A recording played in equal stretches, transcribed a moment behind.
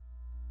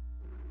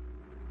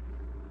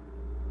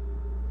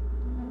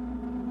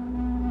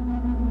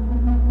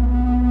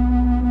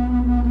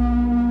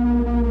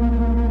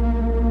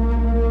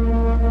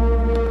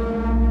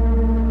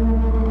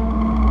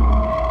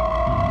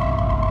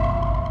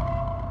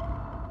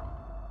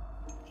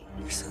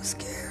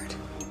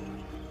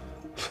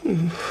You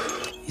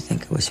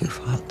think it was your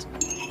fault?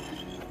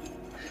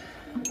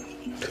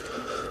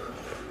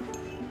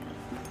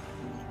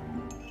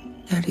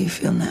 How do you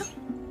feel now?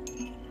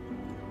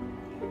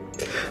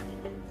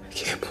 I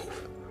can't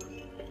move.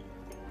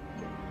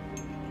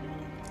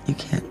 You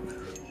can't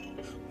move.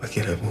 Why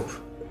can't I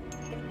move?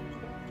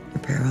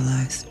 You're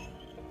paralyzed.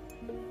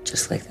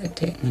 Just like that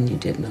day when you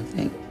did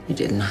nothing. You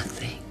did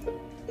nothing.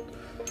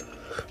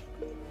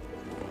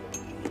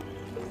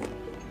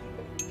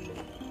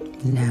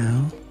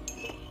 Now,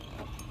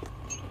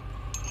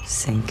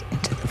 sink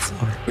into the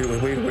floor.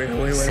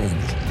 Wait. Sink.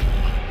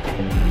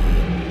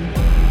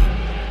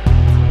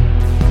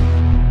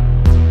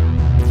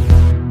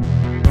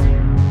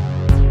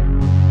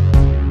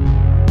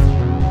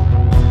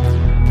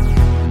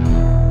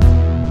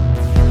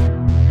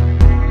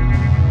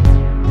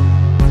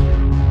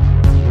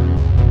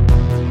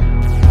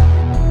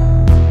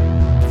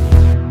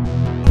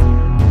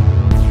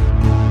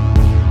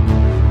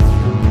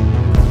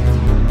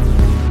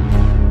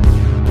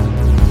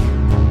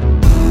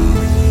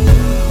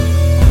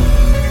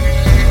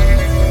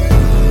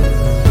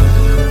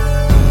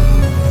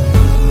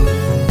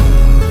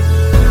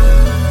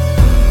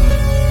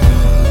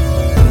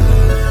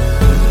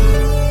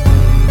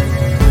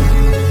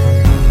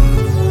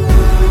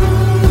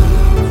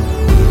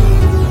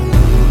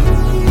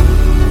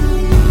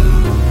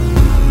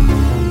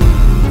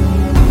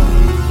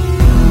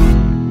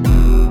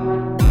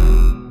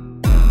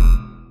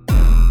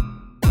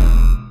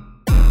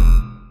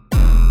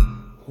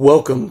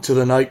 Welcome to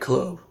the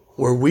nightclub,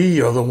 where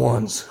we are the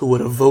ones who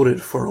would have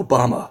voted for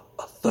Obama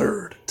a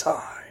third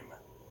time.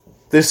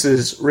 This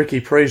is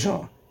Ricky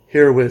Prejean,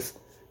 here with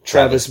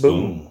Travis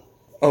Boone.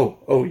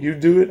 Oh, you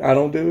do it? I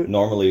don't do it?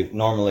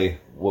 Normally,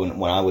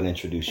 when I would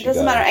introduce you guys. It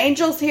doesn't matter.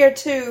 Angel's here,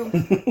 too.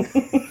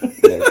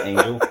 There's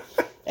Angel.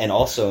 And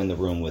also in the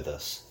room with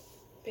us.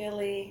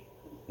 Billy.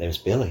 There's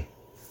Billy.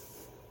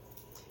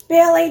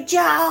 Billy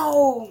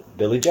Joe!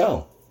 Billy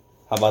Joe.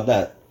 How about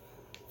that?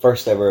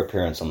 First ever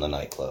appearance on the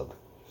nightclub.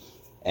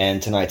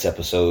 And tonight's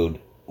episode,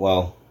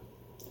 well,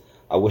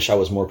 I wish I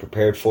was more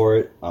prepared for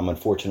it. I'm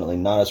unfortunately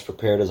not as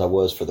prepared as I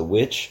was for The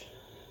Witch,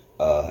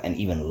 and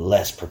even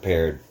less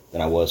prepared than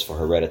I was for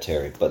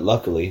Hereditary. But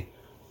luckily,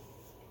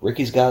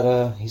 Ricky's got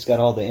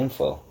all the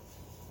info,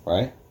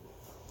 right?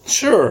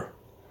 Sure.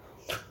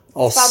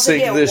 I'll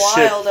sink this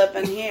shit. It's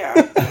about to get wild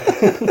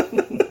up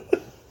in here.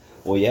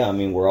 Well, yeah, I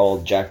mean, we're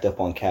all jacked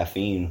up on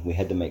caffeine. We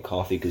had to make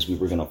coffee because we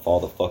were going to fall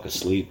the fuck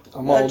asleep.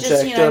 I'm all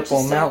jacked up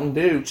on Mountain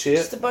Dew, shit.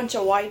 Just a bunch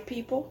of white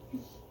people.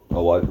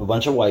 A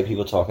bunch of white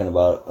people talking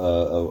about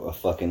a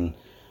fucking...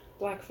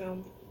 Black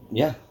film.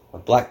 Yeah, I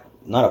was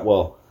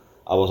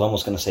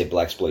almost going to say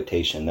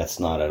blaxploitation. That's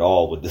not at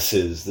all what this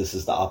is. This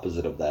is the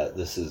opposite of that.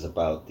 This is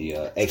about the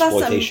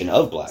exploitation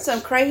of blacks. Some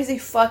crazy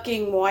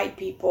fucking white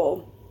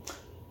people.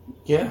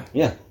 Yeah.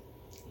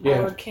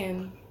 Our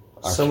kin.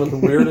 Some of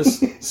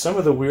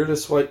the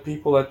weirdest white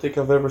people I think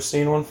I've ever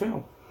seen on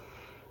film.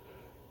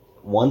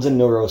 One's a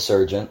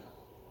neurosurgeon.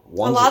 A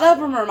lot of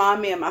them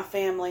remind me of my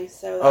family,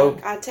 so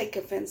I take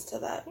offense to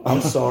that.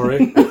 I'm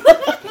sorry.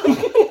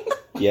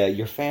 Yeah,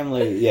 your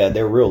family,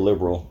 they're real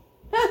liberal.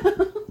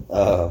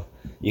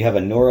 You have a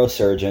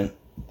neurosurgeon,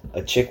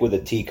 a chick with a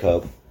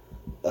teacup,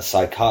 a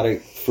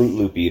psychotic Fruit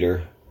Loop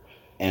eater,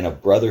 and a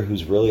brother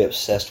who's really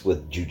obsessed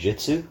with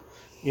jujitsu.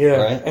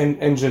 Yeah, right?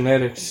 and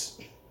genetics.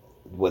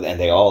 And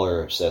they all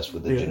are obsessed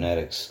with the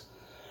genetics.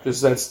 Because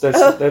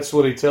that's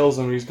what he tells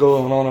them. He's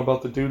going on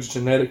about the dude's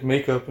genetic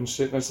makeup and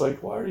shit. And it's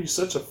like, why are you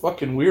such a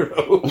fucking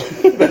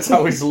weirdo? That's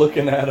how he's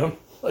looking at him.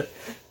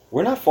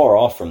 We're not far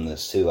off from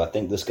this, too. I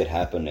think this could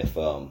happen if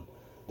the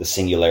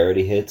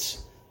singularity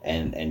hits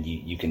and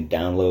you can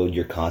download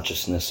your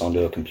consciousness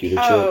onto a computer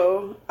chip.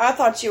 Oh, I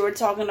thought you were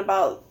talking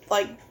about,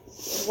 like,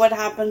 what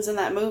happens in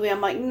that movie.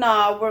 I'm like,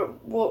 nah,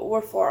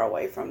 we're far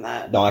away from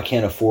that. No, I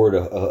can't afford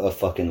a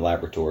fucking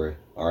laboratory,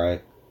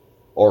 alright?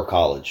 Or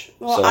college.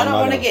 Well, so I don't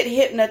want to get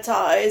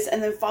hypnotized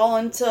and then fall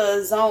into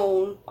a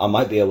zone. I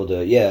might be able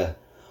to, yeah.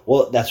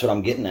 Well, that's what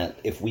I'm getting at.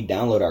 If we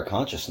download our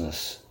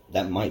consciousness,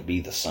 that might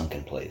be the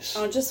sunken place.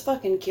 Oh, just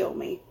fucking kill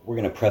me. We're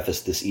going to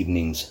preface this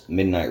evening's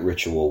midnight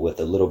ritual with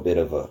a little bit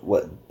of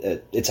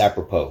it's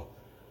apropos.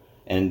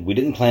 And we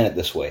didn't plan it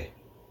this way.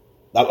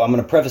 I'm going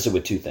to preface it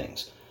with two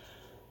things.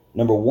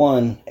 Number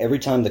one, every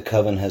time the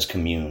Coven has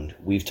communed,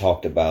 we've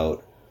talked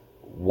about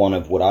one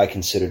of what I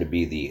consider to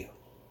be the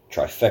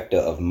trifecta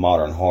of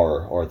modern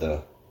horror, or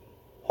the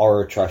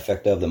horror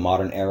trifecta of the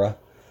modern era.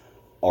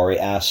 Ari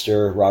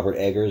Aster, Robert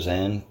Eggers,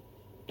 and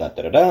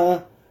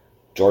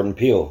Jordan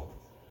Peele.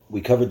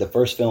 We covered the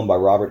first film by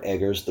Robert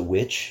Eggers, The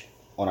Witch,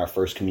 on our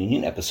First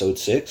Communion, episode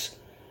 6.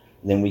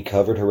 Then we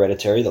covered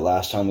Hereditary the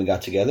last time we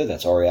got together.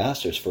 That's Ari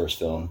Aster's first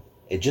film.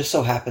 It just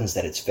so happens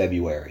that it's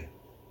February,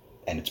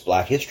 and it's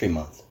Black History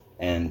Month.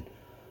 And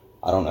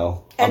I don't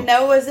know. And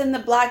Noah's in the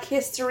Black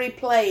History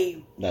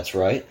play. That's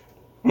right.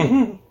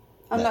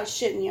 I'm not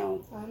shitting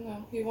y'all. I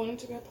know. He wanted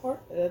to be a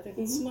part of it. I think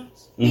it's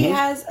nice. He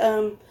has,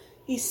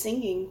 he's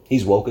singing.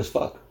 He's woke as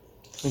fuck.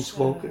 He's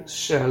woke as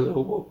shallow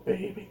woke,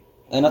 baby.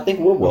 And I think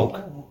we're woke.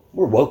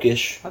 We're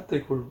woke-ish. I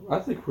think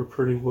we're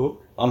pretty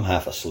woke. I'm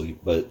half asleep,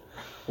 but...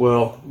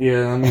 Well,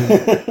 yeah, I mean,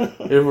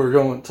 if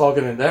we're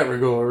talking in that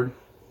regard.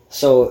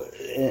 So,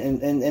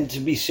 and to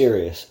be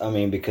serious, I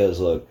mean, because,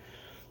 look,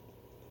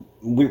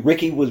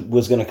 Ricky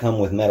was going to come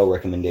with metal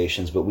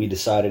recommendations, but we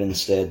decided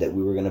instead that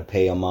we were going to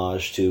pay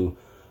homage to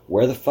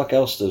where the fuck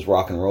else does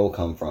rock and roll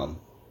come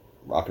from?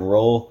 Rock and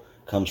roll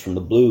comes from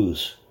the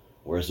blues.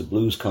 Where's the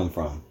blues come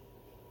from?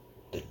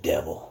 The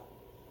devil.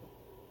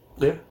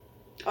 Yeah.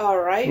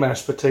 All right.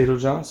 Mashed Potato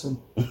Johnson.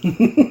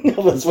 I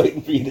was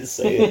waiting for you to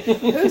say it.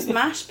 Who's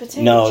Mashed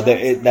Potato No,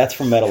 Johnson? that's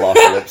from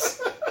Metalocalypse.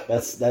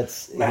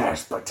 That's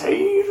Mashed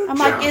Potato I'm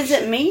like, is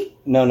it me?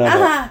 No.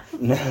 Uh-huh.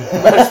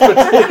 Mashed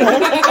Potato.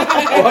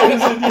 Why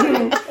is it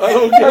you? I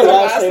don't Her get it.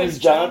 last name's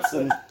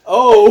Johnson.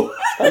 Oh.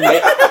 Her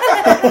na-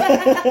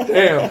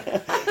 Damn.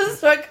 I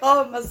start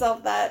calling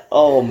myself that.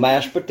 Oh,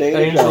 mashed potato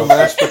Angel Johnson.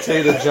 Mashed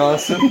Potato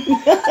Johnson.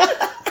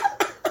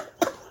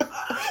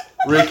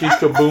 Ricky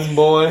Kaboom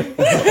Boy.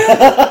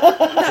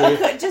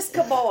 No, just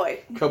Kaboy.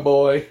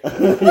 Kaboy.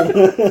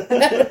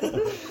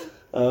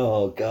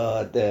 Oh,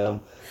 god damn.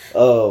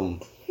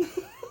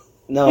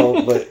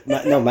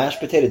 Mashed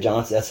Potato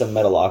Johnson, that's a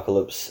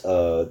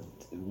Metalocalypse.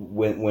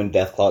 When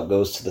Deathclock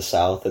goes to the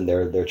south and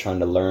they're trying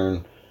to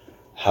learn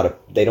how to...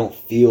 They don't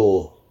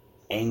feel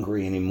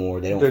angry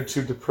anymore. They're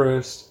too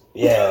depressed.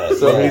 Yeah.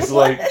 So yeah. he's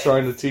like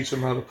trying to teach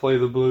them how to play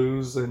the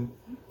blues, and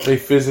they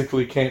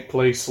physically can't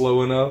play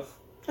slow enough.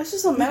 That's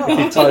just a metal.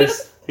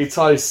 He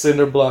ties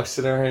cinder blocks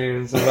to their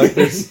hands, and like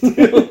they're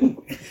still...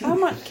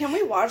 Can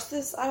we watch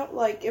this out,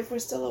 like, if we're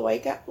still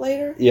awake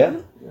later? Yeah.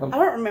 I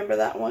don't remember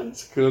that one.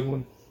 It's a good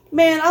one.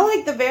 Man, I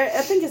like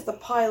I think it's the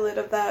pilot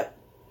of that,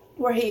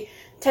 where he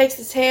takes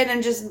his hand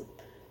and just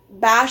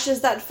bashes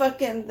that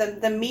fucking,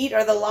 the meat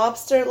or the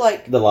lobster,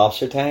 like... The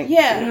lobster tank?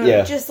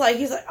 Yeah. Just like,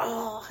 he's like,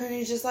 oh, and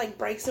he just like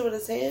breaks it with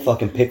his head.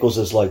 Fucking Pickles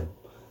is like,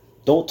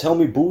 don't tell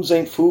me booze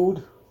ain't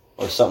food.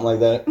 Or something like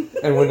that.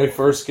 And when they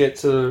first get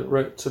to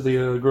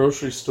the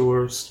grocery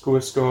store,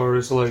 Squiscar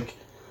is like,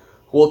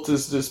 "What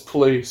is this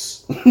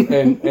place?"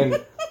 And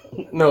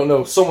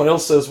no, someone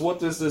else says,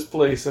 "What is this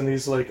place?" And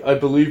he's like, "I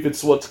believe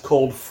it's what's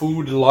called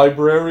food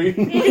library."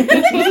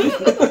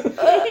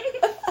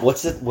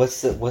 What's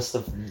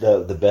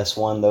the best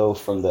one though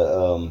from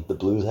the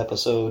blues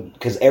episode?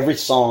 Because every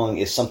song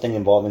is something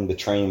involving the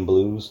train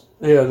blues.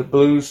 Yeah, the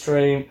blues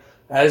train.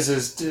 As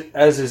his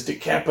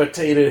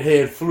decapitated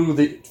head flew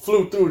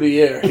through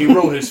the air, he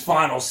wrote his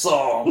final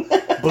song,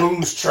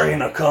 "Blues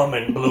Train a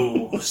Comin'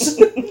 Blues."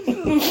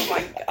 Oh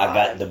my god! I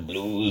got the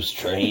blues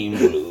train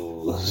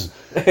blues.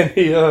 And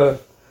he,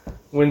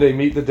 when they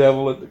meet the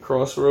devil at the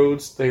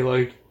crossroads, they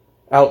like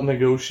out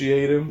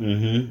negotiate him.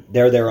 Mm-hmm.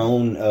 They're their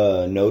own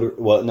notary.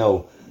 Well,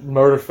 no,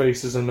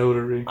 Murderface is a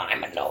notary.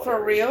 I'm a notary.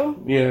 For real?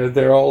 Yeah,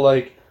 they're all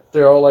like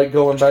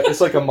going back.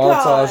 It's like a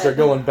montage. God. They're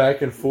going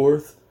back and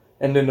forth.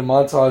 And then the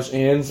montage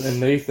ends,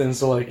 and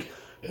Nathan's like,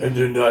 and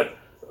then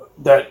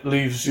that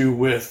leaves you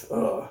with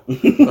a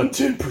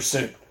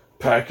 10%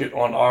 packet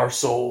on our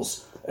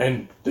souls,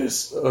 and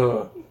this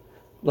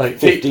like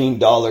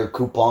 $15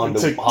 coupon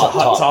to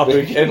Hot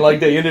Topic. And like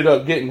they ended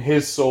up getting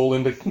his soul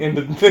in the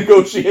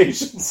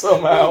negotiation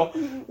somehow.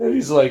 And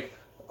he's like,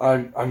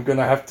 I'm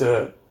gonna have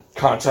to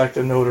contact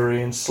a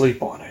notary and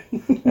sleep on it.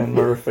 And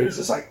Murderface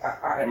is like,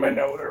 I'm a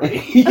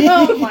notary.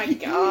 Oh my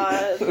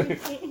god!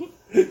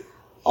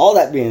 All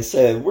that being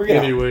said, we're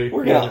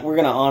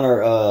gonna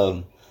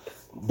honor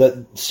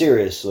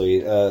seriously.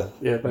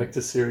 Back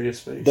to Serious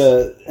Face.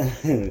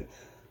 The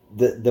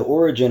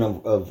origin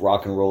of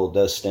rock and roll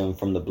does stem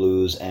from the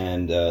blues,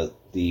 and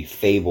the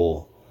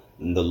fable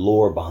and the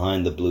lore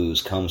behind the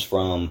blues comes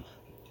from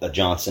a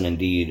Johnson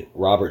indeed,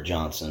 Robert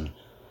Johnson.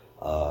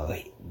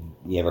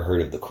 You ever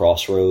heard of the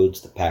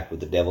Crossroads, the pact with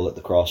the devil at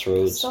the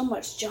Crossroads? So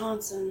much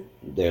Johnson.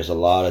 There's a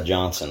lot of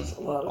Johnson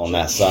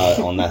that side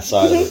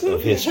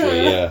of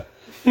history. Yeah.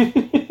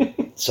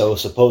 So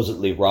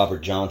supposedly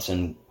Robert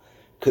Johnson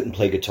couldn't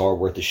play guitar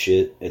worth a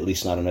shit, at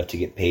least not enough to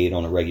get paid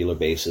on a regular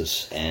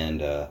basis,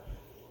 and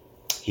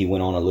he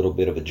went on a little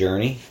bit of a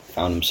journey,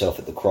 found himself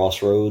at the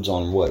crossroads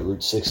on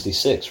Route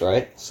 66,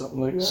 right?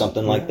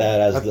 Something like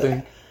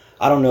that.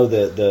 I don't know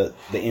the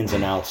ins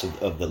and outs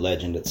of the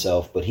legend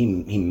itself, but he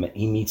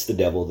meets the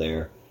devil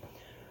there.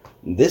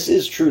 This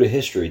is true to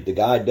history. The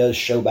guy does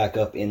show back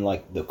up in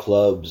like the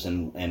clubs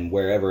and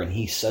wherever, and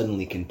he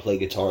suddenly can play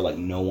guitar like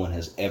no one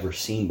has ever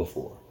seen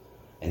before.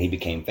 And he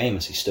became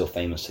famous. He's still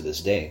famous to this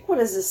day. What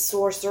is this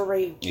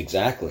sorcery?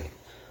 Exactly.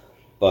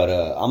 But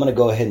I'm going to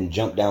go ahead and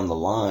jump down the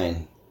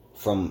line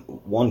from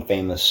one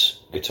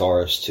famous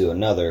guitarist to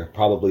another,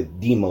 probably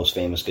the most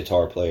famous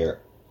guitar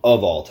player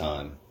of all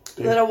time.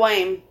 Lil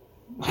Wayne.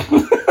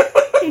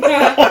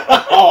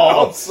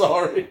 Oh, I'm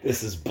sorry.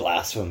 This is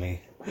blasphemy.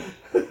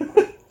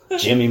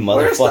 Jimmy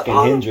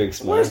motherfucking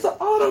Hendrix, man. Where's the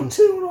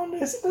auto-tune on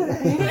this thing?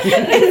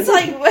 It's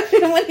like when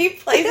he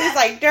plays, he's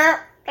like,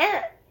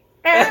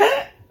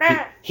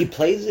 He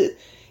plays it,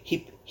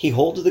 he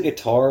holds the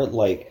guitar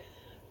like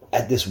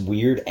at this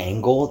weird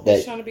angle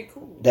He's trying to be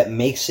cool. that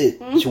makes it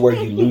to where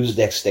you lose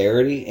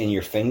dexterity in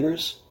your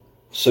fingers.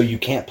 So you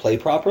can't play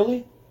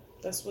properly?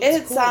 That's what's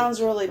It cool.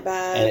 sounds really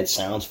bad. And it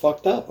sounds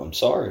fucked up. I'm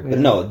sorry. Yeah. But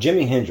no,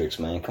 Jimi Hendrix,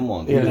 man. Come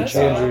on. Give Yeah, me a that's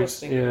shot. what I Hendrix. was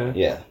thinking. Yeah.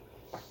 Yeah.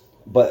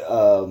 But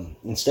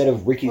instead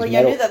of Ricky's well, you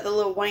metal... knew that the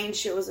Lil Wayne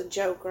shit was a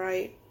joke,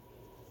 right?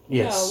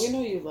 Yes. No, we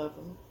know you love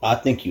him. I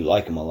think you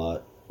like him a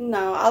lot.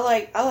 No, I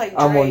like Drake.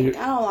 I'm on your-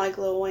 I don't like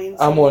Lil Wayne.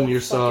 I'm on your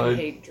Fucking side.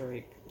 hate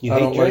Drake. You I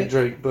hate don't Drake? like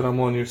Drake, but I'm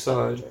on your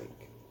side.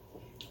 Drake.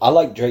 I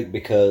like Drake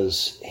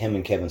because him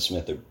and Kevin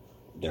Smith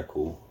they're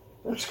cool.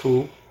 That's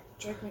cool.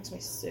 Drake makes me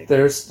sick.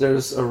 There's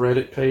a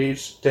Reddit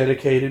page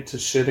dedicated to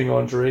shitting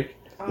on Drake.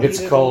 I It's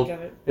need to called look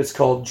at it. it's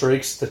called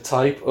Drake's the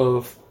Type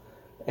of,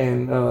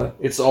 and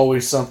it's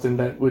always something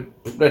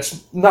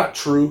that's not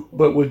true,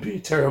 but would be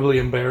terribly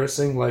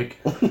embarrassing. Like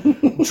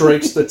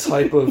Drake's the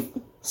type of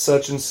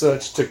such and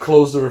such to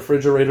close the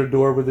refrigerator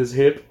door with his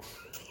hip,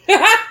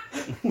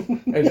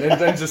 and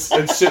then just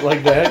and shit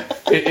like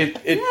that.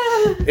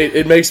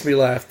 It makes me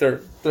laugh.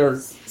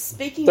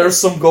 Speaking There's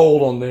some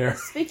gold on there.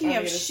 Speaking I'm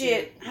of gonna see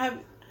shit,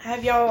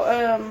 have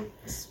y'all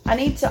I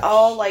need to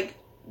all like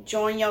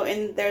join y'all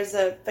in. There's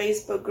a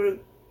Facebook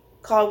group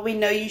called "We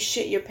Know You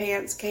Shit Your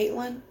Pants,"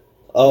 Caitlin.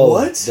 Oh,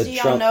 What? The Do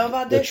y'all Trump, know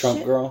about the this Trump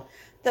shit? girl?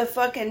 The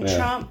fucking Yeah.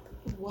 Trump.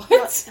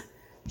 What?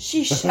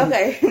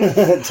 Okay.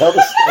 Tell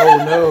the Oh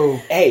no!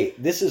 Hey,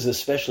 this is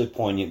especially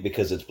poignant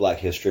because it's Black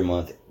History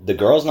Month. The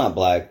girl's not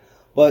black,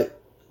 but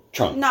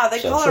Trump. No, they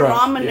So- call her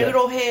Trump, ramen yeah.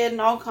 noodle head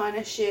and all kind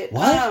of shit.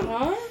 What?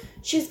 Huh?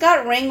 She's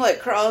got ringlet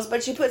curls,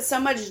 but she puts so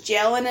much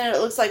gel in it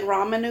looks like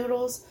ramen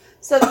noodles.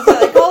 So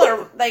they call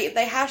her, they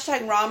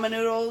hashtag ramen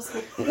noodles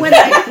when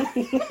I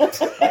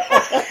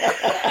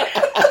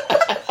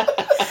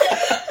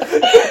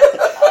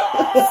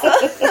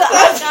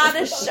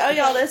gotta show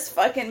y'all this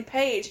fucking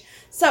page.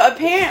 So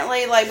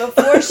apparently, like,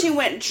 before she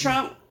went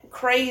Trump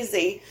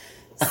crazy,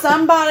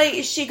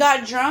 she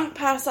got drunk,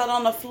 passed out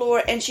on the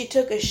floor, and she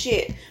took a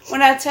shit.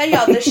 When I tell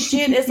y'all, this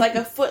shit is like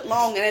a foot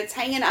long, and it's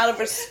hanging out of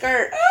her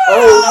skirt.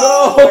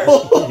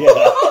 Oh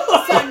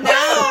Yeah. So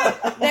now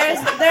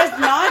there's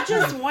not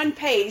just one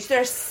page.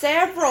 There's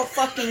several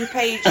fucking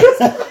pages.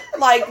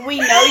 Like, we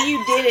know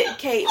you did it,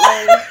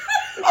 Caitlin.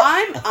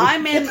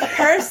 I'm in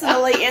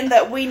personally in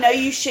the "We Know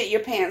You Shit Your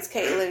Pants"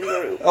 Caitlin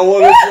group, no! I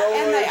want to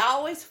and they join.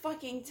 always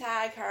fucking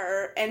tag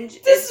her. And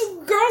This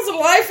girl's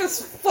life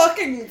is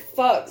fucking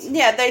fucked.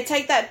 yeah, they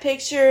take that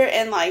picture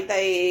and like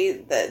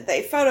they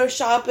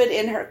Photoshop it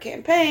in her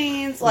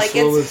campaigns. Like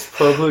As well as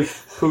public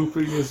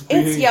pooping is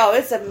being.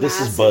 it's a massive This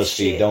is BuzzFeed.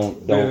 shit.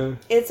 Don't. Yeah.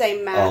 It's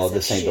a massive. Oh,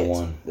 this ain't shit. the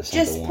one. This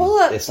ain't Just the one. pull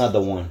up- It's not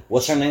the one.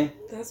 What's her name?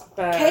 That's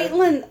bad.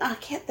 Caitlin, I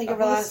can't think I of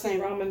her wanna last see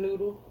name. ramen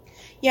noodle.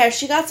 Yeah,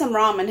 she got some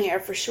ramen hair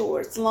for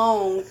sure. It's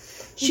long.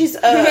 She's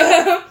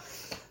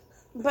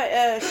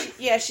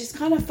she's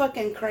kind of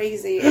fucking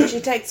crazy, and she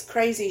takes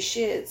crazy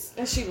shits.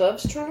 And she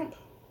loves Trump?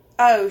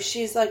 Oh,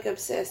 she's like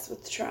obsessed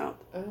with Trump.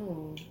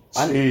 Oh.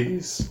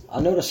 Jeez.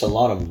 I notice a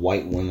lot of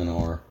white women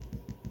are.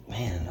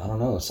 Man, I don't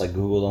know. It's like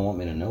Google don't want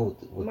me to know.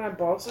 My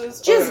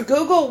bosses Just are,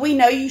 Google "We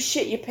Know You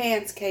Shit Your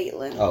Pants,"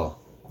 Caitlin. Oh,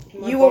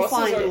 my you will bosses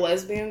find are it.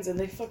 lesbians and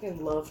they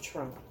fucking love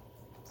Trump.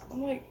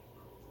 I'm like,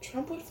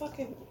 Trump would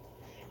fucking...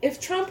 If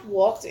Trump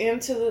walked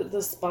into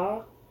the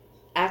spa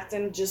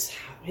acting just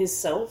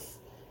himself,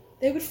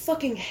 they would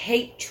fucking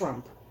hate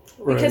Trump.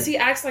 Because Right. he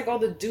acts like all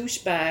the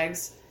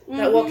douchebags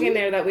that walk in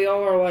there that we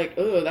all are like,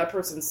 oh, that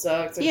person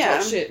sucks and Yeah.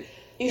 talk shit.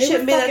 You They shouldn't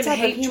would be that fucking type of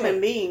hate human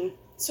Trump. being.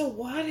 So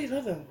why do they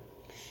love him?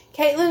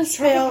 Caitlin Trump would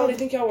probably spelled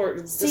think y'all were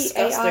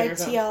disgusting or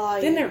something.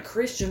 Caitli. Then they're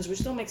Christians, which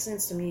don't make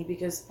sense to me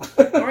because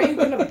aren't you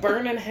going to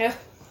burn in hell?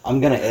 I'm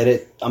gonna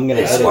edit.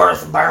 It's edit.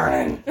 worth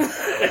burning.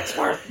 It's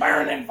worth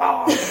burning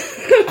for.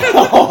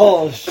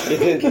 Oh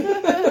shit!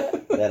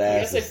 That I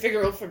guess ass they is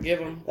figure will forgive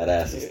him. that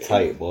ass is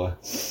tight, boy.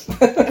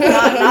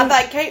 not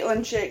that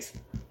Caitlin chicks.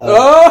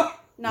 Oh!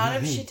 Not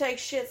if she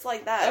takes shits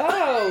like that.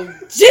 Oh,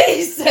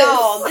 Jesus!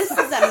 No, this is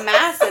a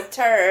massive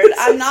turd.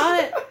 I'm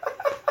not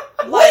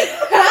like, What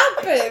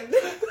happened? dude.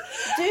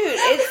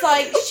 It's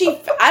like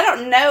I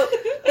don't know.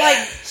 Like,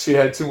 She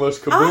had too much I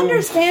kaboom.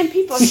 understand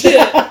people shit.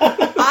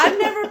 I've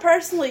never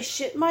personally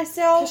shit Because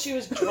myself. she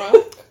was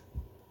drunk?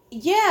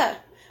 Yeah.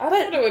 I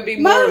But thought it would be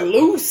more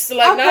loose,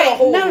 like not a Okay,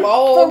 whole no,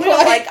 log. for real,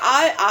 like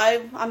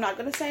I'm not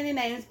gonna say any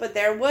names, but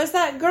there was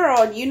that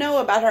girl, and you know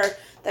about her,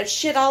 that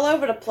shit all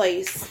over the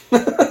place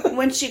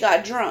when she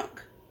got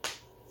drunk.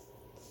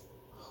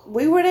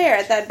 We were there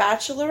at that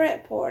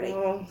bachelorette party.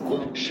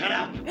 Shut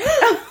up.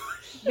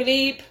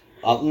 Bleep.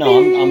 No,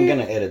 I'm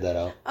gonna edit that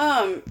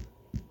out.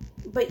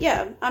 But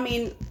yeah, I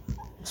mean,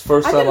 It's the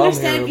first I time can I'm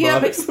understand hearing if you have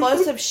about it.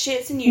 explosive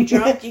shits and you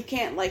drunk, you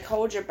can't like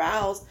hold your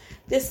bowels.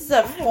 This is a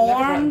I've never gotten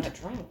formed that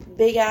drunk.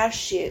 big ass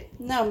shit.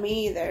 No,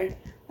 me either.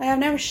 Like, I've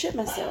never shit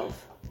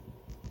myself.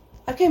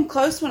 I came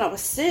close when I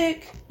was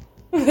sick.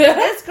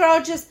 This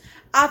girl just,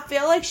 I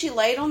feel like she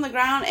laid on the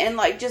ground and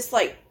like just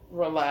like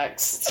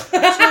Relaxed.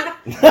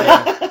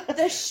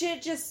 the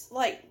shit just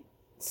like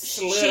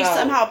Slid she out.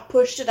 somehow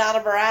pushed it out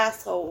of her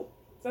asshole.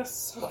 That's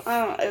so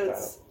I don't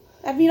know.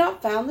 Have you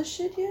not found this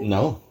shit yet?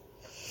 No,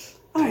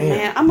 Oh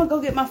man, I'm gonna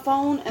go get my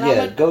phone and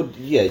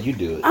you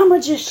do it. I'm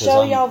gonna just 'Cause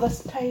show y'all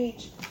this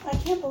page. I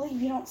can't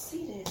believe you don't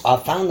see this. I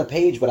found the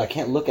page, but I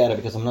can't look at it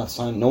because I'm not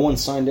signed. No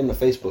one's signed into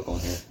Facebook on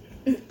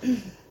here.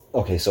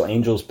 Okay, so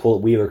Angel's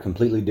pulled. We are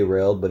completely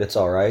derailed, but it's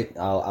all right.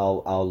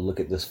 I'll look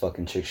at this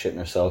fucking chick shitting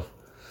herself.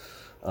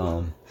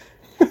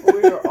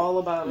 We are all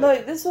about it.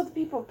 Look, this is what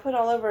people put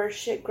all over her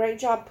shit. Great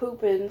job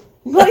pooping.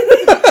 Like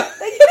the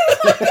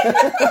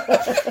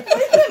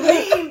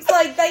memes.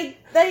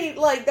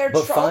 Like they're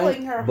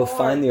trolling her. But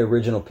find the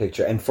original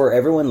picture, and for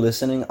everyone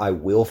listening, I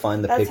will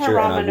find the That's picture her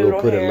and I ramen will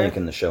noodle put a hair. link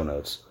in the show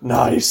notes.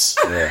 Nice.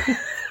 Yeah,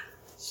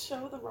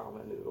 Show the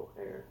ramen noodle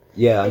hair.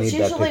 yeah. I It's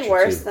need that usually picture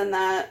worse too. than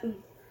that.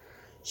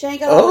 She ain't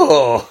got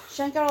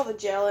all the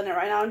gel in it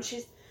right now, and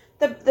she's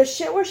the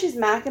shit where she's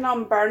macking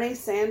on Bernie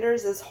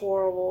Sanders is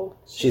horrible.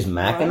 She's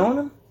macking on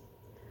him.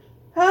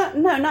 Huh?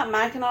 No, not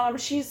macking on him.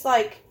 She's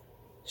like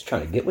She's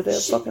trying to get with that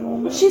fucking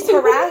woman. she's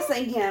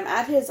harassing him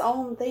at his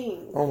own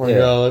thing. Oh my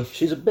god.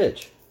 She's a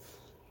bitch.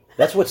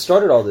 That's what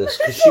started all this.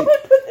 'Cause Someone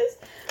put this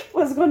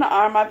was going to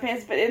iron my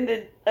pants, but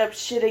ended up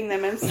shitting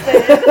them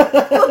instead.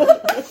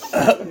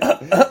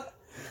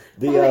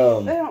 They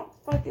don't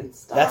fucking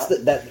stop.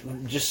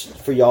 that just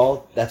for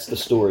y'all. That's the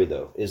story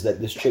though. Is that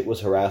this chick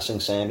was harassing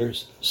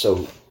Sanders?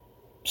 So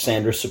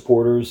Sanders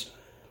supporters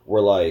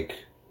were like,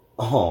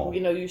 "Oh,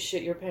 You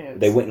shit your pants.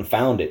 They went and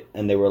found it,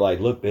 and they were like,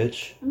 "Look,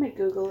 bitch." Let me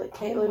Google it.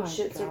 Caitlyn my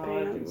shits her God,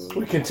 pants. dude.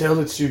 We can tell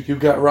it's you. You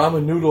got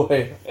ramen noodle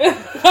hair.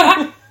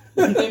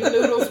 Them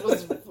noodles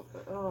was.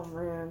 Oh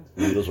man.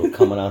 Noodles were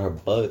coming out her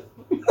butt.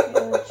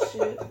 Caitlyn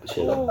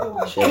shit.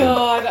 Oh Shit.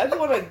 God, I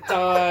want to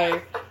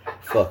die.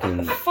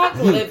 Fucking Fuck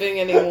living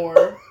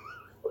anymore.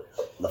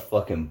 the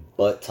fucking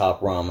butt top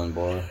ramen,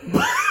 boy.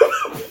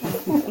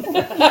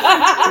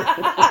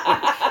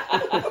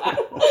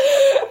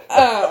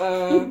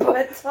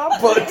 Butt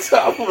top. Butt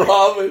top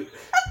ramen.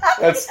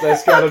 That's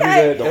gotta be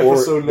that The or-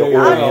 episode the name.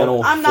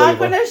 Oriental I'm not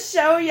flavor. going to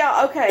show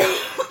y'all. Okay.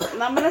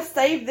 And I'm going to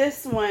save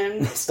this one.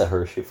 It's the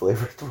Hershey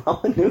flavored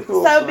ramen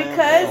noodles. So man.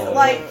 because Oh,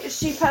 like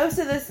she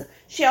posted this,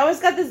 she always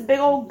got this big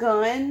old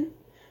gun.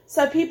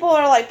 So people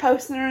are like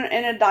posting her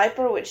in a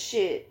diaper with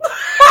shit.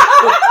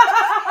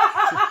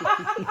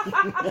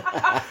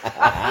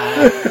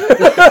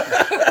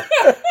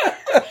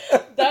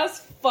 That's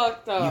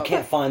fucked up. you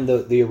can't find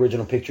the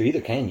original picture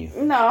either, can you?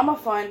 No, I'm gonna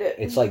find it.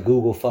 It's like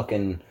Google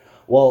fucking.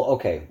 Well,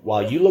 okay.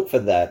 While you look for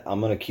that,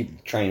 I'm gonna keep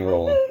the train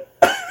rolling.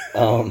 I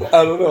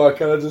don't know. I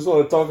kind of just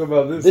want to talk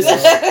about this.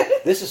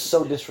 This is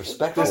so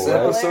disrespectful, This right?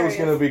 episode is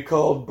going to be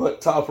called Butt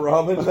Top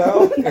Ramen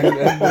now,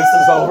 and this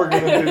is all we're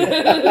going to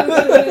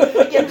do.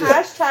 We can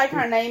hashtag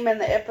her name in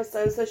the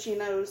episode so she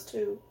knows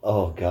too.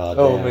 Oh god.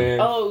 Oh damn. man,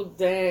 Oh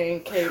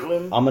dang,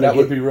 Caitlyn. I'm gonna that get.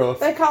 would be rough.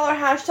 They call her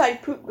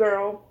hashtag poop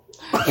girl.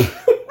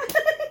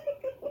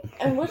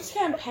 And which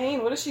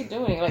campaign? What is she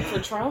doing? Like for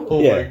Trump?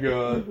 Oh Yeah. my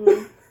god.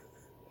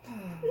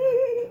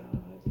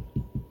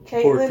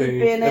 Poor Caitlyn thing.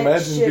 Bennett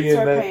Imagine shits being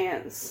her that-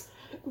 pants.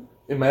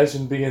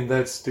 Imagine being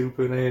that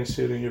stupid and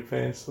shit in your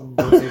pants on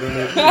the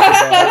internet.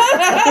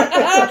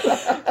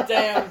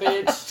 Damn,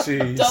 bitch.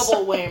 Jeez.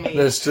 Double whammy.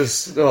 That's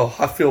just,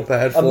 I feel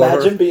bad for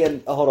Imagine her.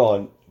 being. Hold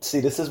on. See,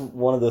 this is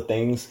one of the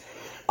things.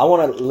 I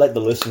want to let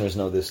the listeners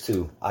know this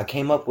too. I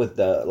came up with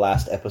the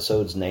last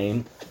episode's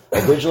name.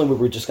 Originally, we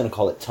were just going to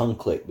call it Tongue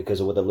Click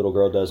because of what the little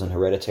girl does in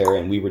Hereditary,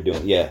 and we were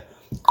doing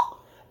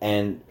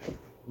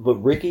but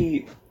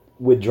Ricky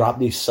would drop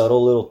these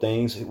subtle little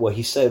things. Well,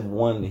 he said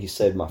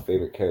my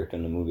favorite character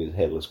in the movie is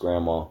Headless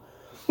Grandma.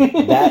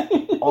 That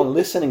on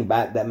listening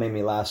back, that made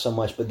me laugh so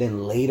much. But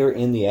then later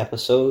in the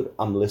episode,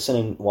 I'm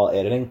listening while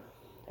editing,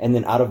 and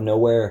then out of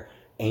nowhere,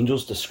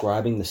 Angel's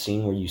describing the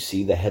scene where you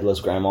see the headless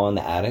grandma in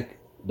the attic,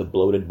 the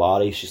bloated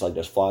body. She's like,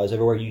 there's flies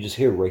everywhere. You just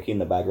hear Ricky in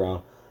the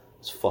background.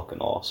 It's fucking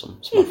awesome.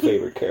 It's my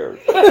favorite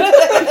character. I'm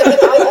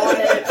on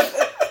it.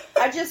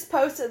 I just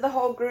posted the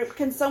whole group.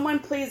 Can someone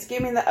please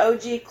give me the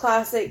OG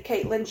classic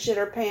Caitlyn shit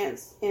her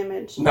pants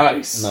image?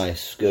 Nice.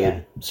 Nice, good.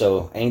 Yeah.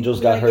 So Angel's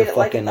I'm got gonna her get it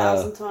fucking. like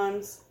 1,000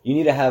 times. You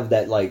need to have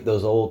that like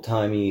those old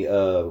timey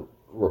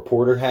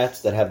reporter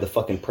hats that have the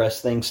fucking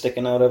press thing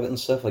sticking out of it and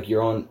stuff. Like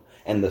you're on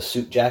and the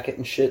suit jacket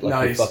and shit. Like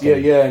Nice. you're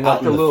fucking And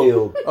out like in the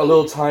field. a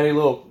little tiny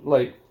little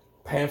like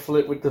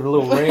pamphlet with the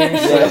little rings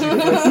that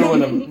you flip through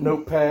in a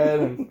notepad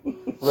and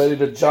ready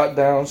to jot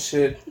down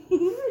shit.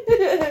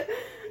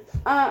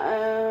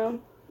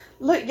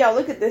 Look, y'all,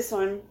 look at this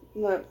one.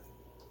 Look.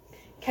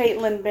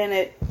 Caitlyn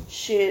Bennett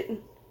shit.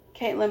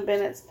 Caitlyn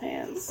Bennett's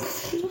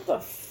pants. What the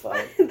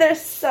fuck?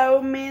 There's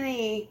so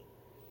many.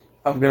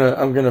 I'm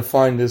gonna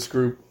find this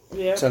group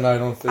Yeah. tonight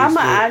on Facebook. I'm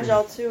gonna add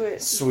y'all to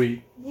it.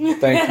 Sweet.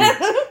 Thank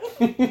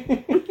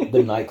you.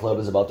 The nightclub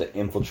is about to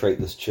infiltrate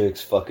this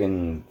chick's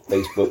fucking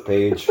Facebook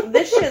page.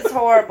 This shit's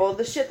horrible.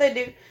 The shit they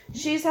do.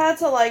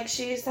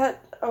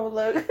 Oh,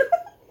 look.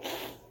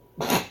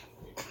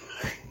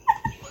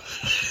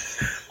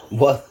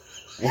 What?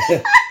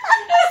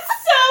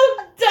 It's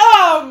so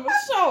dumb.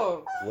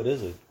 Show him. What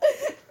is it?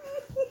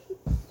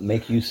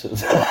 Make use of.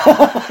 Fucking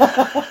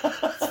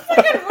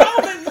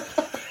Ramen.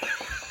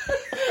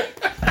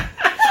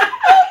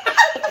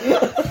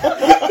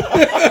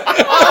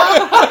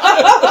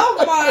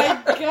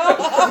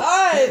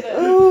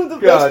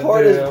 God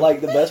part damn. is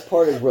like the best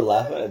part is we're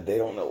laughing and they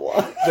don't know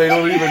why. They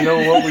don't even know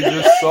what we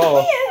just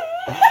saw.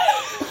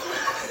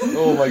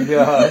 Oh my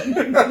god.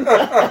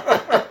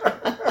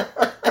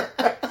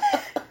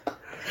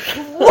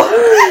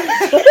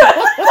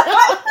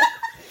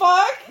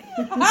 Fuck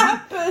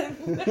happened.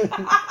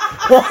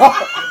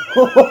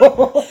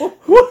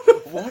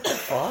 What the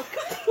fuck?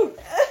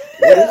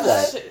 What is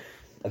that?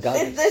 A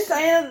guy. They're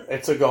saying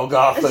It's a this is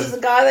Golgothan.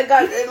 a guy that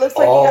got. It looks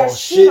like he Oh got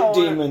shit, on.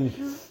 demon.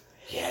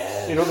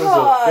 Yeah. You know,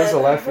 there's a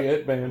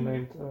Lafayette band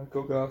named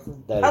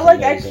Golgothan. That is I like.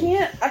 amazing.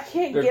 I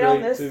can't They're get on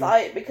great, this too.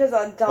 site because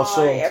I I'll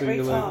show die 'em to every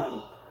you later.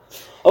 time.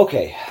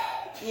 Okay.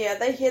 Yeah,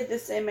 they hid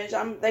this image.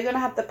 They're gonna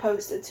have to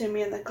post it to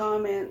me in the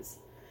comments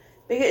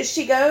because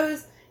she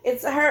goes.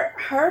 It's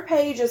her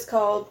page is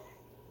called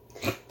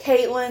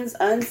Caitlin's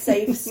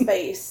Unsafe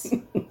Space.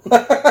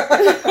 Like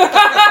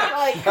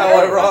How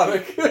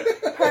ironic.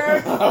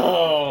 her,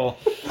 Oh.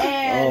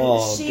 and Oh,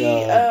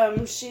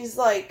 God. she's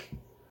like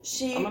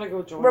I'm gonna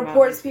go join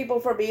reports that. people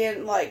for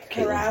being like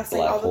Caitlin's harassing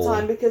black all the hole.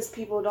 time because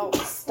people don't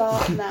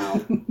stop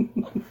now.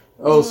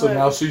 Oh, so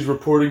now she's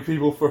reporting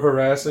people for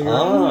harassing her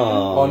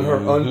Oh. on her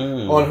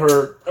on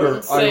her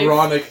Unsafe.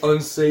 ironic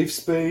unsafe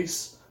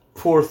space.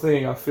 Poor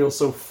thing, I feel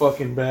so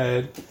fucking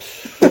bad.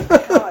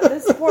 God,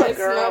 this poor It's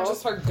girl. not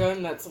just her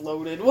gun that's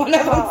loaded. One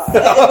of them.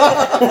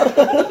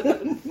 God.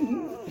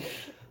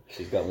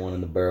 She's got one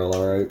in the barrel,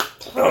 alright.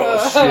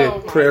 Oh shit, my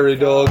prairie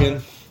God.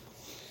 dogging.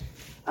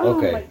 Oh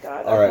Okay. my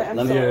God. All right, Okay, I'm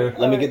let me sorry.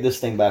 let me get this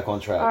thing back on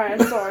track. All right,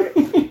 I'm sorry.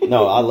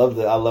 No, I love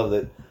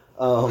it.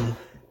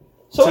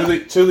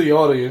 To the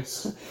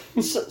audience.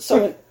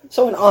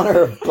 So in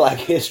honor of Black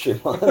History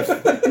Month,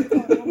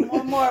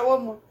 One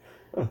more.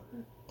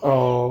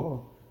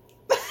 Oh.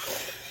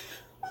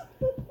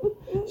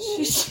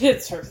 She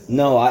shits her.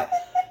 no,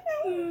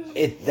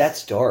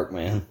 that's dark,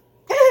 man.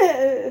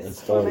 It's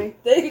That's funny.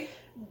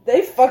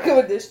 They fucking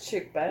with this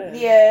chick bad.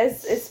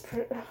 Yes, it's.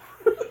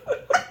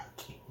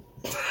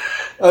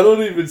 I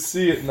don't even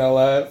see it and I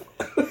laugh.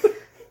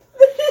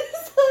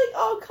 It's like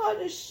all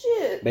kind of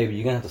shit. Baby,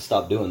 you're gonna have to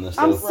stop doing this.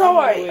 I'm Though.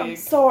 sorry. Ramen I'm wig.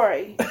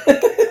 sorry.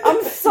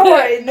 I'm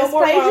sorry. No This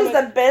more page is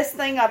ramen. the best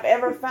thing I've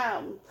ever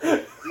found.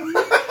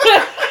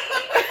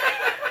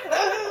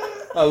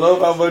 I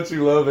love how much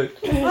you love it.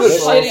 I'm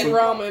That's shitting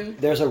awesome. ramen.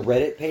 There's a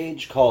Reddit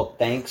page called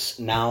 "Thanks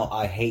Now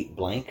I Hate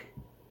Blank."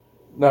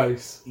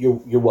 Nice. You're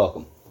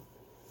welcome.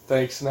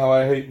 Thanks, now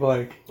I hate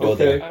blank. Go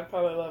Okay. there. I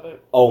probably love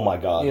it. Oh my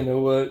god. You know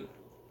what?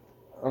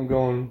 I'm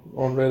going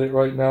on Reddit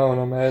right now and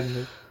I'm adding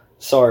it.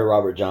 Sorry,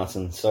 Robert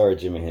Johnson. Sorry,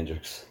 Jimi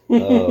Hendrix.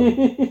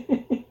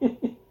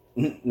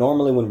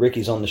 Normally, when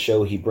Ricky's on the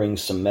show, he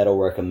brings some metal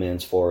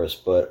recommends for us,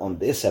 but on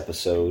this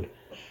episode,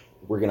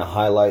 we're going to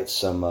highlight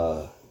some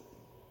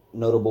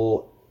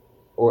notable,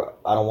 or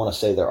I don't want to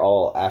say they're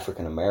all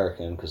African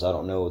American because I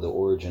don't know the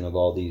origin of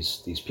all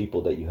these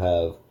people that you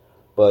have,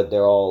 but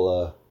they're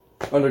all.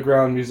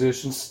 Underground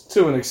musicians,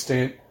 to an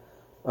extent.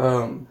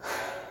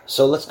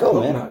 So let's I go,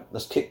 hope man. not.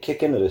 Let's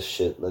kick into this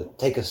shit.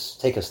 Take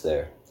us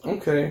there.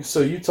 Okay,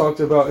 so you talked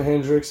about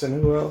Hendrix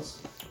and who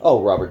else?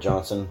 Oh, Robert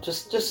Johnson.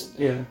 Just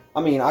Yeah.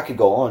 I mean, I could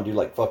go on, do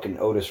like fucking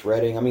Otis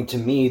Redding. I mean, to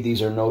me,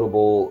 these are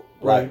notable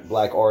Right.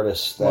 black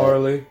artists. That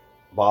Marley.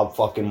 Bob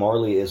fucking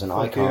Marley is an Fuck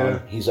icon. yeah.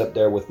 He's up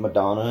there with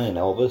Madonna and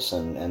Elvis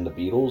and the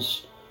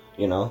Beatles,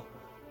 you know,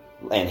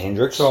 and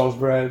Hendrix. Charles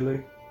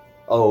Bradley.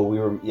 Oh, we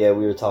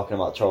were talking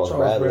about Charles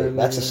Bradley.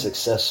 That's a yeah.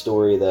 success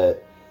story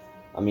that,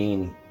 I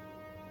mean,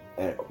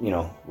 you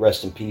know,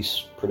 rest in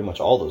peace, pretty much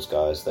all those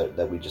guys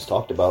that we just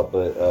talked about.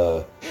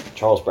 But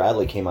Charles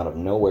Bradley came out of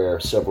nowhere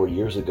several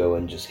years ago,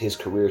 and just his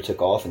career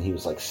took off, and he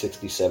was like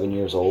 67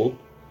 years old,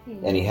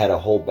 and he had a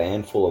whole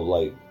band full of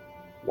like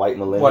white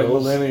millennials. White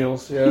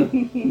millennials,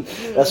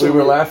 yeah. That's we what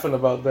were laughing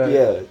about that.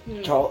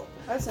 Yeah, Charles.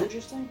 That's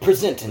interesting.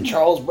 Presenting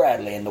Charles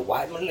Bradley and the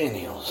White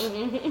Millennials.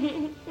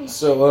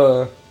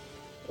 So,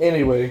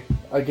 anyway,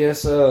 I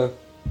guess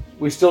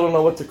we still don't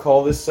know what to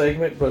call this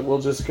segment, but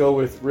we'll just go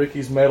with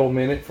Ricky's Metal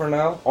Minute for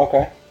now.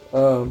 Okay.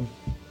 I'm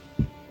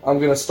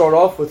gonna start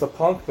off with a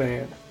punk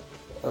band.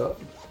 A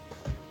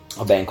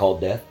band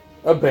called Death.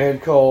 A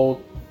band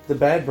called The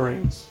Bad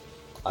Brains.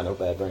 I know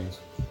Bad Brains.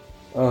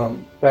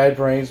 Bad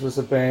Brains was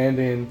a band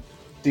in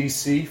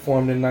DC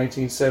formed in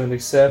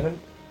 1977.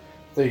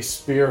 They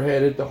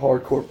spearheaded the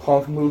hardcore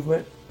punk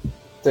movement.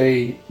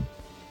 They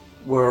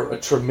were a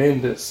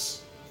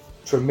tremendous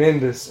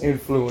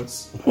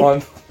influence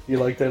on. You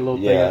like that little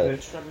thing I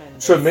did?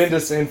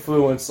 Tremendous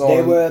influence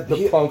on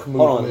the punk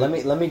movement. Hold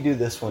on, let me do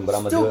this one, but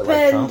I'm gonna do it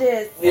like Trump.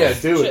 Stupendous. Yeah,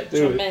 do it.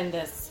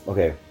 Tremendous.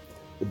 Okay.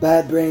 The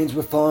Bad Brains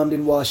were formed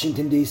in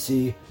Washington, D.C.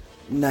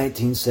 in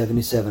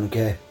 1977,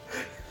 okay?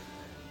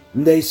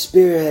 And they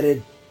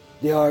spearheaded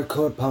the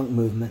hardcore punk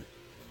movement.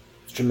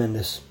 It's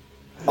tremendous.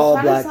 All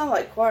Kind of black. sound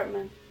like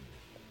Quartman.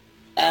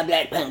 All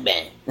black punk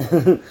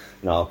band.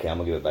 No, okay, I'm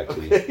gonna give it back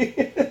to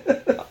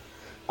you.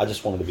 I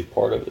just wanted to be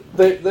part of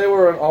it. They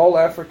were an all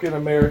African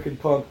American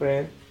punk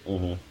band.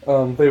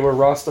 Mm-hmm. They were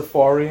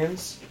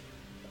Rastafarians.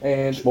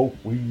 And Smoke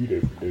weed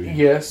every day.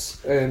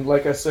 yes, and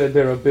like I said,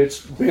 they're a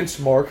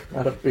benchmark,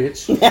 not a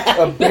bitch,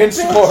 a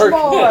benchmark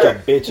Bunch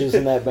of bitches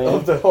in that of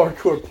band. the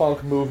hardcore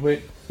punk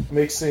movement,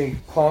 mixing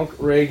punk,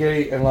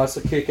 reggae, and lots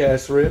of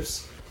kick-ass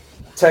riffs.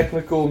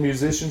 Technical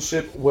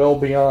musicianship well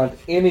beyond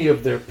any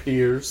of their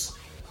peers,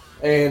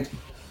 and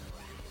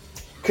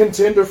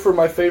contender for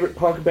my favorite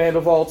punk band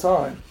of all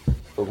time.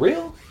 For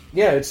real?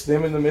 Yeah, it's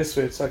them and the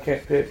Misfits. I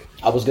can't pick.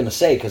 I was gonna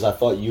say, because I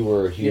thought you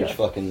were a huge Yeah.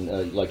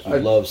 fucking, like you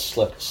love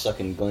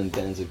sucking Glenn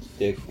Danzig's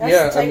dick. That's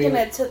Yeah, I taking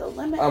mean, it to the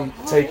limit. I'm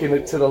taking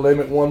it to the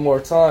limit one more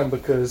time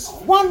because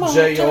One more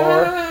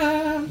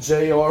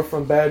JR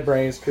from Bad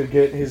Brains could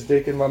get his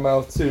dick in my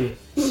mouth too.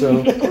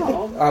 So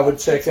Oh, I would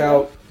check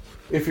out,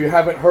 if you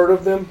haven't heard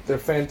of them, they're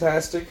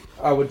fantastic.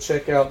 I would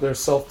check out their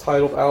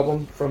self-titled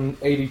album from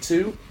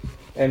 82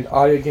 and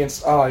Eye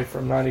Against Eye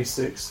from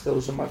 96.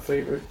 Those are my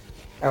favorite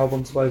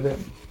albums by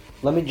them.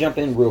 Let me jump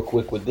in real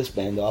quick with this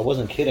band, though. I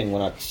wasn't kidding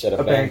when I said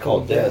a band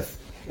called Death.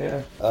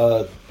 Yeah.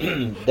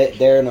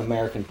 They're an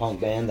American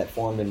punk band that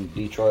formed in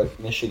Detroit,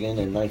 Michigan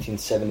in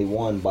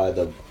 1971 by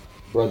the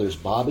brothers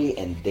Bobby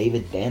and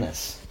David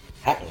Dennis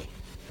Hackney.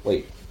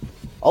 Wait.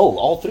 Oh,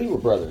 all three were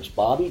brothers.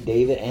 Bobby,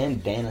 David,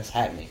 and Dennis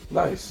Hackney.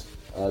 Nice.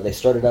 They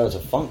started out as a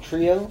funk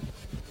trio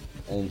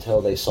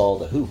until they saw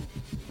The Who.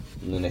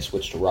 And then they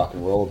switched to Rock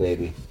and Roll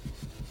Baby.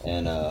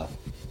 And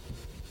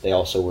they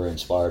also were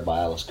inspired by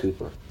Alice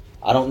Cooper.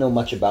 I don't know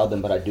much about them,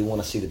 but I do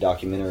want to see the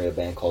documentary A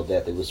Band Called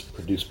Death. It was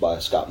produced by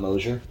Scott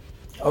Mosier,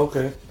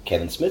 Okay.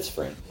 Kevin Smith's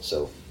friend.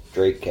 So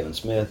Drake, Kevin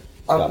Smith,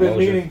 Scott I've been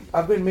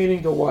Mosier.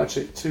 meaning to watch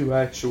it too,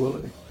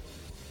 actually,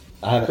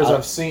 I haven't. because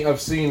I've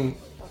seen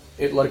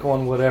it like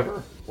on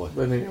whatever. What?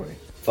 But anyway,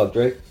 Fuck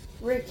Drake.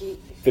 Ricky.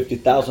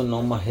 50,000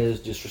 on my head is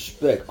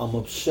disrespect. I'm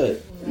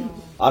upset.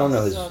 I don't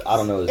know his. I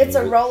don't know his. It's a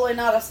music. rolling,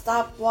 not a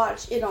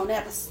stopwatch. It don't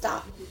ever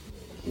stop.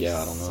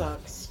 Yeah, I don't know.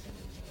 Sucks.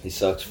 He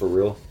sucks for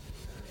real.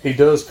 he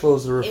does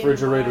close the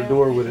refrigerator my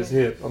door with his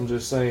hip. I'm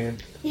just saying.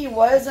 He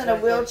was in a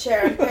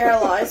wheelchair and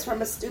paralyzed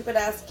from a stupid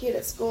ass kid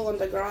at school in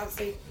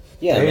Degrassi.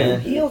 Yeah, Damn.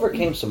 man. He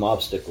overcame some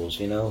obstacles.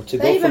 You know, to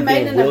They go even from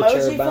made being an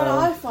wheelchair emoji for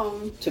bound. the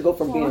iPhone. To go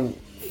from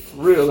being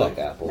Really? fuck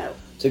Apple. No.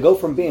 To go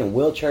from being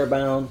wheelchair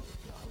bound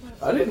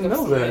I didn't Look up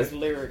know some of that. his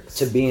lyrics.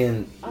 to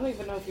being. I don't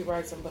even know if he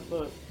writes them, but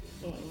look.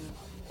 Mm-mm.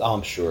 Oh,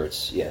 I'm sure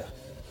it's yeah.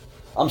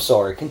 I'm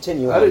sorry.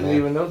 Continue. I on, didn't man.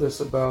 even know this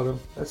about him.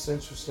 That's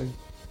interesting.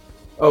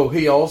 Oh,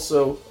 he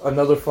also,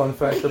 another fun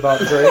fact about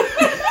Drake,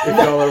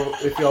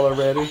 if y'all are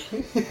ready,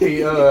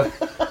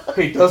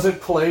 he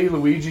doesn't play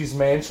Luigi's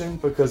Mansion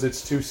because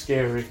it's too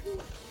scary.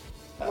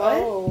 What?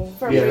 Oh.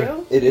 For Yeah.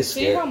 real? It is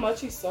See how scary.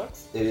 much he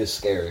sucks? It is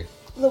scary.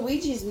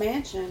 Luigi's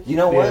Mansion. You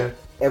know what? Yeah.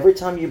 Every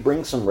time you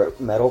bring some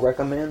metal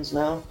recommends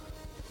now,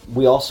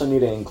 we also need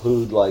to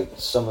include like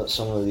some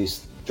of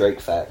these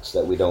Drake facts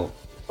that we don't.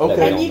 that we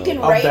Okay. And don't you know can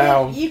about. I'm rate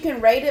down. it. You can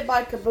rate it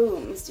by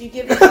kabooms. You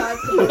give it 5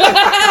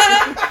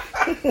 kabooms.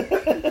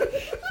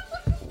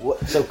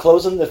 So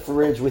closing the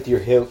fridge with your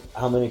hip,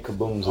 how many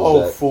kabooms is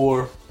Oh, that?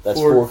 four. That's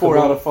four four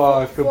out of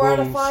 5 kabooms. 4 out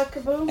of 5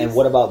 kabooms. And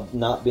what about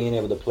not being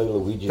able to play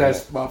Luigi?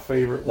 That's my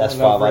favorite That's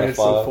one 5 I've out of read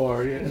so 5.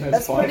 far. Yeah, that's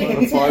That's 5 pretty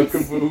out of 5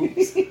 intense.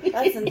 kabooms.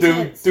 That's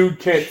intense. Dude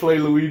can't play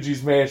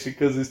Luigi's Mansion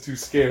because it's too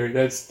scary.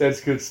 That's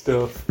good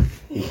stuff.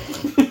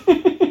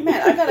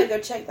 Man, I gotta go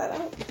check that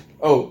out.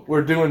 Oh,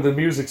 we're doing the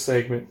music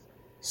segment.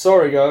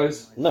 Sorry,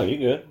 guys. No,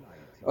 you're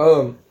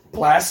good.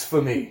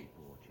 Blasphemy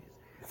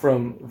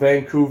from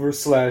Vancouver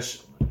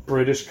 /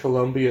 British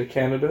Columbia,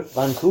 Canada.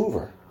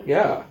 Vancouver.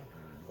 Yeah.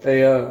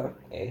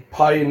 Eh?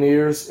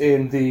 Pioneers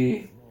in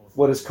the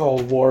what is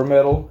called war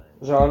metal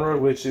genre,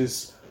 which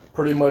is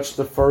pretty much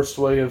the first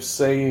way of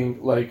saying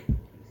like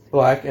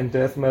black and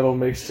death metal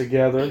mixed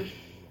together.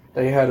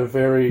 They had a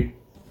very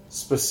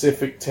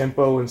specific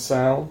tempo and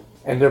sound,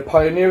 and they're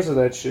pioneers of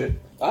that shit.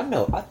 I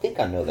know. I think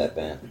I know that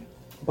band.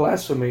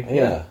 Blasphemy.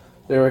 Yeah.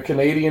 They're a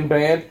Canadian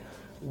band.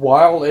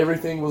 While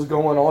everything was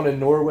going on in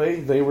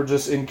Norway, they were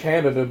just in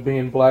Canada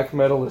being black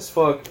metal as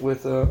fuck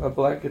with a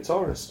black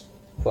guitarist.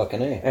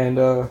 Fucking A. And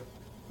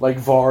like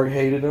Varg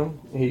hated him.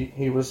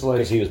 He was like,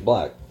 Because he was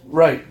black.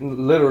 right,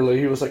 literally,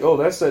 he was like, oh,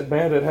 that's that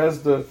band that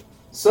has the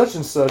such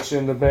and such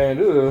in the band,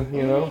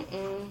 you know.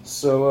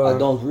 So I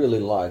don't really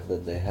like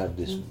that they have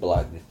this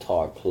black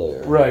guitar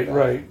player. right.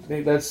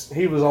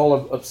 He was all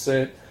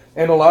upset,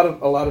 and a lot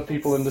of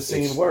people in the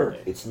scene were.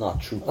 It's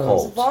not true Was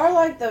cult. Var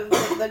like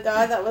the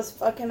guy that was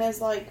fucking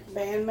his like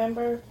band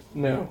member?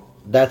 No.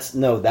 That's.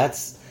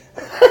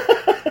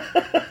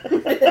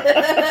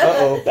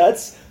 Uh-oh.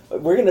 That's.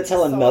 We're gonna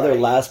tell another Sorry.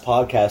 last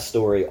podcast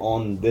story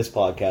on this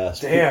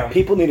podcast. Damn.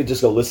 People need to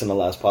just go listen to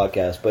last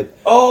podcast, but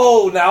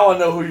Oh, now I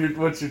know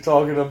what you're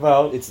talking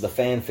about. it's the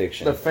fan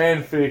fiction. The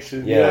fan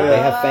fiction. yeah, they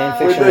have fan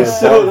fiction Where with they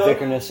showed Bob up.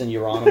 Vickerness and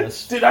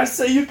Euronymous. Did I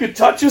say you could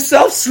touch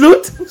yourself,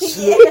 slut?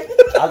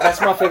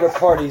 That's my favorite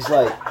part. He's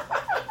like,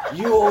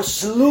 "You're a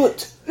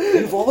slut.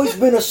 You've always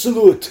been a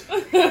slut."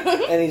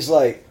 And he's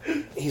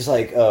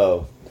like,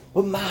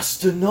 but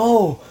master,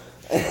 no.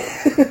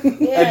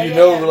 And you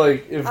know,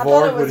 like, if I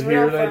thought it Varg would was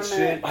hear real that for a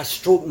minute. shit. I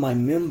stroked my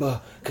member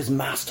because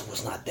master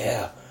was not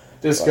there.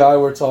 This guy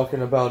we're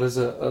talking about is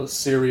a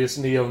serious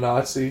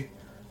neo-Nazi,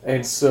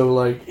 and so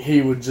like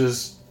he would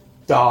just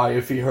die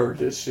if he heard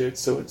this shit.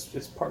 So it's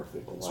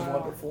perfect. It's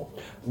wonderful.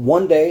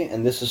 One day,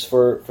 and this is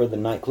for the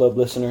nightclub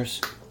listeners,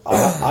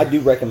 I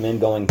do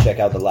recommend going check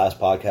out the last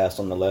podcast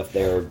on the left.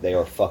 They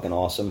are fucking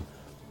awesome.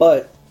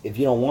 But if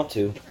you don't want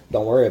to,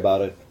 don't worry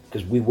about it,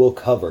 because we will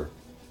cover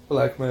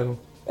Black metal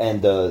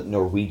and the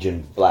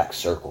Norwegian Black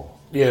Circle.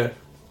 Yeah.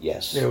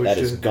 Yes, Yeah, that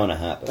is gonna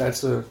happen.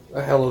 That's a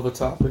hell of a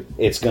topic.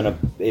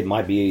 It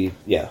might be,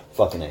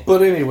 fucking A.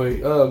 But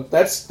anyway,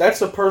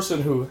 that's a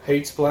person who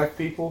hates black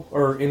people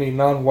or any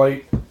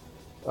non-white,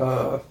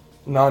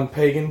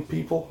 non-pagan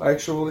people,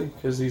 actually,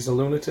 because he's a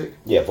lunatic.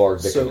 Yeah,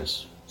 Varg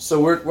Vikernes. So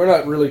we're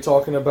not really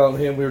talking about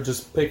him. We're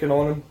just picking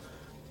on him.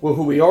 Well,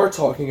 who we are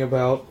talking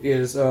about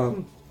is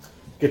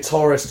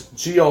guitarist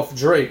Geoff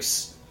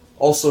Drakes,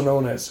 also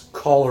known as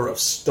Caller of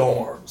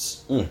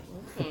Storms.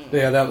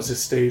 Yeah, that was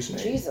his stage name.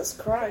 Jesus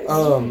Christ.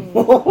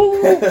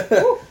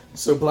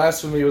 So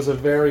Blasphemy was a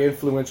very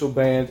influential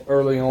band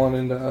early on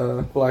in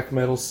the black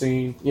metal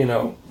scene. You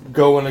know,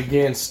 going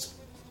against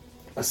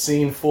a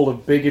scene full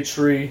of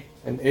bigotry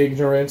and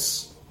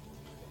ignorance.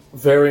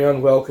 Very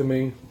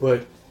unwelcoming,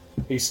 but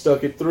he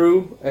stuck it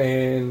through,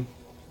 and,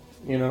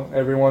 you know,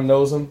 everyone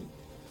knows him.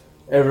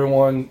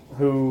 Everyone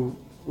who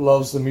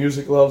loves the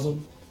music loves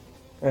him.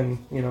 And,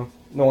 you know,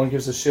 no one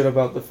gives a shit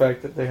about the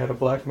fact that they had a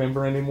black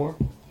member anymore.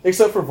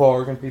 Except for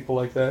Varg and people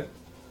like that.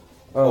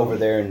 Over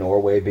there in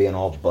Norway being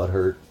all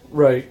butthurt.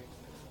 Right.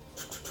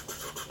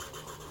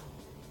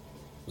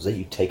 Was that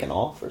you taking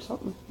off or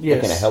something? Yes.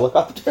 Like in a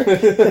helicopter?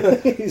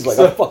 He's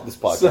like, fuck this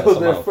podcast.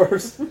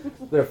 So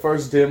their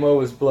first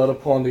demo is Blood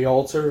Upon the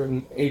Altar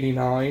in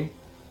 89.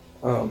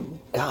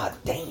 God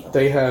damn.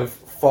 They have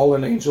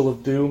Fallen Angel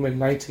of Doom in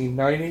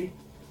 1990.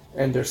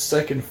 And their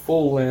second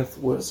full length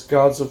was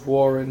Gods of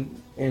War in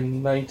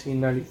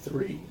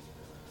 1993.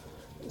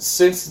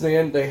 Since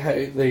then,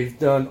 they've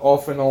done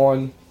off and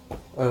on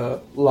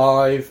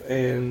live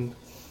and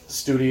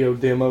studio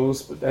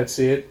demos, but that's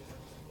it.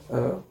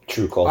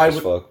 True cult as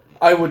fuck.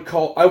 I would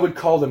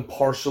call them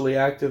partially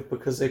active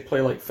because they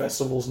play like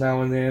festivals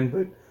now and then,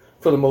 but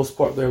for the most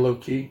part, they're low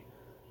key.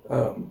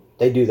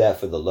 They do that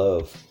for the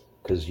love,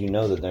 because you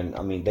know that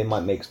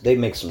they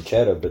make some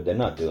cheddar, but they're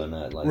not doing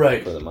that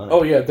for the money.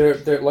 Oh yeah,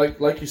 they're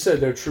like you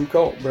said, they're true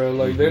cult, bro.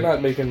 Like they're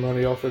not making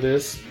money off of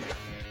this.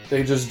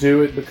 They just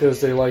do it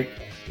because they like.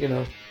 You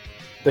know,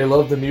 they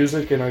love the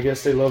music, and I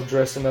guess they love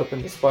dressing up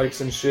in the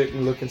spikes and shit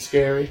and looking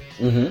scary.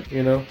 Mm-hmm.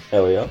 You know?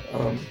 Hell yeah.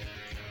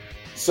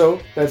 So,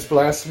 that's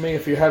Blasphemy.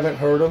 If you haven't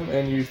heard them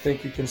and you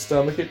think you can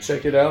stomach it,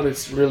 check it out.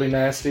 It's really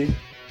nasty.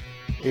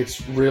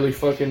 It's really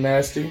fucking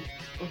nasty.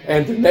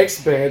 And the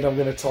next band I'm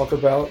going to talk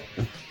about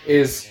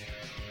is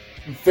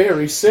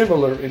very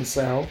similar in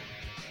sound.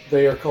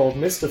 They are called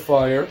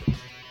Mystifier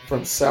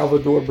from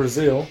Salvador,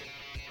 Brazil.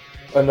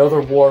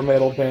 Another war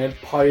metal band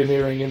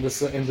pioneering in the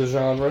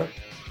genre.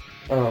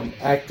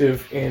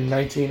 Active in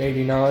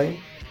 1989.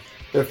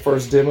 Their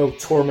first demo,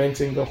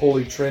 Tormenting the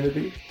Holy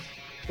Trinity.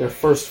 Their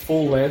first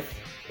full length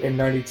in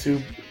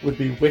 92 would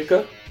be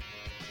Wicca.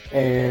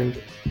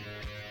 And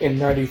in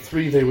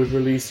 93 they would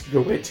release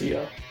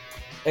Goetia.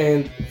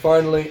 And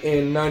finally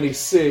in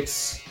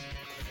 96,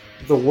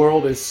 The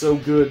World is So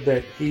Good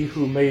That He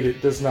Who Made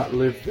It Does Not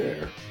Live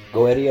There.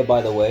 Goetia,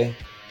 by the way,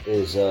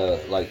 is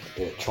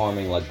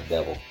charming like the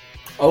devil.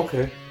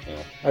 Okay.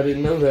 Yeah. I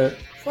didn't know that.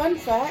 Fun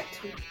fact.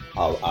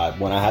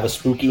 When I have a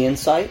spooky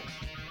insight,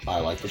 I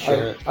like to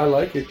share it. I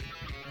like it.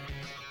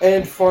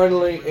 And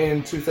finally,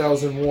 in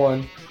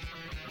 2001,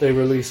 they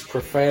released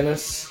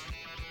Profanus.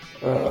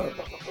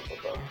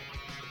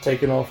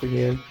 Taken off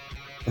again.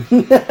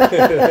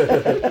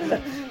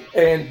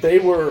 And they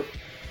were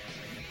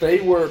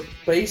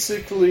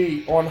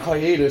basically on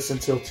hiatus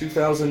until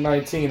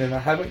 2019, and I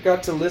haven't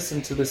got to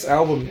listen to this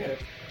album yet,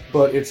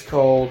 but it's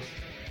called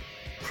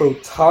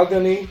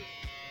Protagony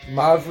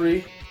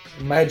Mavri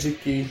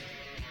Magiki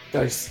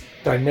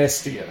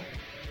Dynastia.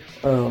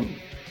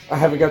 I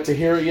haven't got to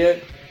hear it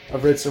yet.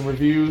 I've read some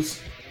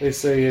reviews. They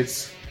say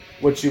it's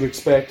what you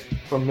expect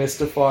from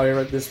Mystifier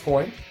at this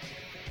point.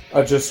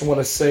 I just want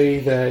to say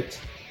that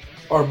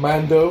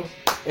Armando,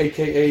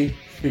 aka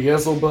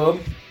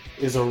Beelzebub,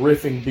 is a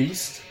riffing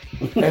beast,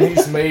 and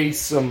he's made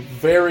some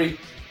very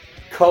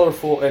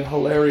colorful and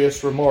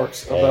hilarious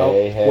remarks about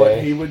what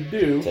he would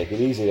do. Take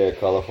it easy there,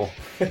 colorful.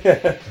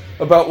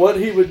 About what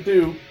he would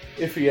do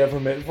if he ever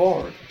met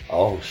Varg.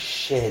 Oh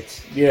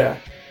shit! Yeah,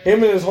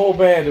 him and his whole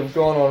band have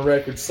gone on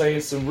record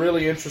saying some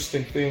really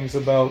interesting things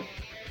about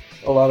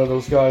a lot of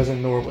those guys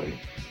in Norway.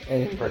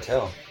 And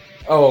Bertel.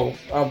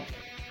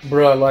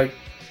 Bruh,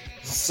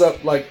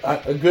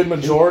 a good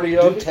majority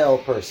of it. Tell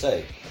per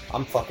se.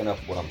 I'm fucking up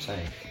what I'm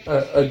saying.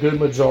 A good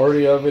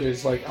majority of it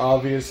is like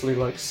obviously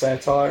like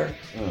satire,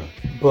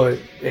 but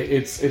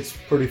it's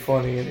pretty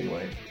funny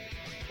anyway.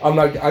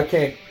 I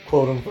can't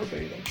quote them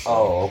verbatim. So,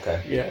 oh,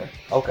 okay. Yeah.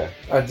 Okay.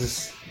 I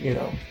just,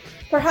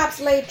 Perhaps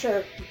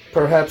later.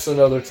 Perhaps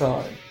another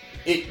time.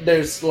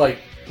 There's like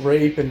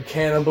rape and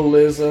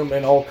cannibalism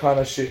and all kind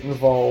of shit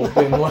involved.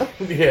 And like,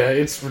 yeah,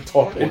 it's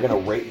retarded. We're gonna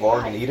rape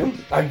Varg and eat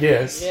him? I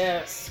guess.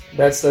 Yes.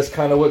 That's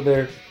kind of what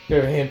they're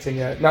hinting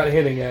at. Not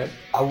hinting at.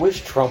 I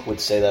wish Trump would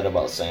say that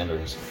about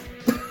Sanders.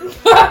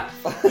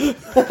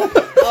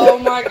 Oh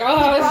my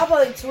god.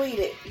 Probably tweet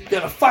it.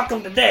 Gonna fuck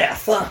him to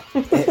death.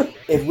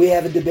 If we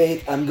have a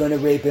debate, I'm gonna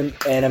rape him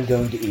and I'm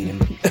going to eat him.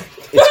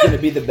 It's gonna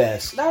be the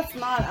best. That's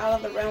not out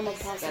of the realm of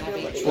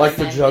possibility. Like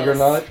the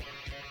Juggernaut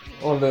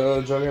on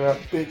the Juggernaut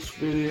bitch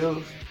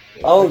videos.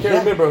 Oh, I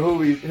can't remember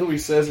who he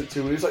says it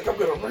to. He's like, I'm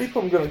gonna rape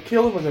him, I'm gonna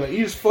kill him, I'm gonna eat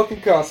his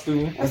fucking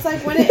costume. It's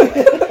like when he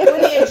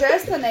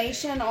addressed the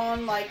nation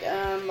on like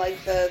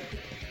the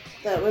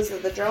was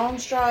it the drone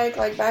strike,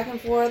 like back and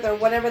forth or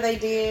whatever they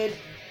did.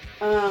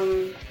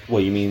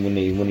 What you mean when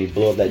he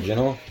blew up that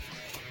general?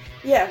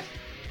 Yeah,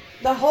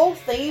 the whole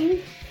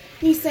thing.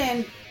 He's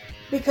saying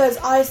because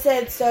I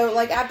said so.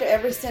 Like after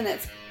every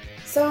sentence,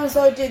 so and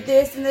so did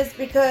this and this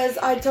because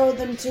I told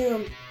them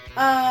to.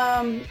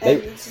 And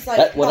it's just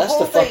like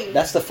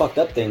that's the fucked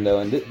up thing though,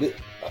 and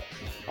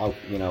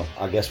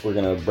I guess we're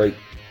gonna break.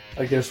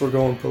 I guess we're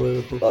going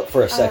political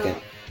For a second.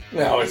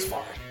 No, it's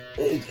fine.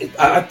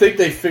 I think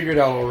they figured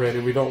out already.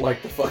 We don't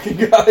like the fucking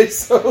guy,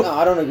 so. No,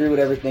 I don't agree with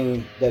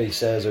everything that he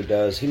says or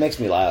does. He makes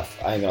me laugh.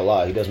 I ain't gonna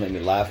lie. He does make me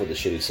laugh with the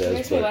shit he says. It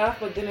makes me laugh,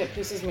 but then it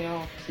pisses me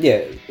off.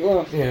 Yeah,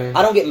 well, yeah.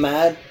 I don't get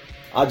mad.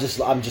 I'm just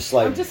like. I'm just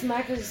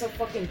mad because he's so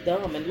fucking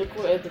dumb, and look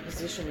what the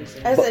position he's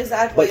in. That's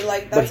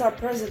that's our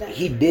president.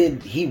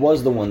 He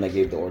was the one that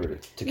gave the order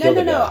to kill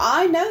the guy. No,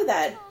 I know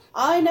that.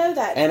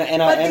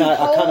 And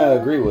I kind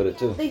of agree with it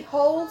too. The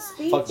whole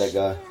speech. Fuck that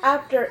guy.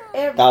 After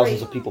every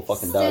thousands of people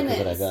fucking died because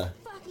of that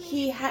guy.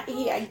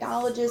 He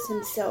acknowledges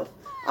himself.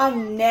 I've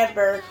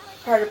never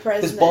heard a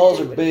president. His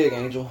balls are big,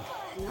 Angel.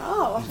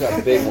 No, he's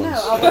got big ones.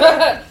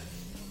 No,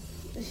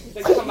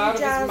 they come out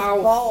of his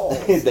mouth.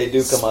 Balls. They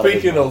do come out.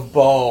 Speaking of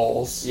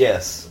balls,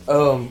 yes.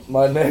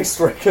 My next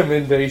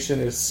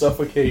recommendation is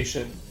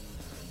Suffocation.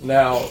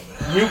 Now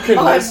you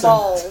can listen.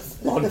 Balls.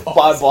 On balls.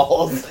 By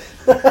balls.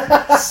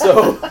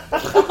 So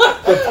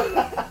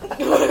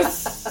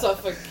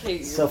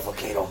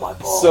suffocate on my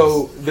balls.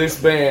 So this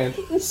band,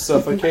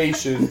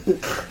 Suffocation,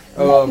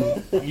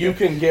 you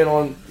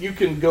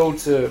can go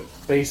to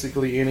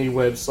basically any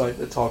website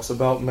that talks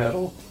about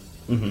metal,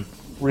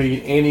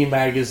 read any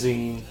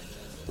magazine,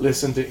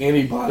 listen to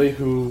anybody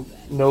who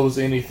knows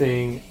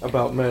anything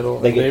about metal,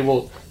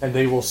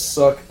 they will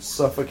suck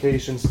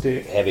Suffocation's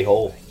dick. Heavy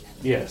hole.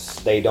 Yes.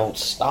 They don't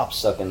stop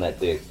sucking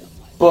that dick.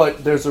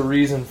 But there's a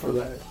reason for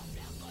that.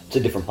 It's a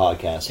different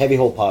podcast. Heavy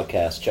Hole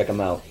Podcast. Check them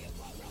out.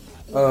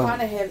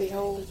 Kind of heavy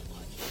hole.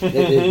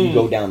 You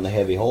go down the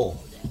heavy hole.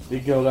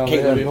 You go down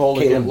the heavy hole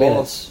and get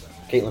lost.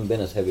 Caitlin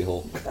Bennett's heavy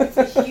hole. That's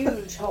a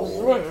huge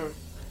hole.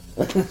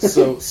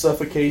 So,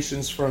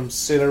 Suffocation's from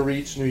Center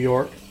Reach, New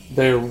York.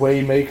 They're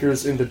way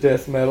makers into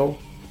death metal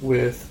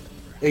with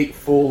 8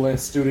 full-length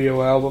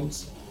studio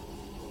albums.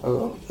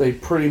 They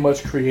pretty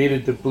much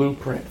created the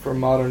blueprint for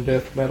modern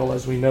death metal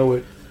as we know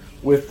it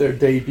with their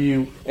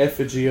debut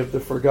Effigy of the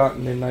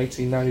Forgotten in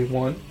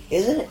 1991.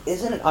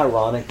 Isn't it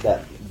ironic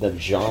that the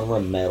genre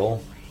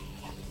metal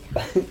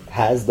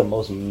has the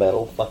most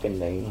metal fucking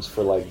names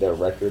for like their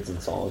records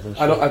and songs and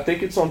shit? I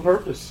think it's on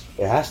purpose.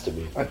 It has to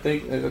be. I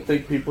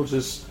think people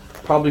just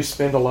probably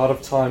spend a lot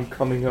of time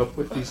coming up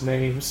with these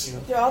names.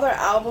 Do all their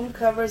album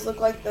covers look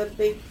like the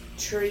big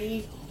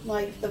tree,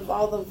 like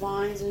all the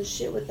vines and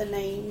shit with the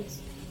names?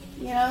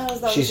 You know,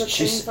 that was a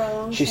thing for a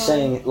long time. She's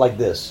saying it like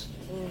this.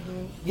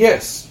 Mm-hmm.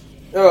 Yes.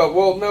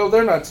 Well, no,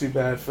 they're not too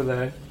bad for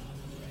that.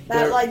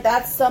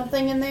 That's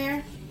something in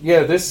there?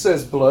 Yeah, this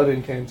says Blood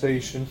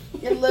Incantation.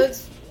 It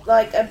looks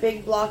like a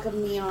big block of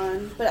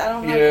neon, but I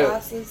don't have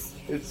glasses.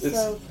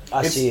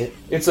 I see it.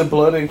 It's a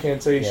Blood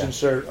Incantation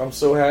shirt. I'm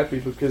so happy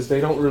because they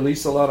don't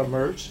release a lot of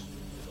merch,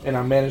 and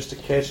I managed to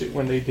catch it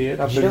when they did.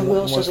 I've been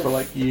looking for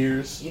like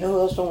years. You know who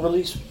else don't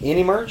release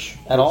any merch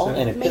at all?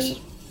 And it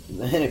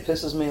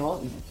pisses me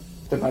off.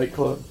 The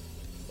Nightclub.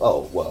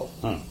 Oh, well.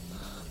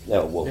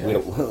 No, well, we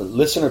don't,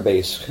 listener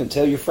base,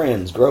 tell your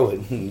friends, grow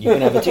it. You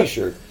can have a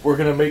t-shirt. We're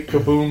going to make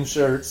Kaboom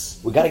shirts.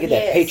 We got to get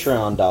that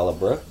Patreon dollar,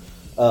 bro.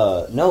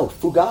 No,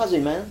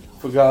 Fugazi, man.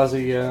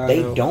 Fugazi, yeah.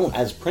 They don't,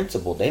 as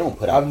principle, they don't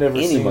put out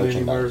any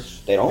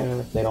merchandise. They don't.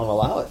 Yeah. They don't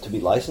allow it to be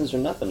licensed or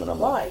nothing. And I'm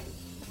Why? Like,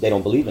 they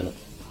don't believe in it.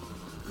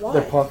 Why?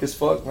 They're punk as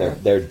fuck, man.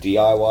 They're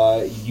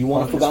DIY. You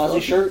want punk a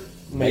Fugazi shirt?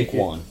 Make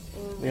one.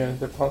 Yeah,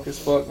 they're punk as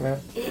fuck, man.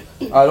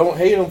 I don't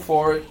hate them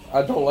for it.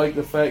 I don't like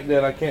the fact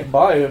that I can't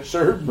buy a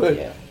shirt, but,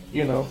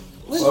 you know.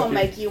 We're going to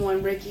make you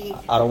one, Ricky.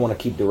 I don't want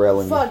to keep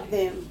derailing Fuck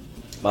them.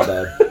 My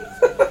bad.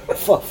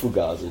 Fuck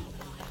Fugazi.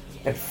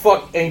 And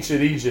fuck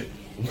Ancient Egypt.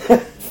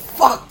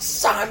 Fuck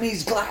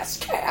Siamese glass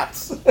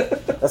cats.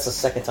 That's the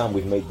second time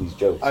we've made these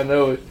jokes. I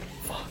know it.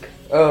 Fuck.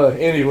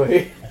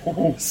 Anyway.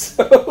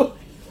 So,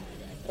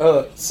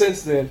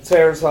 since then,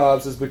 Terrence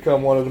Hobbs has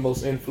become one of the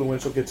most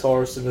influential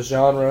guitarists in the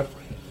genre,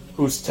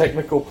 whose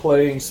technical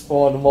playing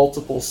spawned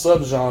multiple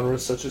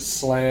subgenres such as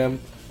slam,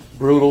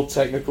 brutal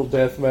technical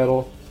death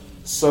metal,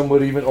 some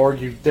would even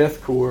argue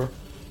deathcore,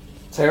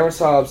 Terrence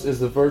Hobbs is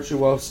the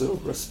virtuoso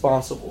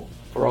responsible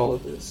for all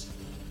of this.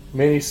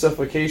 Many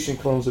Suffocation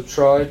clones have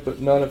tried, but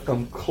none have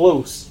come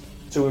close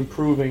to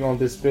improving on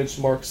this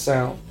benchmark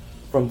sound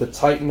from the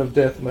titan of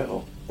death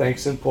metal,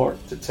 thanks in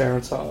part to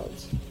Terrence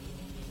Hobbs.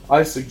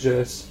 I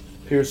suggest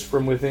Pierce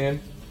from Within,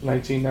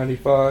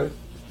 1995,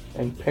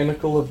 and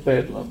Pinnacle of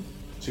Bedlam,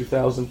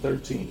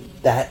 2013.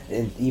 That,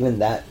 and even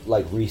that,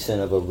 like,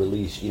 recent of a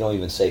release, you don't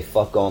even say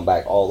fuck going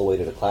back all the way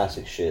to the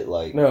classic shit.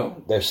 Like, No.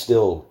 they're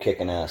still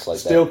kicking ass like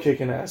Still that.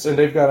 kicking ass, and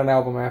they've got an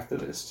album after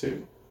this,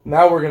 too.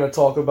 Now we're going to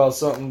talk about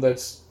something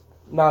that's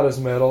not as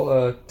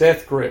metal,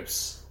 Death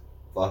Grips.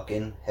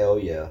 Fucking hell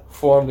yeah.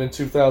 Formed in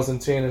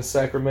 2010 in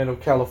Sacramento,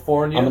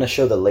 California. I'm going to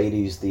show the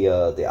ladies the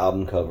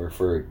album cover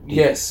for...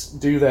 Yes,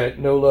 do that.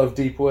 No Love,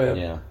 Deep Web.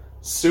 Yeah.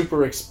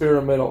 Super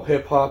experimental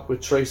hip-hop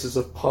with traces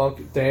of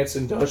punk, dance,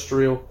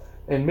 industrial,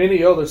 and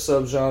many other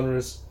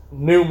subgenres,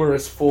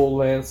 numerous full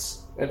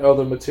lengths, and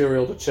other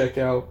material to check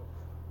out.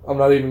 I'm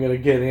not even going to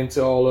get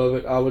into all of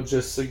it. I would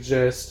just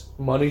suggest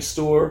Money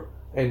Store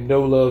and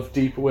No Love,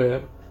 Deep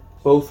Web,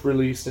 both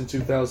released in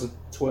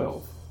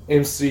 2012.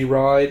 MC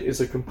Ride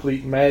is a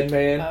complete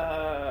madman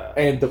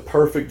and the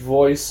perfect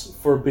voice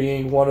for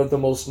being one of the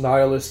most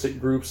nihilistic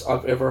groups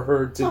I've ever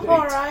heard to date.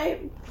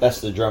 Alright.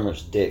 That's the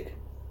drummer's dick.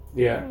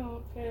 Yeah.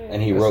 Okay.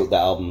 And he wrote the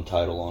album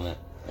title on it.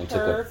 And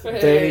Perfect. took a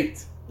picture They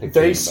in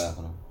the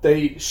bathroom.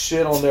 They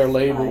shit on their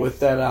label Nice. with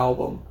that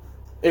album.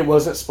 It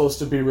wasn't supposed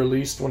to be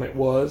released when it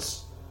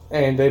was,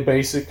 and they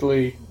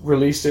basically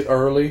released it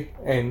early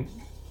and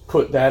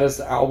put that as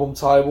the album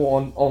title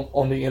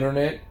on the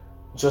internet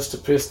just to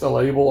piss the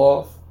label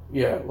off.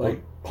 Yeah, like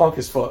punk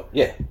as fuck.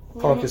 Yeah.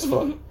 Punk as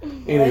fuck.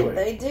 Anyway,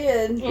 They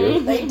did. Yeah.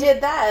 They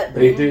did that.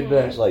 they did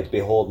that. It's like,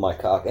 behold my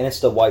cock. And it's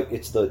the white,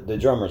 it's the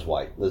drummer's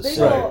white. The Big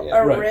singer, ol'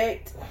 yeah.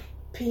 erect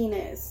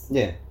penis.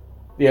 Yeah.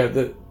 Yeah,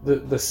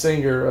 the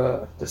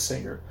singer,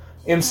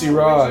 MC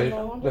Ride,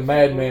 the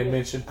madman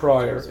mentioned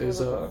prior, is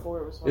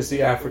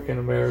the African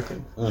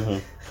American. Mm-hmm.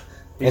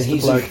 He's the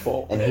Black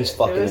Folk. And he's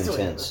fucking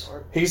intense.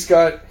 He's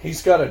got a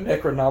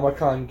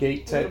Necronomicon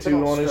gate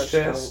tattooed on his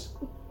chest,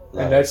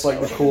 and that's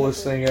like the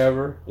coolest thing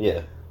ever.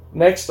 Yeah.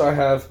 Next, I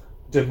have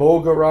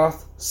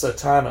Demogorgoth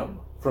Satanum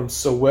from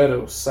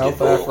Soweto,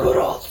 South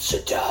Africa.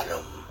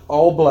 Satanum.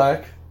 All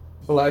black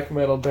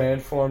metal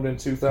band formed in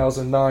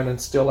 2009 and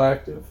still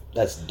active.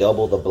 That's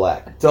double the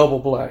black. Double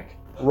black.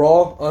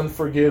 Raw,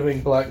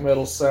 unforgiving black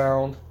metal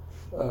sound,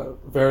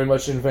 very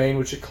much in vein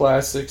with your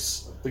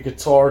classics. The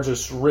guitar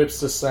just rips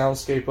the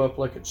soundscape up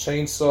like a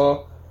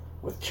chainsaw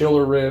with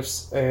killer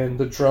riffs, and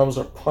the drums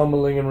are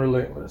pummeling and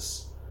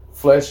relentless.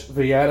 Flesh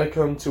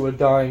Viaticum to a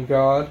Dying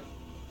God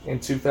in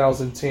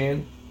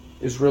 2010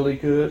 is really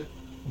good,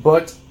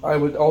 but I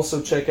would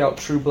also check out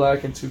True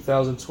Black in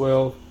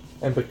 2012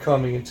 and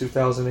Becoming in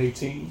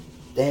 2018.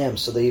 Damn,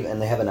 so they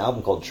have an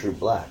album called True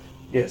Black.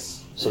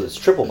 Yes. So it's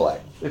triple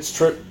black. It's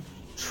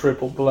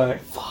triple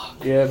black.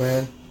 Fuck. Yeah,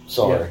 man.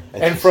 Sorry.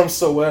 Yeah. And from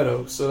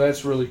Soweto, so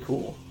that's really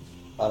cool.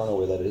 I don't know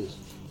where that is.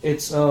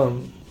 It's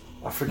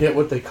I forget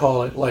what they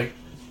call it, like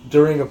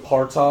during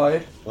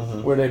apartheid,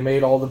 where they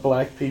made all the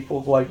black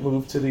people like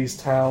move to these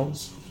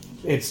towns.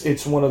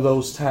 It's one of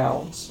those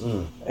towns,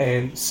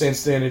 and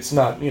since then it's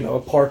not,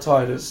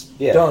 apartheid is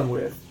done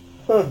with,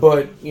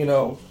 but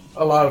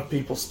a lot of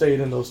people stayed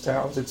in those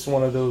towns. It's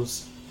one of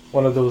those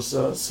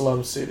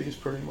slum cities,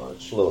 pretty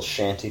much. A little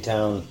shanty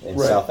town in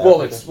Right. South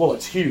Africa.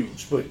 It's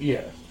huge, but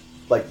yeah.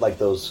 Like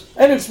those.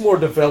 And it's more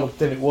developed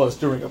than it was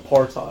during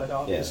apartheid,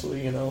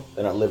 obviously,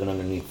 They're not living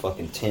underneath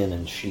fucking tin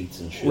and sheets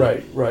and shit.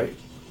 Right.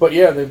 But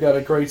yeah, they've got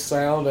a great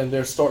sound, and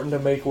they're starting to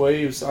make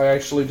waves. I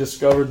actually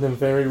discovered them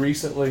very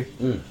recently.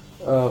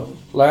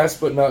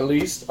 Last but not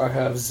least, I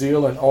have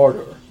Zeal and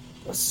Ardor,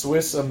 a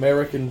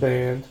Swiss-American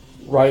band,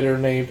 writer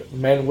named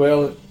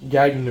Manuel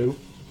Gagnou.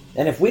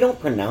 And if we don't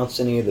pronounce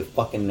any of the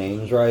fucking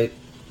names right,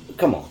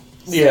 come on.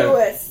 Yeah,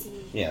 Lewis.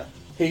 Yeah.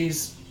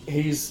 he's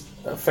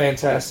a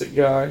fantastic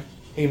guy.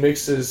 He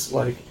mixes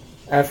like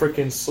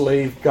African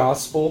slave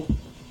gospel,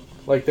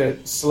 like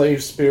that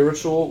slave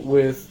spiritual,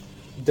 with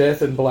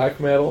death and black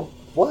metal.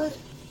 What?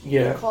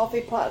 Yeah.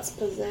 Coffee pot's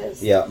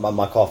possessed. Yeah,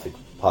 my coffee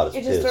pot is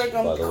You just pissed, started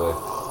by going, the way.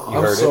 You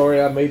I'm heard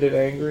sorry I made it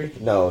angry. it?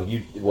 No,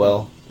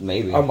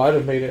 maybe. I might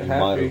have made it You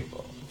happy.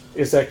 might've.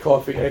 Is that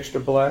coffee extra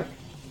black?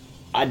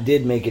 I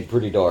did make it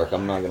pretty dark,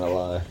 I'm not gonna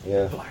lie.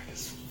 Yeah. Black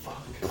as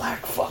fuck.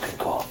 Black fucking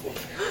coffee.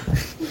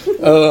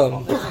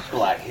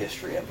 Black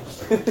history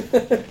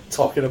episode.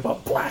 Talking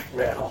about black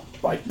metal,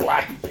 like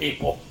black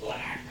people.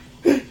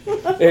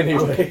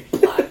 Anyway,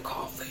 Black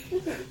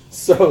coffee.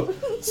 so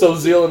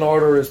Zeal and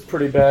Ardor is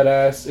pretty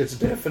badass. It's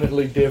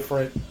definitely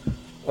different.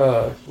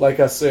 Like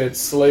I said,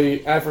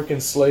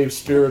 African slave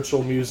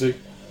spiritual music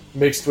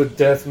mixed with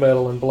death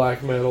metal and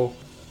black metal.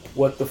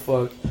 What the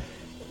fuck?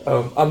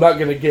 I'm not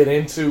going to get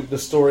into the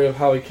story of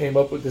how he came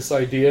up with this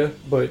idea,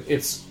 but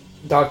it's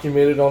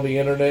documented on the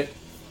internet.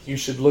 You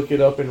should look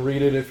it up and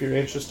read it if you're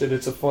interested.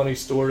 It's a funny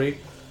story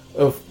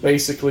of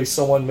basically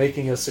someone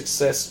making a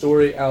success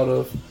story out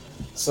of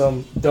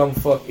some dumb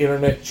fuck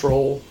internet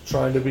troll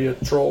trying to be a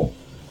troll.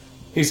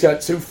 He's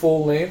got 2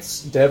 full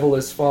lengths, Devil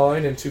is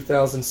Fine in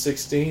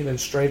 2016 and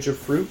Stranger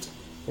Fruit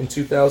in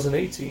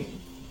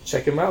 2018.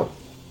 Check him out.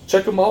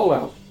 Check them all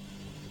out.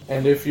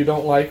 And if you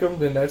don't like them,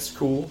 then that's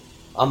cool.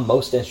 I'm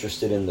most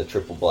interested in the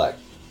Triple Black.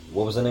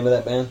 What was the name of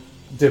that band?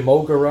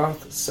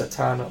 Demogorgoth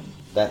Satanum.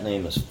 That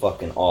name is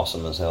fucking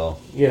awesome as hell.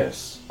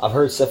 Yes. I've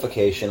heard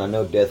Suffocation, I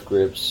know Death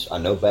Grips, I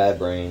know Bad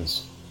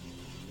Brains.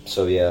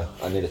 So yeah,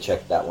 I need to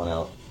check that one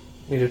out.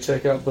 Need to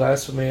check out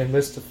Blasphemy and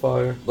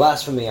Mystifier.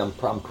 Blasphemy, I'm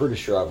pretty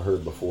sure I've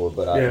heard before,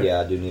 but I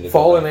do need to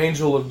Fallen go back.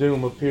 Angel of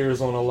Doom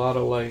appears on a lot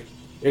of, like...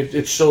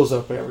 It shows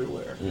up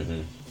everywhere.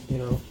 Mm-hmm. You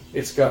know?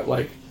 It's got,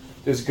 like,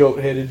 this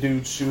goat-headed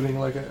dude shooting,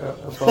 like,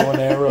 a bow and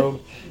arrow.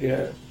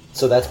 Yeah.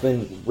 So that's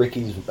been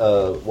Ricky's,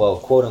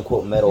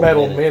 quote-unquote Metal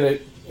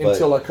Minute.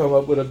 Until I come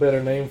up with a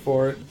better name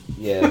for it.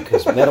 Yeah,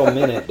 because Metal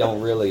Minute don't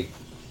really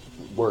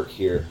work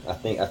here. I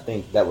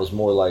think that was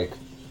more like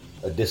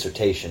a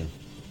dissertation.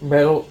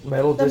 Metal The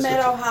dissertation.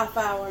 metal half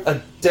hour. A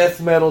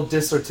death metal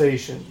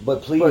dissertation.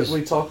 But please... But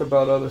we talk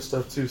about other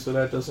stuff too, so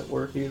that doesn't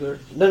work either.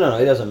 No,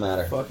 it doesn't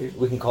matter. Fuck it.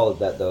 We can call it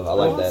that, though. I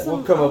like that.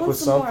 We'll come I up want with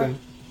some more something.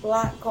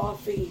 Black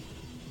coffee.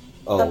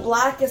 Oh, The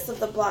blackest of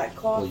the black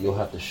well, coffee. you'll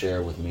have to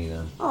share with me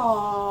then.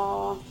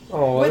 Aww.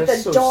 Oh, With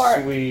that's the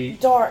so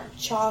sweet. dark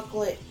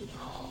chocolate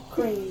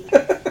cream.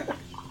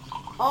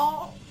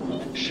 Oh.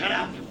 Shut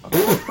up.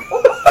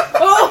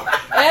 Oh,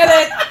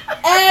 edit!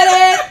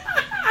 Edit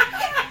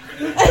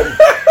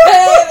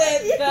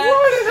that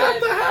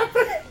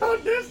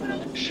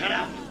shit. Shut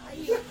up.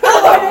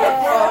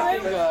 Oh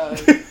my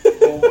god.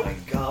 Oh my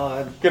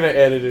god. Gonna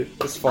edit it.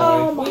 It's fine.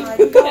 Oh my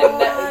You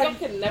god.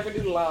 can never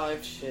do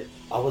live shit.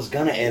 I was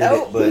gonna edit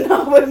Nope, it, but...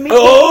 not with me.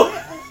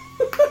 Oh!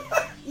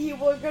 You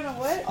were gonna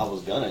what? I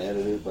was gonna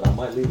edit it, but I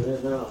might leave it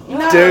in now.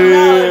 No, Dude.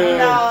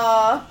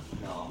 no.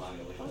 No, I'm not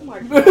gonna leave it Oh in. my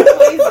god.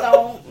 Please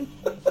don't.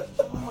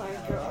 Oh my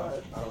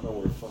god. I don't know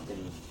where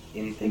fucking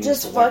anything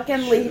Just is to, like,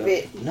 fucking shut leave up.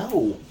 it.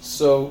 No.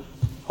 So,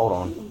 Hold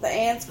on. The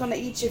ant's gonna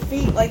eat your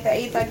feet like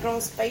they ate that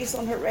girl's face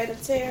on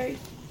Hereditary.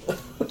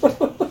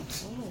 Oh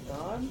my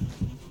god.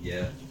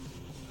 Yeah.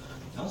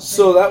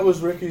 so that was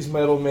Ricky's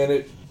Metal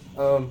Minute.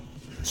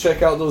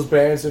 Check out those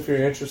bands if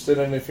you're interested,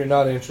 and if you're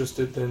not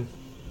interested, then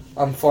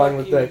I'm fine Fuck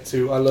with you. that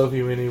too. I love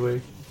you anyway.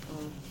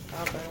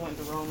 I bet I went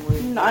the wrong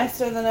way.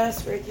 Nicer than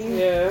us, Ricky.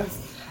 Yeah.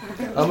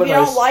 I'm If you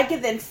don't like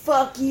it, then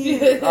fuck you.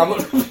 I'm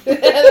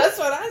That's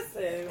what I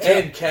said.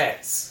 and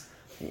cats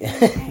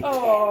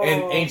Oh.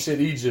 and ancient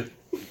Egypt.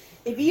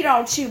 If you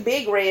don't chew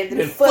Big Red,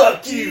 then And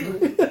fuck fuck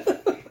you.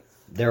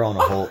 They're on a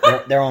whole...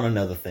 They're on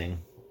another thing.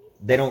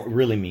 They don't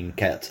really mean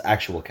cats.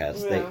 Actual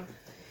cats. They... Yeah.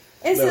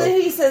 And so No.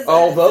 he says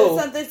Although-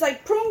 something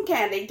like prune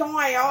candy.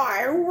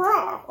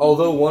 Raw.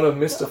 Although one of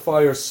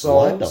Mystifier's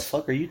What the songs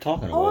fuck are you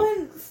talking about?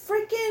 On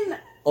freaking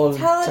on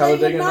Talladega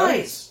Talladega Nights.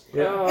 Nights.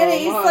 Yeah. Oh, and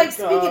he's my like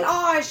God. speaking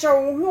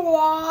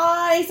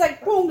he's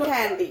like prune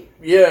candy.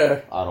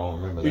 Yeah. I don't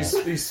remember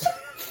that.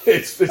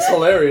 It's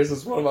hilarious.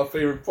 It's one of my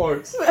favorite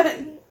parts.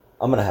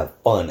 I'm gonna have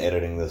fun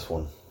editing this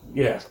one.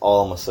 Yeah. That's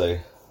all I'm gonna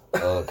say.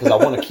 Because I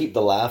want to keep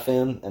the laugh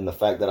in and the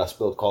fact that I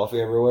spilled coffee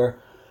everywhere.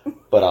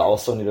 But I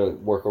also need to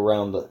work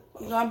around the...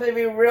 You're gonna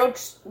be real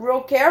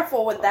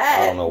careful with I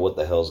that. don't know what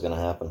the hell's gonna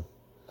happen.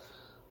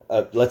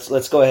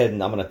 Let's go ahead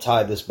and I'm gonna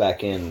tie this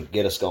back in,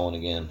 get us going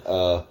again.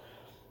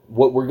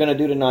 What we're gonna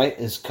do tonight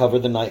is cover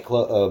the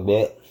nightclub.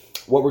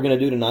 What we're gonna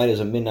do tonight is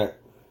a midnight.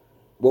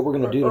 What we're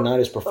gonna do tonight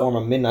is perform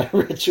a midnight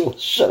ritual.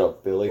 Shut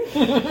up, Billy.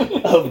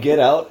 Of Get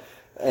Out,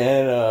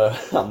 and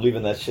I'm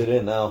leaving that shit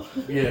in now.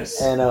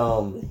 Yes.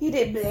 And He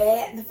did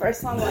bleh the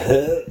first time,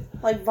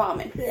 like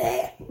vomit.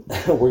 Bleh.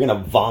 we're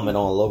gonna vomit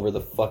all over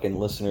the fucking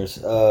listeners.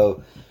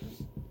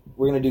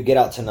 We're gonna do Get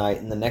Out tonight,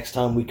 and the next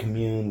time we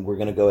commune, we're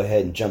gonna go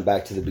ahead and jump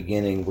back to the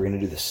beginning. We're gonna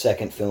do the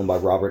second film by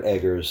Robert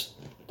Eggers,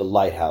 The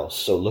Lighthouse.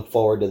 So look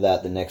forward to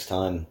that the next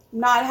time.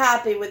 Not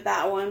happy with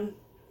that one.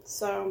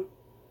 So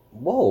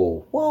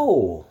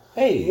Whoa,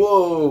 hey,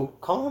 Whoa.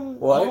 calm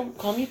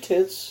your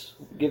tits.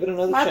 Give it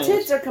another my chance.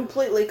 tits are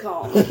completely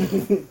calm.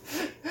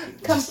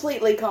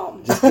 Completely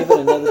calm. Just give it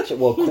another chance.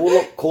 Well,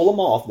 cool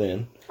them off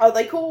then, Are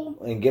they cool?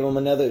 and give them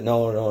another.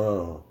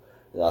 No.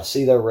 I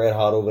see they're red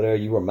hot over there.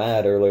 You were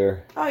mad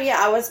earlier. Oh yeah,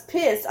 I was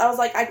pissed. I was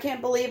like, I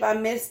can't believe I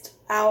missed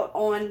out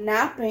on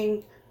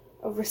napping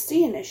over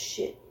seeing this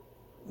shit.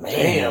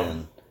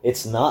 Man,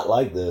 it's not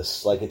like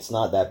this. Like it's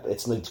not that.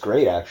 It's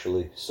great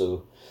actually.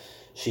 So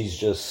she's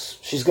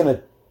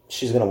gonna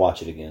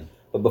watch it again.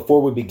 But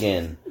before we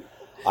begin,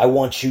 I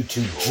want you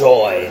to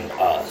join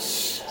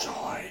us.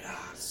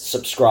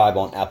 Subscribe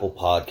on Apple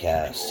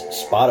Podcasts,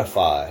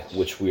 Spotify,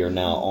 which we are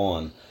now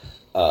on,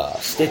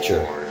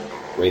 Stitcher,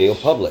 Radio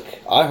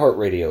Public,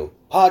 iHeartRadio,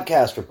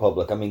 Podcast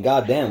Republic. I mean,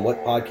 goddamn,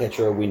 what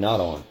podcatcher are we not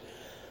on?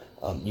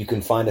 You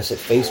can find us at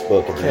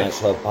Facebook at the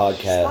Nightclub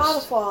Podcast.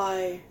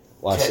 Spotify.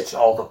 Well, Catch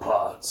all the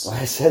pods.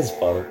 I said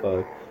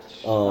Spotify.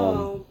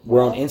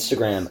 We're on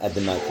Instagram at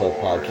the Nightclub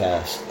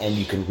Podcast, and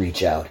you can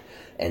reach out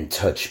and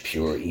touch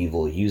pure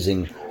evil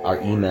using our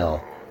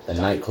email,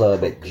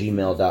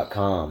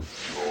 thenightclub@gmail.com.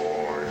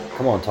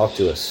 Come on, talk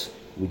to us.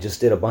 We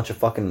just did a bunch of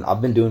fucking...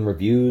 I've been doing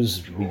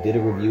reviews. We did a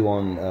review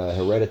on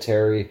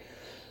Hereditary.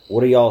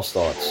 What are y'all's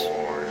thoughts?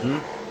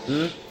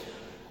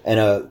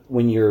 And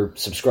when you're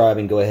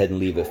subscribing, go ahead and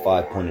leave a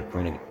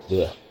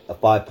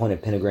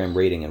 5-pointed pentagram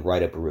rating and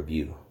write up a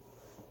review.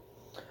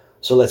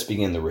 So let's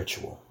begin the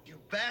ritual. You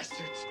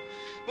bastards!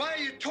 Why are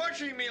you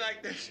torturing me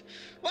like this?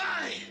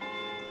 Why?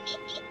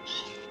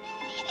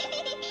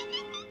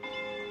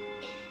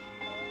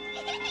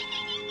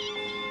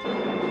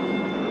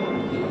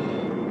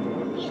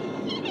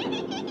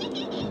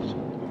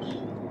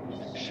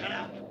 Shut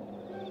up!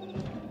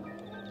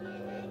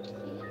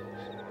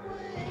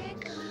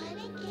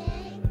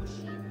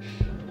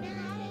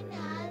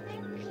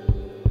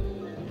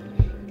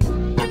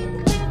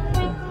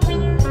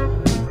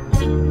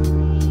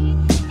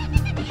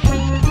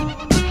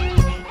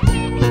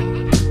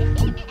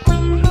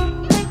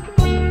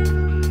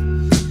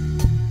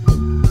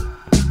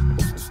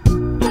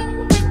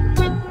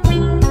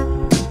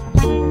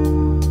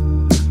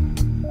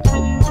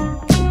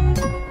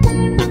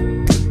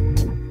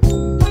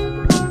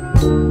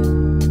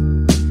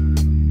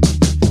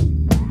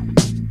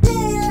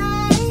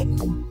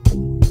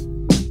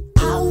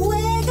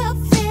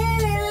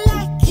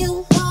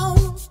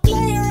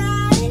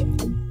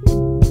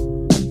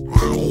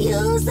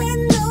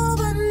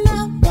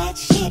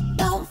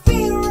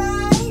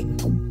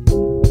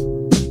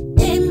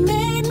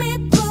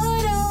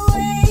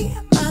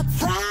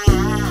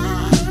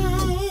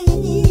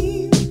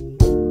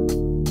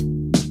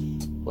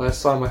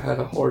 Last time I had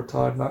a hard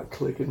time not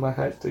clicking my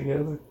hat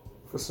together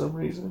for some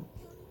reason.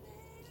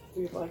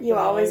 You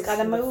always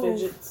gotta move.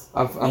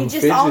 I'm You just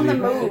fidgety. on the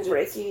move,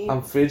 Ricky.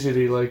 I'm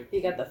fidgety, like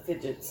You got the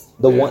fidgets.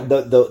 The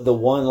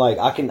one like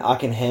I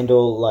can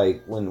handle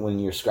like when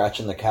you're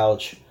scratching the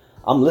couch.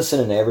 I'm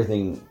listening to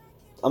everything.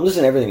 I'm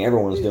listening to everything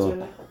everyone's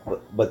doing.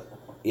 But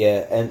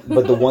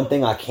the one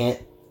thing I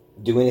can't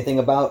do anything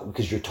about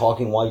because you're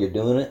talking while you're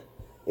doing it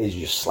is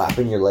you're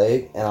slapping your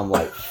leg, and I'm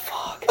like,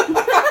 fuck.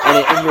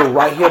 And you're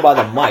right here by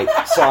the mic,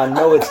 so I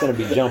know it's gonna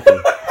be jumping.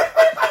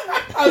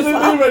 I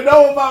didn't even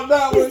know about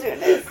that He's one. doing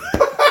this.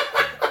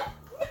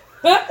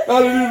 I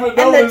didn't even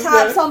know And the this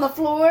taps guy. on the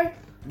floor.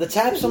 The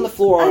taps on the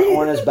floor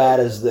aren't as bad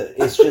as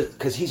it's just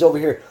because he's over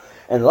here.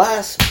 And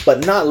last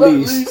but not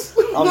least,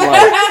 I'm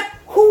like,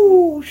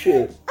 whoo,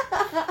 shit.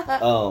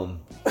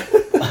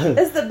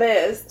 It's the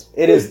best.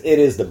 It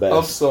is the best.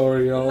 I'm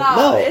sorry, y'all.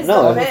 No, it's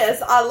no. the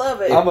best. I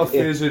love it. I'm a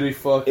fidgety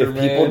fucker, If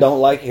man. people don't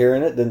like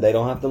hearing it, then they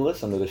don't have to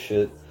listen to the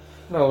shit.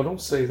 No, don't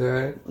say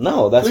that.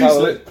 No, that's Please,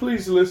 how.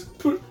 please listen.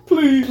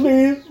 Please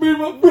be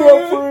my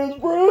girlfriend,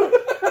 bro.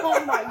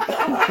 Oh my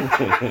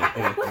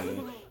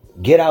god.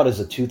 Get Out is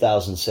a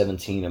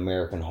 2017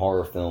 American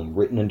horror film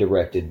written and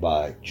directed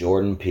by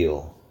Jordan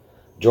Peele.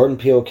 Jordan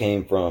Peele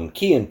came from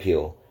Key and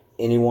Peele.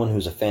 Anyone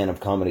who's a fan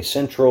of Comedy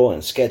Central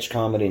and sketch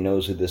comedy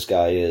knows who this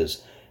guy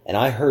is. And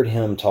I heard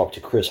him talk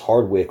to Chris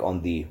Hardwick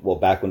on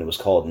back when it was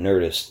called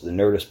Nerdist, the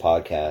Nerdist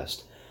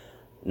podcast.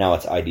 Now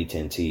it's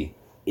ID10T.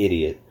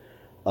 Idiot.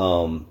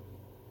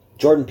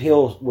 Jordan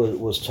Peele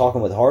was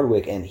talking with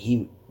Hardwick, and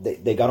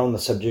they got on the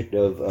subject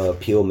of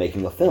Peele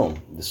making a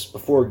film. This is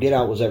before Get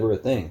Out was ever a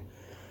thing.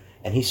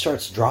 And he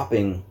starts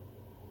dropping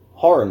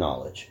horror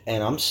knowledge.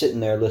 And I'm sitting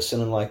there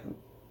listening like,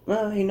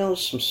 well, he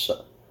knows some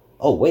stuff.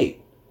 Oh,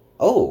 wait.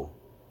 Oh,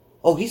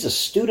 he's a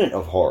student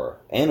of horror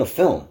and of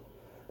film.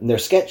 And their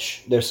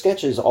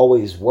sketches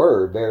always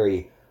were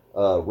very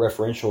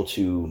referential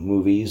to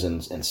movies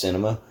and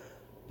cinema.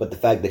 But the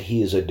fact that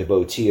he is a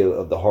devotee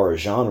of the horror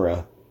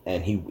genre,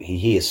 and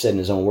he has said in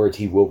his own words,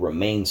 he will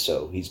remain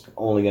so. He's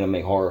only going to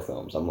make horror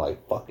films. I'm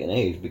like, fucking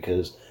A,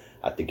 because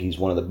I think he's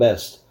one of the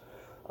best.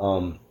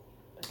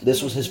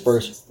 This was his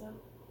first...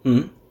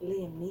 Liam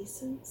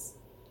Neeson's?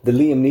 The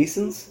Liam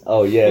Neesons?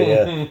 Oh,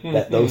 yeah.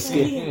 Those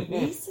skits. Liam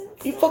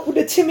Neeson's? You fuck with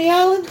the Timmy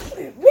Allen?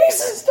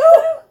 Neeson's,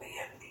 though!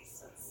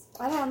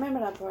 I don't remember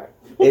that part.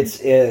 It's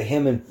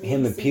him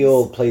and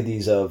Peele play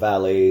these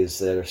valets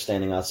that are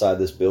standing outside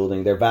this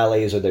building. They're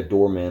valets or they're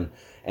doormen,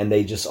 and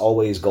they just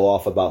always go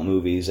off about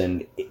movies.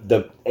 And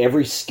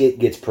every skit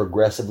gets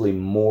progressively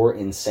more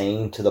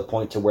insane to the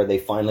point to where they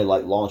finally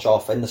like launch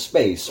off into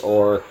space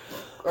or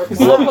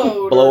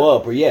blow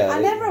up. Or I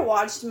never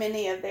watched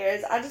many of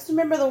theirs. I just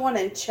remember the one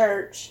in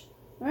church.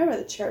 I remember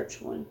the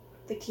church one,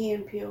 the Key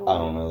and Peele one. I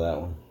don't know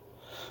that one,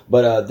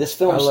 but this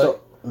film.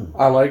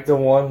 I like the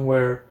one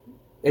where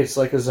it's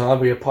like a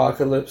zombie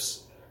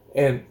apocalypse,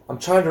 and I'm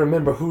trying to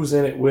remember who's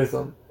in it with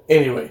them.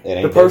 Anyway,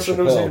 the person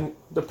who's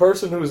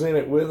in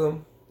it with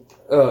them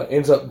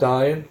ends up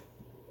dying,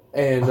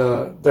 and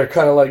they're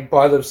kind of like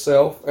by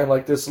themselves, and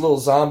like this little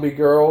zombie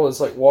girl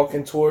is like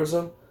walking towards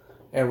them,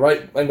 and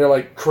they're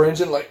like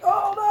cringing, like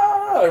oh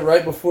no! And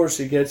right before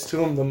she gets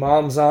to him, the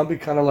mom zombie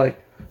kind of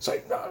like it's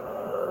like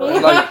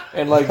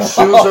and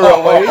shoos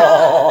her away,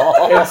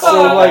 and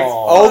so like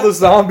all the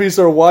zombies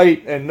are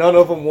white, and none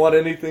of them want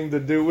anything to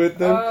do with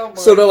them.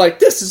 So they're like,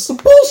 "This is some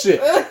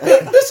bullshit.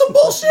 This is some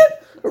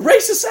bullshit.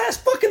 Racist ass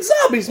fucking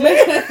zombies,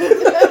 man."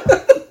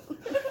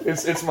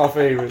 It's my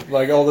favorite.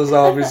 Like all the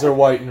zombies are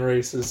white and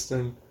racist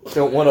and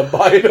don't want to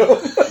bite them.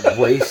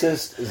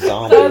 racist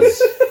zombies.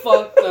 That's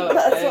fucked up.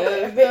 That's man.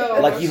 what I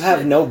mean. Like, you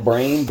have no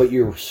brain, but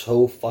you're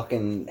so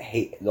fucking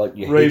like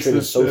your hatred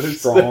is so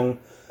strong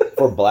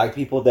for black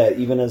people that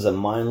even as a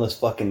mindless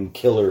fucking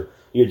killer,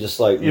 you're just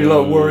like You're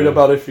not worried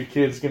about if your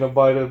kid's gonna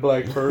bite a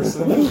black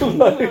person.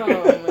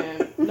 Oh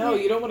man, no,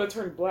 you don't want to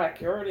turn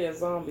black. You're already a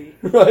zombie.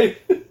 Right?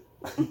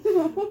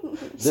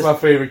 It's my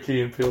favorite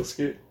Key and Peele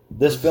skit.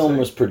 This film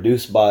was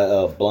produced by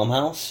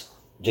Blumhouse,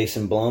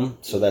 Jason Blum.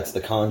 So that's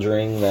The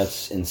Conjuring,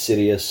 that's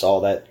Insidious,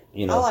 all that.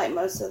 You know, I like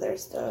most of their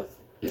stuff.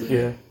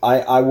 Yeah.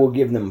 I will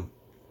give them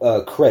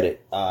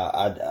credit.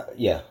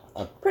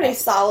 Pretty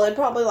solid.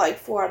 Probably like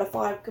 4 out of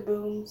 5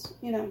 kabooms.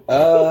 You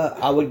know.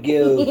 I would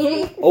give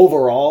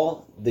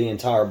overall the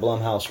entire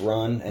Blumhouse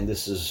run, and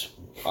this is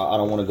I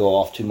don't want to go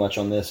off too much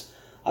on this.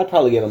 I'd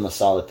probably give them a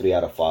solid 3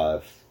 out of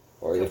 5.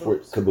 Or if we're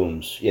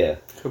kabooms, yeah.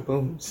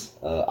 Kabooms.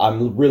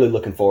 I'm really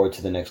looking forward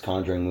to the next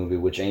Conjuring movie,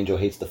 which Angel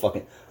hates the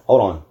fucking...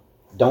 Hold on.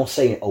 Don't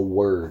say a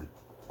word.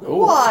 Ooh.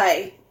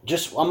 Why?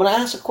 I'm going to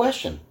ask a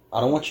question.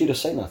 I don't want you to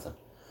say nothing.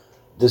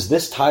 Does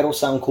this title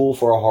sound cool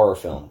for a horror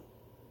film?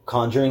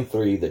 Conjuring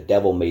 3, The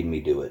Devil Made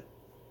Me Do It.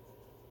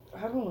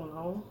 I don't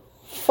know.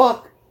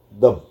 Fuck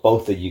the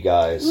both of you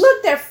guys.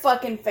 Look their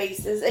fucking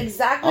faces.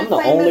 Exactly. I'm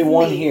the same only as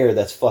one me. here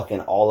that's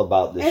fucking all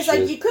about this It's shit.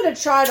 like you could have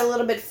tried a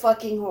little bit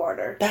fucking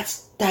harder.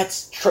 That's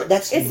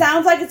It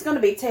sounds like it's going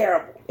to be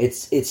terrible. It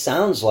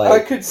sounds I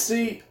like could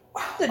see...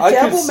 The I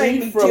devil could made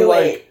see me from, do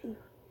like, it.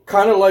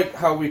 kind of like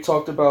how we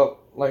talked about,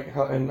 like,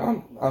 how, and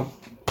I'm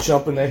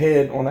jumping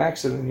ahead on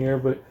accident here,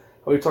 but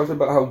how we talked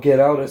about how Get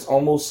Out is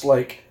almost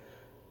like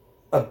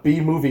a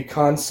B-movie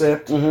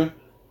concept,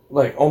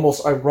 like,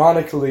 almost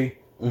ironically,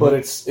 but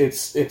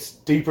it's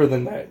deeper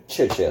than that.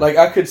 shit. Like,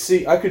 I could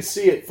see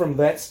it from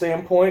that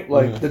standpoint,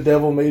 like, The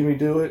Devil Made Me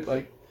Do It,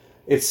 like,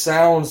 it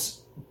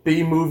sounds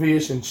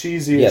B-movie-ish and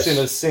cheesy-ish in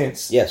a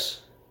sense.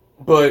 Yes.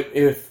 But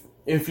if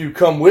you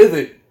come with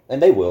it,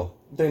 And they will.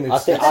 then it's I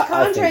think- But The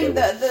I think Conjuring,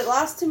 they will. the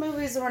last 2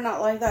 movies were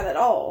not like that at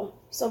all.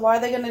 So why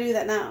are they going to do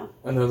that now?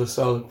 another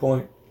solid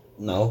point.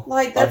 No.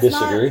 Like, I that's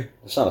disagree.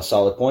 It's not a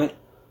solid point.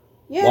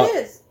 Yeah, Why- it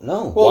is.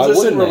 No. Well, why just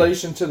in wouldn't they?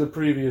 relation to the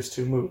previous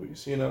 2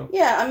 movies, you know.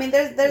 Yeah, I mean,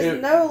 there's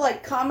It- no,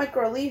 like, comic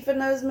relief in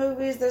those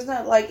movies. There's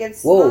no, like,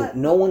 it's Whoa, not...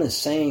 no one is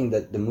saying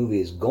that the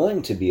movie is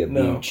going to be a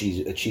No.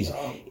 cheesy.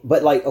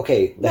 But, like,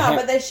 okay. No,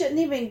 but they shouldn't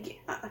even...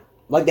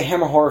 Like the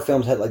Hammer horror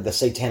films had like the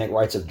Satanic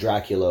Rites of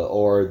Dracula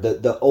or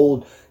the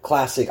old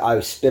classic I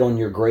Spit on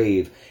Your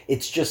Grave.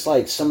 It's just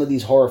like some of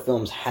these horror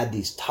films had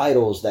these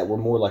titles that were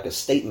more like a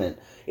statement.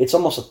 It's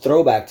almost a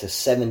throwback to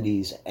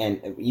 70s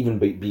and even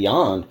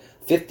beyond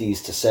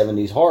 50s to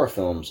 70s horror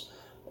films.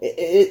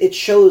 It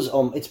shows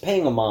it's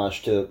paying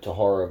homage to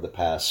horror of the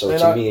past. So And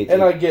to I, me,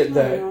 and I get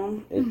that.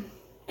 it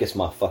gets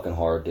my fucking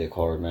hard dick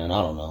hard, man.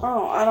 I don't know.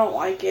 Oh, I don't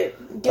like it.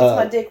 Gets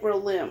my dick real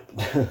limp.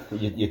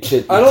 Your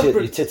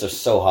tits are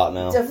so hot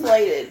now.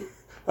 Deflated.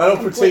 I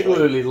don't Completely.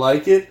 particularly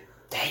like it,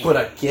 Damn. but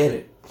I get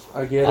it.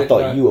 I get I it.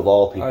 thought and you of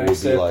all people I would be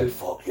accept like, it.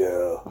 fuck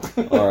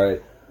yeah. All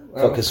right.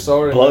 Oh, Fucking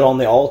sorry, blood man. on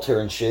the altar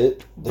and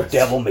shit. The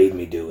devil made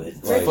me do it.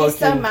 Like, Ricky's so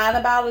fucking- mad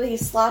about it,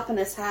 he's slapping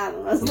his hat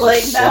on his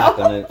leg now.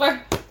 slapping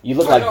it. You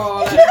look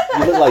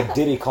like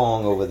Diddy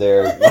Kong over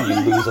there when you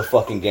lose a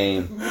fucking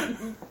game.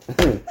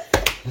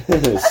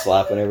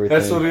 Slapping everything.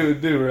 That's what he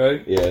would do,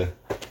 right? Yeah.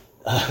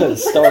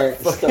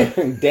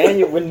 Starring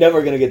Daniel. We're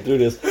never gonna get through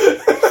this.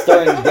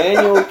 Starring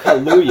Daniel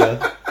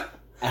Kaluuya,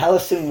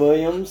 Allison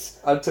Williams,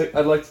 I'd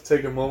like to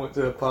take a moment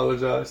to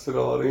apologize to the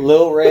audience.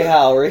 Lil Ray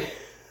Howery,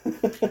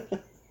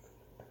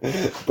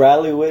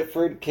 Bradley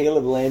Whitford,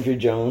 Caleb Landry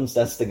Jones.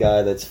 That's the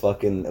guy that's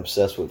fucking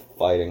obsessed with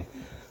fighting.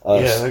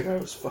 Yeah, that guy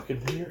was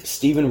fucking weird.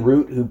 Stephen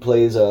Root, who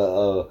plays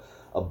a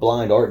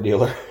blind art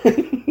dealer.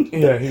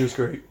 Yeah, he was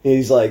great.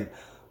 He's like,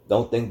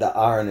 don't think the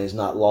iron is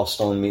not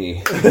lost on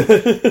me.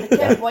 I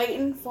kept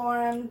waiting for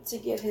him to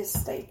get his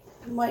steak.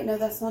 Wait, no,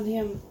 that's not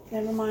him.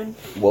 Never mind.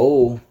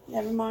 Whoa.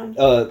 Never mind.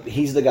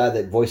 He's the guy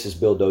that voices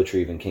Bill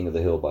Dotrieve in King of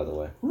the Hill, by the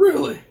way.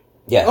 Really?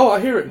 Yeah. Oh, I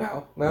hear it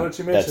now. Now that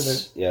you mention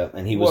it. Yeah,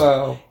 and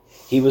Wow.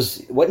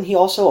 wasn't he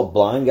also a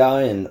blind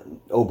guy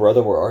in Oh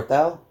Brother, Where Art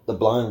Thou? The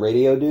blind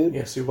radio dude?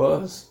 Yes, he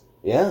was.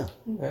 Yeah.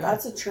 Yeah.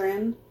 That's a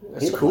trend.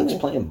 That's He cool. likes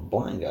playing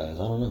blind guys. I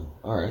don't know.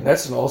 All right.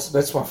 That's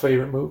my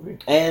favorite movie.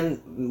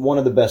 And one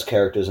of the best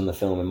characters in the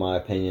film, in my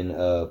opinion,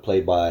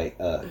 played by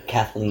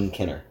Kathleen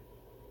Kinner.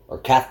 Or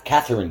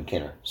Catherine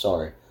Kinner,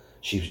 sorry.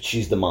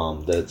 She's the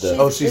mom. She's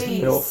She's the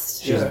beast.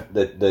 MILF. She's Yeah.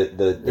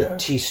 the Yeah.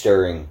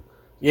 tea-stirring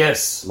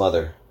Yes.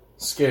 mother.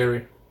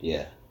 Scary.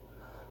 Yeah.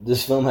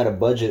 This film had a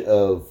budget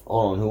of...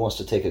 Hold on, who wants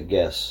to take a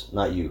guess?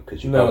 Not you,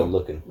 because you're No. probably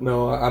looking.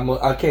 No,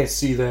 I can't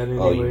see that anyway.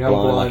 Oh, you I'm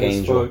blind blind like as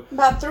Angel. fuck.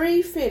 About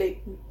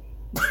 350.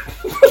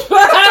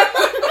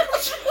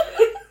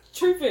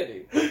 True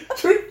fitting.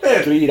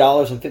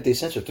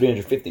 $3.50 or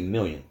 $350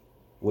 million?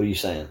 What are you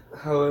saying?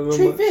 However much.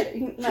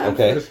 350. No.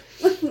 Okay.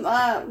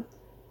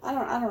 I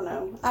don't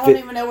know. I don't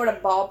even know where to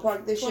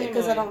ballpark this shit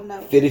because I don't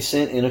know. 50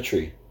 cent in a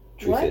tree.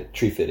 What?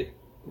 Tree 50.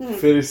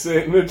 50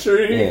 Cent in the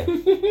tree. Yeah.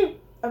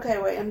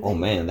 Okay, wait. I'm Oh thinking.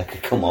 man, that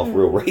could come off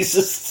real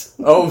racist.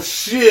 Oh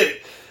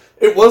shit!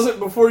 It wasn't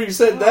before you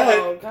said that.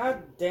 Oh,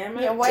 god damn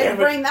it. Yeah, way to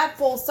bring that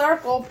full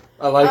circle.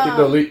 I like it.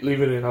 No, leave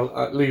it in.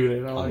 Leave it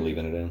in. I'm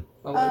leaving it in.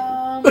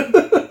 I like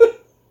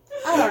it.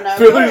 I don't know.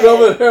 Billy's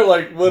over there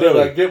like, what did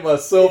Billy. I get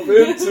myself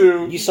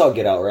into? You saw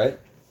Get Out, right?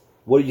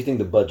 What do you think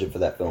the budget for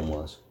that film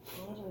was?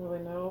 I don't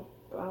really know.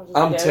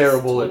 I'm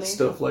terrible at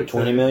stuff like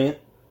 20 that. million?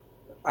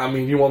 I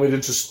mean, you want me to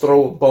just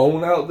throw a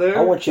bone out there?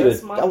 I want you That's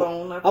to. my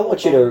bone. I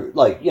want you to,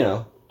 like, you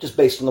know, just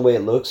based on the way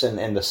it looks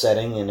and the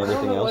setting and I don't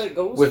everything know else. what it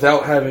goes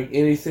Without for. having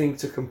anything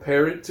to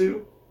compare it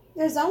to?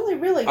 There's only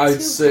really I'd 2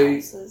 say-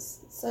 houses,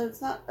 so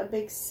it's not a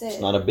big set.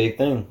 It's not a big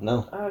thing,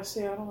 no. Oh,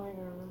 see, I don't even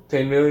remember.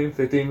 10 million?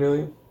 15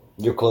 million?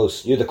 You're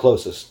close. You're the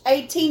closest.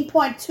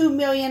 $18.2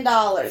 million.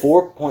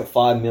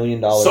 $4.5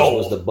 million Sold.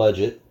 was the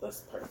budget.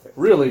 That's perfect.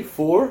 Really?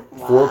 4?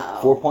 Wow.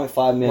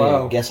 4.5 million.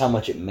 Wow. Guess how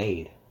much it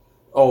made?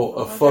 Oh,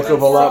 a fuck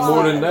of a lot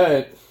more than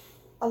that.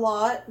 A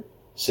lot.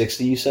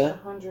 60, you said?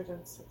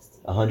 160.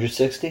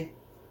 160?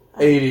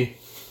 80.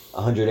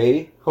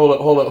 180?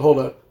 Hold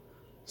up.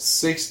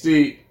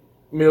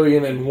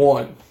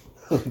 60,000,001.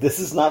 This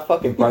is not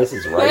fucking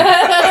prices, right?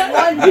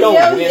 $1 You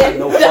don't win billion.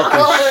 no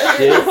fucking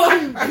shit.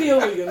 $1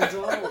 billion.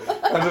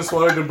 I just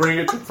wanted to bring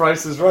it to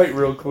prices right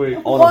real quick.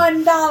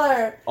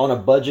 $1. On a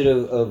budget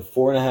of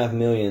 $4.5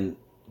 million,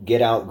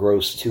 Get Out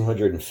grossed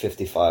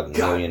 $255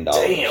 million.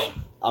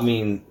 Damn. I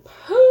mean,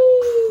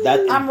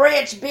 I'm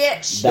rich,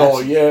 bitch. Oh,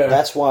 yeah.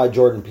 That's why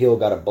Jordan Peele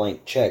got a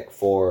blank check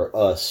for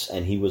Us,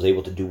 and he was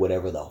able to do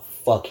whatever the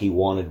fuck he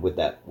wanted with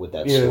that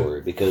Yeah.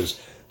 story. Because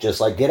just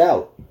like Get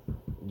Out,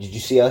 did you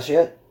see Us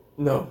yet?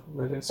 No,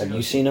 I didn't see Have that.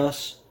 you seen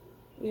Us?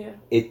 Yeah.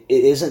 It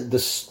isn't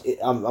this.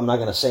 I'm not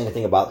going to say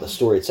anything about the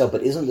story itself,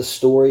 but isn't the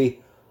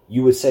story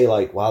you would say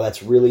like, wow,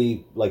 that's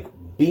really like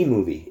B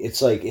movie? It's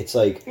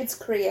creative.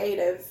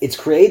 It's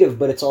creative,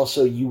 but it's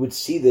also you would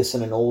see this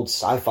in an old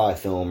sci-fi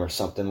film or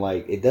something.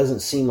 Like it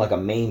doesn't seem like a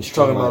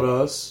mainstream. Talking about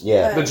Us?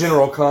 Yeah. The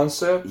general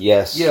concept?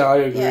 Yes. Yeah, I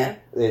agree. Yeah.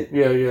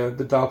 Yeah,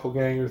 the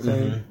doppelganger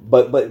thing.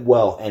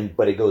 Mhm.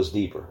 But it goes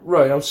deeper.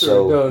 Right, I'm sure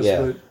So, it does.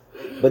 yeah. But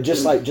But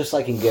just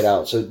like in Get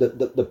Out, so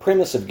the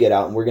premise of Get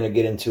Out, and we're going to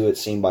get into it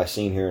scene by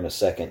scene here in a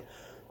second.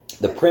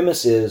 The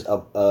premise is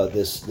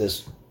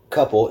this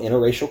couple,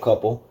 interracial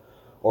couple,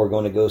 are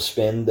going to go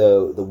spend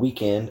the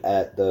weekend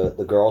at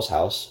the girl's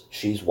house.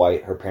 She's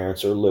white, her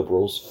parents are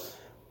liberals.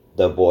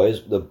 The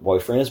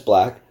boyfriend is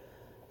black.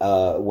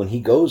 When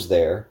he goes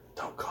there,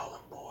 don't call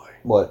him boy.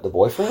 what, the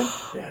boyfriend?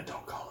 Yeah,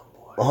 don't call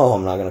him boy. Oh,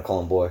 I'm not going to call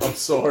him boy. I'm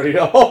sorry,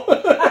 y'all.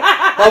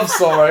 I'm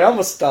sorry. I'm going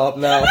to stop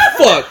now.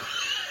 Fuck.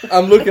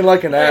 I'm looking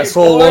like an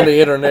asshole boy. on the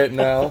internet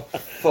now.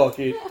 Fuck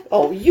it.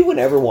 Oh, you and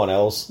everyone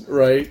else.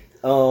 Right.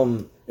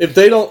 Um, If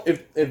they don't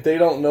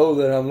know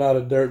that I'm not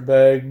a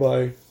dirtbag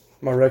by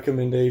my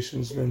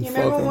recommendations, then You fuck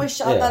remember when we them.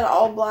 shot Yeah. that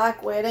all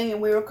black wedding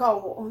and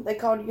they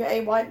called you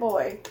a white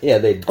boy. yeah,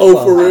 they.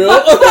 Oh, for real?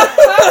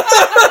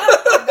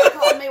 They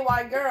called me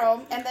white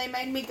girl and they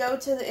made me go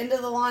to the end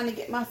of the line to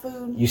get my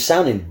food. You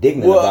sound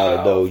indignant Wow. about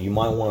it, though. You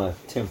might want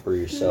to temper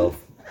yourself.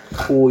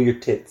 Cool your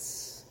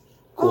tits.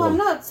 Cool Oh, I'm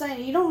them. not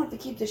saying you don't have to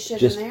keep this shit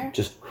Just, in there.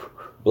 just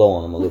blow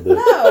on them a little bit.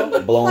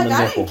 No, blow on like the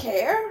I nipple. didn't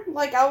care.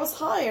 Like I was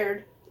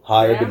hired.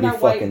 Hired to I'm be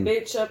that white fucking.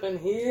 bitch up in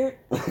here.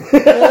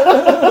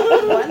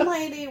 One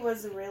lady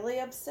was really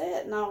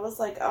upset, and I was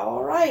like,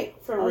 "All right,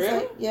 For I was real?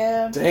 like,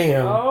 yeah."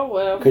 Damn. Oh,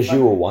 well. Because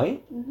you were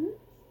white? hmm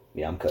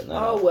Yeah, I'm cutting that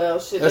Oh, out. well,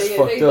 shit. That's They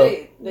fucked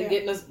they Yeah.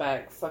 getting us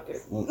back. Fuck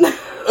it.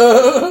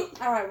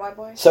 All right, white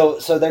boy. So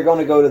they're going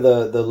to go to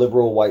the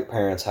liberal white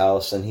parents'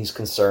 house, and he's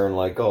concerned,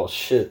 like, oh,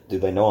 shit, do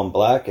they know I'm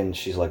black? And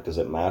she's like, does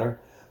it matter?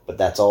 But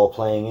that's all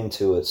playing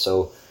into it.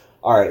 So,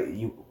 all right,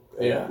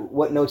 Yeah.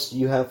 what notes do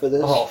you have for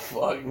this? Oh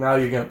fuck! Now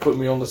you're gonna put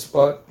me on the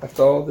spot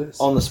after all this.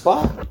 On the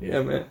spot?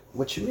 Yeah, man.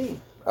 What you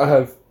mean?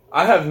 I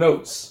have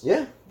notes.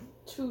 Yeah,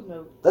 2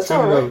 notes. that's Two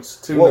all right. notes.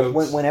 Two Well,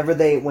 notes. whenever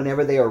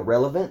they are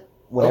relevant,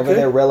 whenever Okay.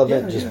 they're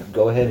relevant, Yeah, just yeah.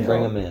 go ahead and Yeah.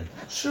 bring them in.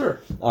 Sure.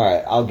 All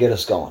right, I'll get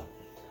us going.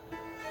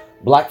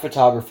 Black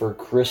photographer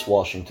Chris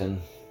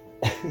Washington.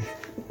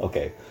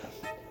 Okay.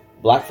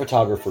 Black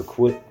photographer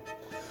quit.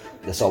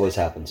 This always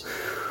happens.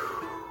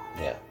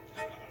 Yeah.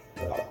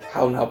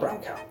 How now, brown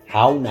cow?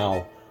 How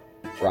now,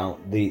 Brown?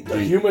 The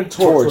Human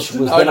Torch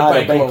was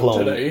denied a bank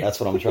loan today. That's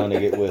what I'm trying to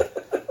get with.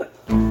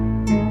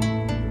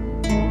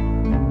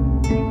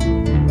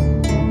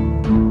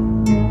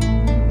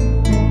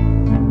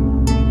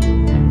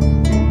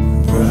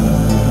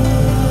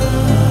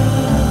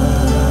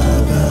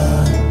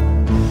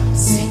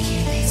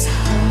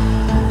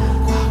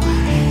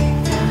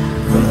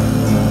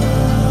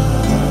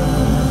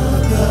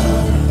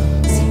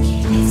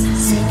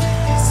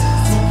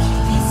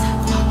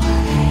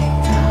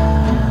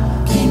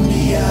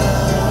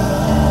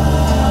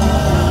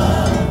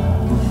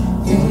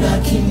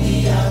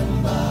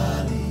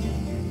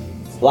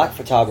 Black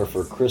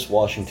photographer Chris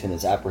Washington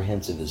is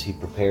apprehensive as he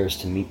prepares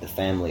to meet the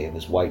family of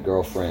his white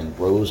girlfriend,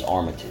 Rose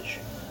Armitage.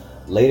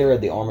 Later at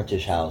the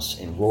Armitage house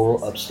in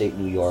rural upstate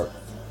New York,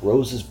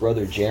 Rose's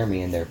brother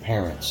Jeremy and their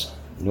parents,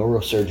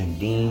 neurosurgeon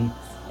Dean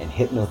and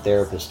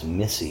hypnotherapist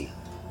Missy,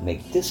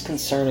 make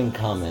disconcerting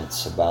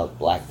comments about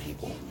black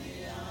people.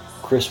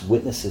 Chris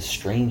witnesses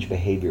strange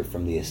behavior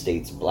from the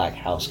estate's black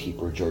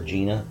housekeeper,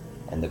 Georgina,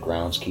 and the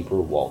groundskeeper,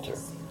 Walter.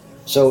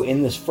 So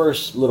in this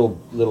first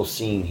little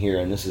scene here,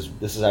 and this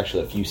is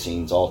actually a few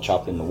scenes all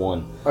chopped into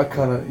one. I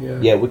kind of, yeah.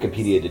 Yeah,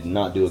 Wikipedia did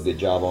not do a good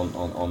job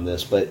on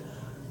this, but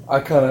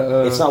I kind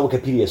of... it's not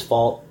Wikipedia's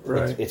fault.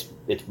 Right. It's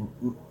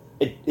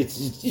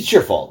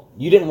your fault.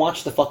 You didn't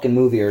watch the fucking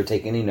movie or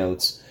take any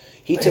notes.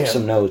 He took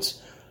some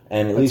notes,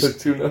 and I took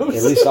 2 notes.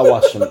 At least I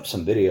watched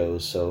some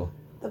videos, so...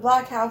 The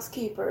Black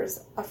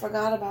Housekeepers, I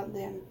forgot about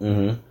them.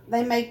 Mm-hmm.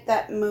 They make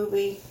that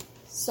movie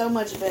so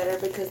much better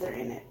because they're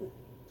in it.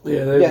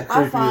 Yeah, they're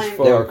creepy as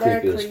fuck. They are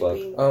creepy as fuck.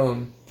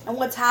 And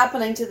what's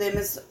happening to them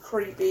is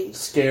creepy.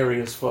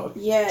 Scary as fuck.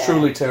 Yeah.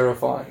 Truly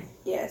terrifying.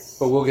 Yes.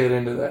 But we'll get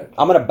into that.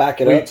 I'm going to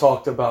back it up. We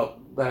talked about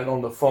that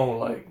on the phone,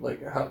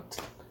 like how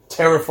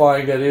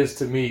terrifying that is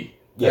to me.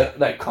 Yeah.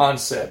 That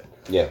concept.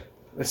 Yeah.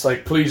 It's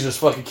like, please just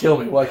fucking kill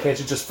me. Why can't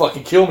you just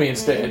fucking kill me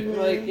instead? Mm-hmm.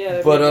 Like, yeah,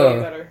 that'd but, be way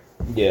better.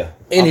 Yeah.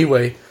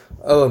 Anyway,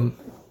 I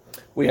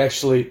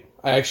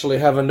actually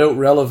have a note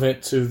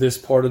relevant to this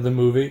part of the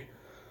movie.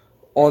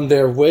 On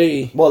their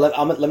way... Well,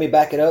 let me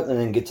back it up and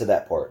then get to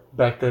that part.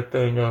 Back that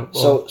thing up.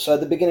 So at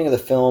the beginning of the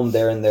film,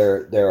 they're in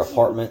their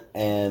apartment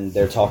and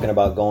they're talking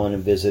about going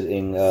and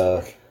visiting.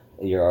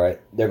 You're all right.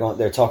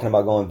 They're talking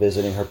about going and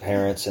visiting her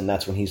parents, and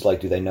that's when he's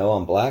like, "Do they know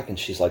I'm black?" And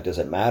she's like, "Does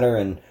it matter?"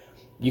 And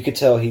you could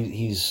tell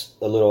he's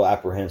a little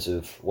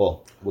apprehensive.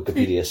 Well,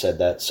 Wikipedia said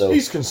that, so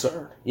he's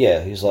concerned.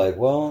 Yeah, he's like,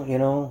 "Well, you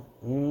know."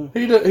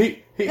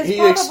 It's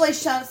probably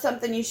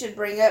something you should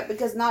bring up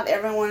because not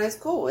everyone is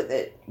cool with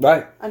it.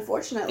 Right.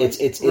 Unfortunately.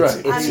 It's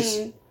right. I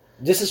mean,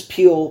 this is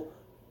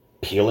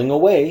peeling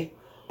away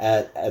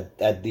at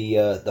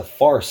the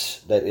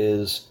farce that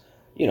is,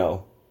 you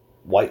know,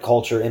 white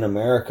culture in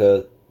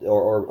America,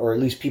 or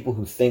at least people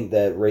who think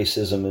that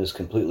racism is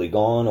completely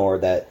gone, or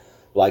that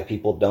black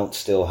people don't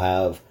still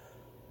have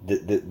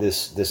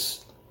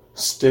this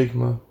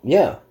stigma.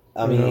 Yeah.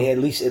 I mean, at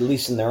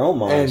least in their own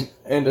minds,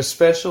 and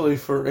especially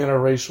for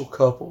interracial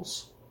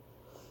couples.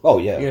 Oh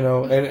yeah, you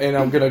know, and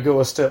I'm gonna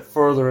go a step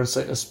further and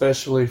say,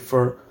 especially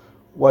for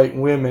white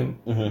women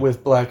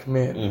with black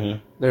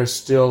men, there's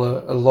still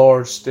a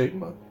large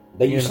stigma.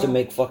 They used to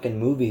make fucking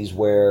movies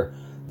where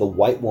the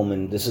white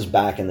woman. This is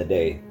back in the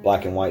day,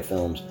 black and white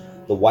films.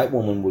 The white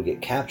woman would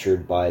get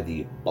captured by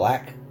the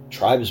black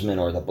tribesmen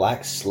or the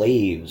black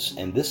slaves,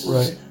 and this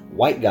is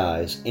white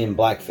guys in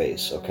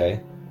blackface. Okay.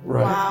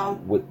 Right. Wow.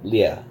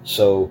 Yeah.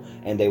 So,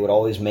 and they would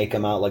always make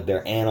them out like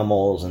they're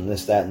animals and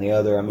this, that, and the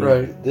other. I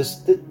mean,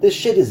 this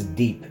shit is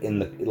deep in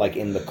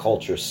the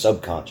culture,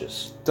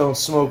 subconscious. Don't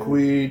smoke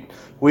weed.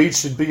 Weed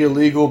should be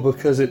illegal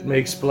because it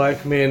makes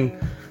black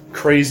men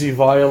crazy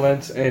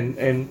violent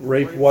and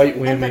rape white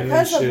women and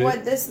because and shit. of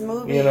what this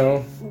movie, you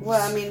know,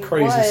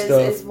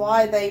 is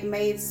why they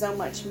made so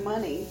much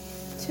money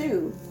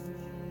too,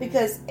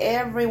 because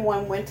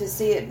everyone went to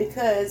see it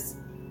because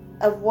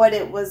of what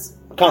it was.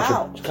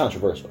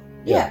 Controversial.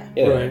 Yeah.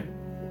 Right.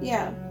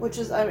 Yeah, which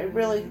is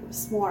really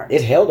smart.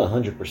 It held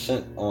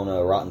 100% on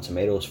Rotten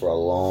Tomatoes for a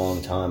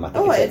long time. I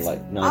think it's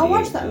like 98. I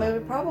watched that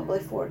movie probably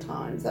 4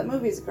 times. That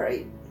movie's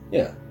great.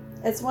 Yeah.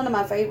 It's one of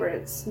my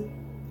favorites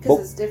because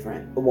it's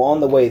different. Well,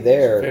 on the way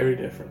there, very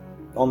different.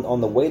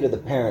 On the way to the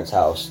parents'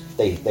 house,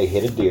 they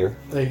hit a deer.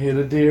 They hit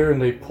a deer and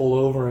they pull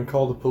over and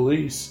call the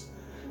police.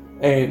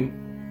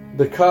 And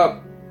the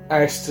cop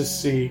asks to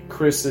see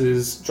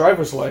Chris's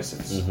driver's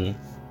license. Mm-hmm.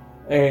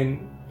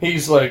 And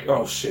he's like,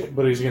 oh shit,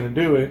 but he's gonna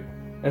do it.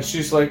 And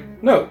she's like,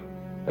 no,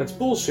 that's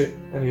bullshit.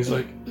 And he's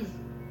like,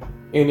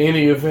 in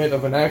any event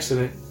of an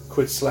accident,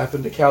 quit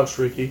slapping the couch,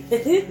 Ricky.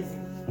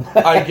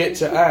 I get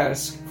to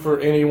ask for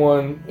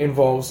anyone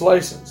involved's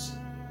license.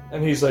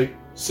 And he's like,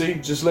 see,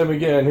 just let me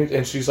get in.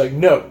 And she's like,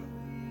 no,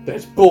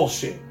 that's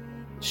bullshit.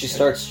 She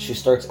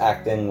starts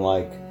acting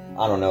like,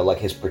 I don't know, like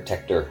his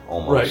protector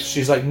almost. Right,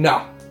 she's like,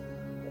 nah.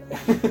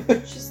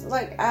 She's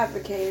like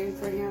advocating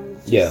for him.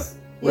 Yeah.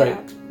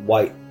 Right.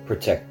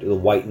 The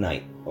white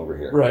knight over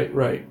here.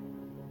 Right.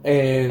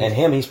 And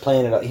him, he's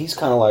playing it up. He's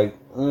kind of like...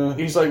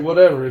 He's like,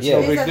 whatever, it's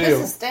no big deal. This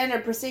is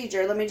standard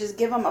procedure. Let me just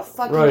give him a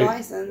fucking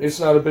license. It's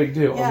not a big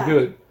deal. Yeah. I'm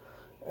good.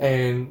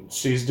 And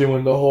she's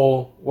doing the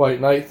whole white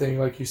knight thing,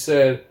 like you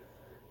said.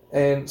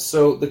 And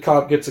so the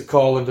cop gets a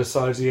call and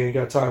decides he ain't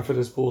got time for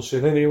this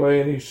bullshit anyway,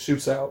 and he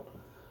shoots out.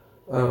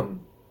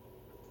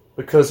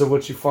 Because of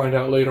what you find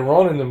out later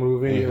on in the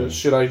movie,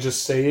 should I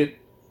just say it?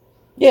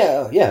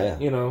 Yeah.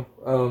 You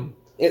know,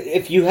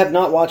 if you have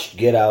not watched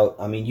Get Out,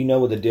 I mean, you know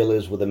what the deal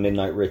is with a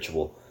midnight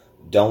ritual.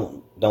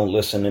 Don't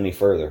listen any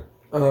further.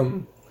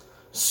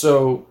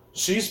 So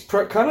she's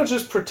kind of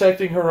just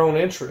protecting her own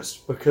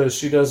interest because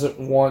she doesn't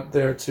want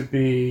there to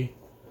be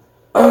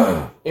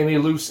any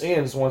loose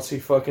ends once he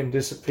fucking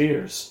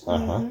disappears.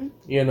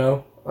 You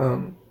know,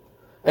 and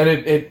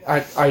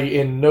I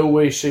in no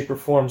way, shape, or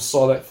form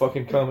saw that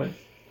fucking coming.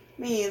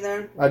 Me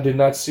either. I did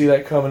not see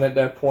that coming at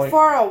that point.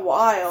 For a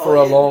while. For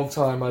a long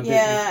time, I didn't.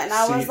 Yeah, and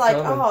I see was it like,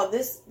 coming. oh,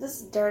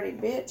 this dirty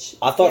bitch.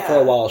 I thought for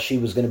a while she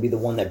was going to be the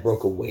one that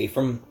broke away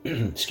from,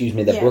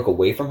 broke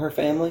away from her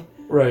family.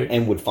 Right.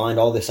 And would find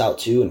all this out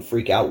too and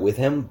freak out with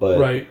him.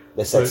 But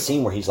that's that Right.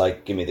 scene where he's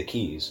like, give me the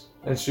keys.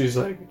 And she's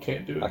like, I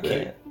can't do it. I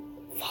babe. can't.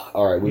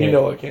 All right.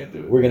 I can't do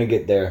it. We're going to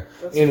get there.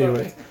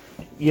 Anyway.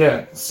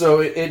 Yeah, so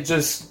it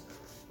just,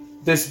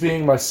 this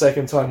being my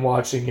second time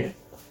watching it,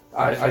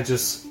 I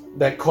just,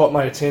 that caught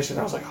my attention.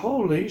 I was like,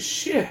 holy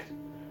shit.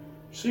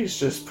 She's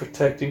just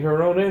protecting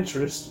her own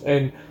interest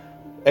and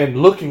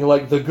looking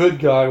like the good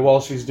guy while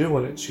she's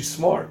doing it. She's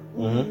smart.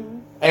 Mm-hmm.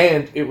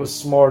 And it was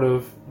smart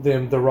of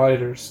them, the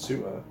writers,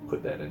 to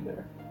put that in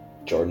there.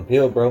 Jordan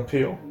Peele, bro.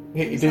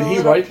 Did he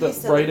write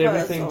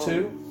everything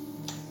too?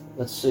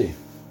 Let's see.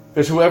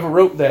 Because whoever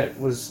wrote that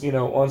was,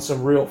 on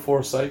some real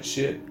foresight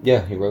shit.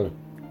 Yeah, he wrote it.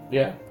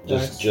 Yeah,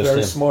 just very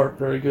him. smart,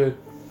 very good.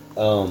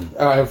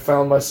 I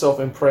found myself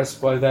impressed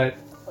by that,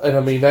 and I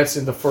mean that's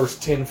in the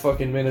first 10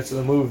 fucking minutes of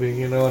the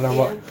movie, and I'm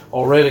like,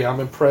 already I'm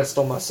impressed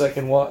on my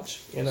second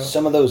watch.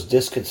 Some of those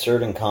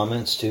disconcerting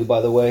comments too,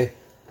 by the way,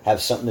 have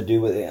something to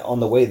do with it. On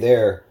the way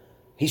there,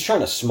 he's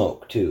trying to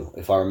smoke too,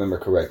 if I remember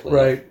correctly.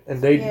 Right,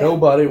 and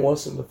nobody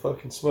wants him to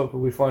fucking smoke, but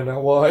we find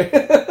out why.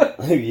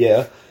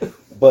 Yeah,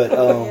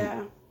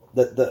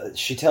 but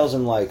she tells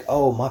him like,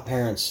 oh, my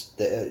parents.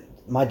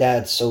 My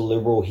dad's so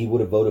liberal, he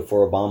would have voted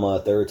for Obama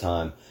a third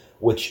time,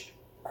 which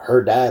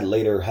her dad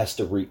later has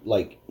to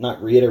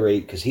not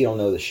reiterate because he don't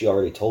know that she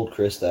already told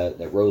Chris that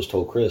Rose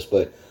told Chris,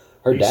 but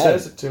her dad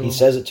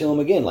says it to him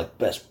again, like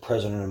best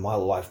president in my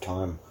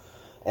lifetime,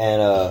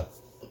 and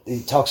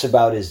he talks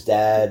about his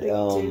dad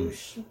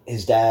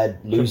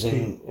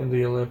losing in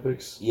the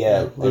Olympics,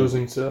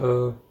 losing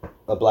to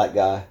a black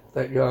guy,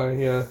 that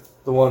guy,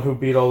 the one who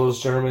beat all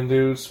those German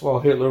dudes while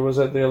Hitler was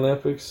at the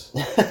Olympics.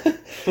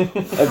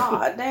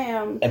 God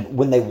damn. And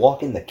when they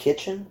walk in the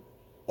kitchen,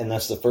 and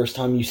that's the first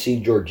time you see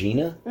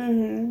Georgina,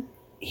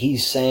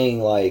 he's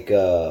saying like,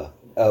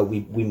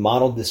 we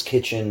modeled this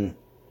kitchen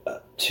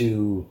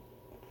to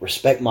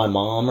respect my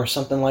mom or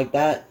something like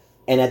that.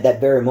 And at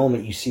that very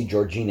moment, you see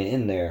Georgina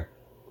in there.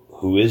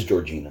 Who is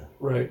Georgina?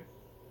 Right.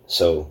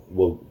 So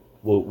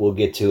we'll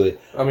get to it.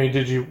 I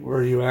mean,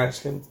 were you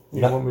asking?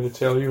 You want me to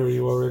tell you, or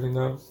you already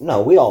know?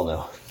 No, we all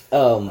know.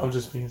 I'm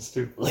just being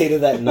stupid. Later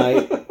that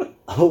night,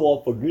 I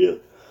won't forget.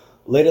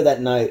 Later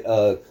that night,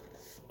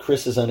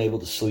 Chris is unable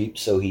to sleep,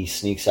 so he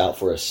sneaks out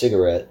for a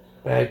cigarette.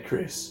 Bad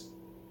Chris.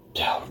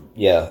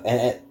 Yeah,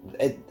 and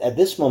at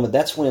this moment,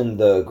 that's when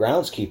the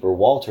groundskeeper,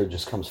 Walter,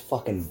 just comes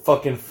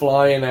fucking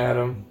flying at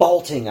him.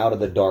 Bolting out of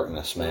the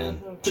darkness,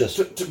 man.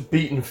 Just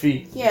beating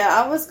feet.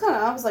 Yeah, I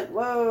was like,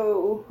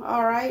 whoa,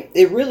 alright.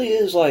 It really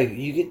is like,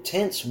 you get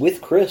tense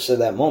with Chris at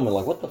that moment.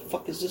 Like, what the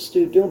fuck is this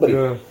dude doing?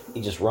 But he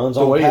just runs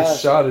on past. The way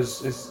it's shot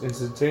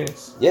is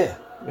intense. Yeah.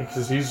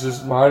 Because he's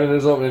just minding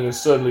his own, and then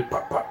suddenly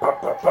pop, pop,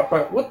 pop, pop, pop,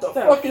 pop. What the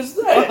fuck is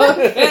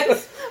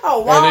that?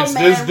 Oh, wild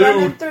man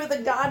running through the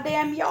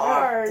goddamn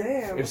yard. God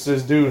damn. It's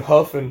this dude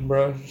huffing,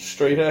 bro,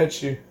 straight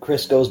at you.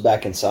 Chris goes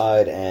back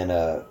inside,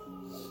 and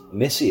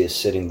Missy is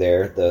sitting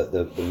there,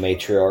 the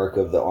matriarch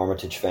of the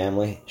Armitage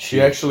family.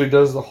 She actually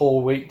does the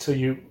whole wait till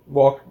you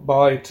walk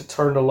by to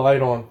turn the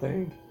light on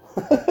thing.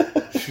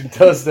 She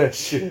does that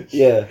shit.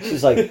 Yeah,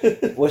 she's like,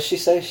 what'd she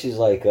say? She's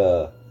like,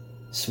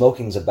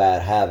 smoking's a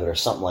bad habit or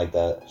something like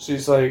that.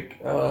 She's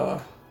like,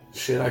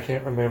 shit, I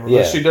can't remember.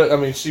 Yeah. But she does. I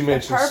mean, she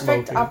mentions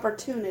Perfect smoking.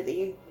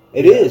 opportunity.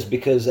 It is,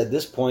 because at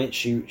this point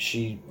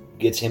she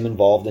gets him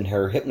involved in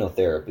her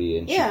hypnotherapy,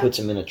 and she puts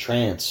him in a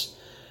trance.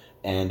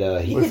 And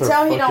you can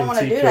tell he don't want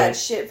to do that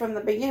shit from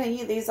the beginning.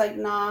 He's like,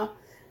 nah,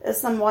 it's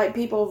some white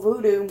people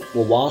voodoo.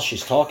 Well, while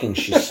she's talking,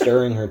 she's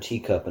stirring her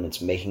teacup, and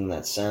it's making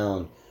that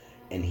sound.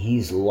 And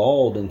he's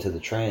lulled into the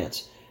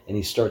trance, and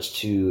he starts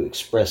to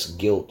express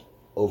guilt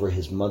over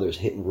his mother's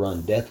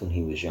hit-and-run death when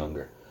he was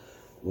younger.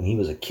 When he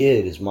was a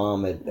kid, his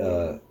mom had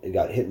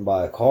got hit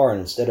by a car, and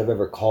instead of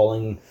ever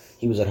calling,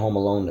 he was at home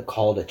alone, to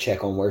call to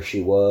check on where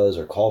she was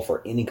or call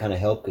for any kind of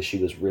help because she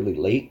was really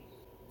late,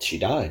 she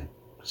died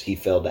because he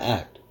failed to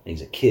act. And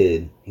he's a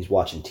kid. He's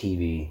watching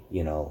TV,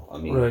 I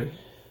mean. Right.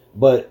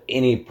 But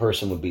any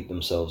person would beat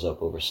themselves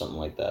up over something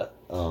like that.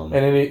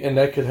 And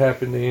that could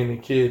happen to any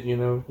kid,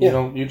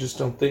 You just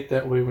don't think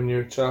that way when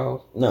you're a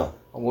child. No.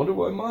 I wonder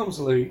why mom's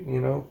late,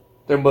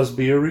 There must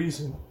be a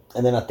reason.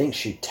 And then I think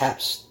she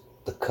taps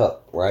the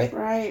cup, right?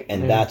 Right.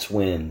 And that's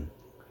when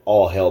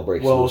all hell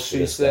breaks loose. Well,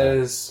 she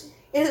says...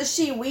 Isn't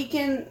she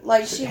weakened?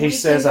 Like, she weakened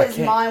his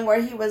mind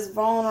where he was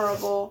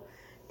vulnerable,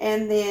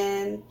 and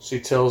then... She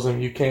tells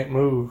him, you can't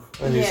move.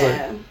 And he's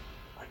like,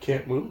 I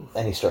can't move.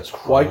 And he starts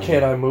crying. Why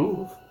can't I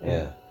move?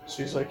 Yeah.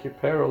 She's like, you're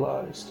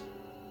paralyzed.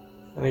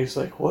 And he's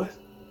like, what?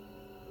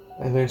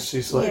 And then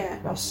she's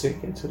like, now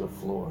sink into the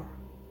floor.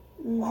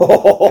 And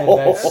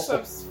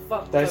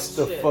that's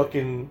the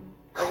fucking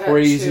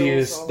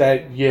craziest.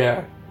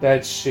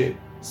 That shit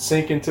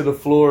sinking to the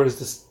floor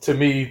is, to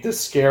me, the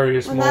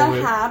scariest When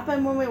moment. that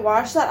happened, when we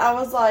watched that, I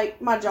was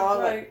like, my jaw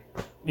like...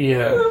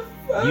 Yeah.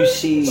 You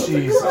see,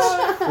 Jesus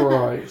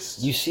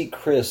Christ. you see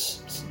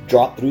Chris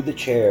drop through the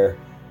chair,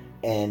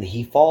 and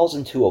he falls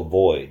into a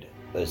void.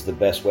 Is the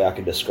best way I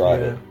could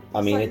describe it.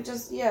 I mean,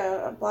 It's like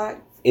a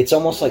black... it's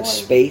almost like void.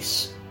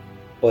 space,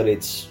 but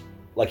it's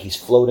like he's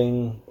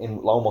floating in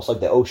almost like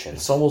the ocean.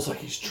 It's almost like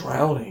he's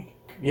drowning.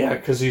 Yeah,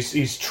 because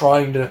he's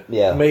trying to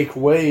Yeah. make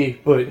way,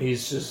 but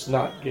he's just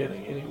not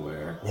getting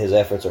anywhere. His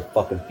efforts are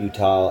fucking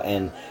futile,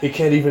 and He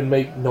can't even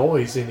make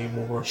noise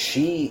anymore.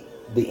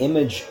 the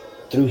image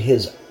through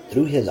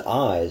his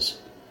eyes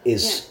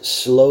is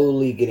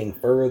slowly getting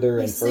further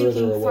and He's further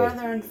sinking away.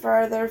 further and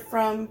further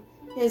from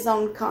his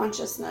own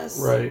consciousness.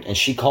 Right. And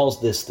she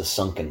calls this the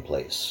sunken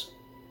place.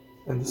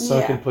 And the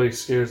sunken Yeah. place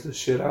scares the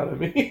shit out of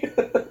me.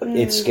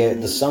 It's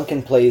scared. The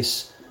sunken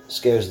place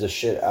scares the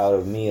shit out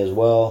of me as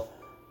well,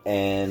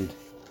 and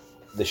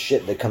the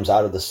shit that comes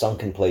out of the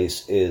sunken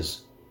place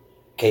is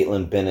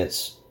Caitlin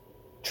Bennett's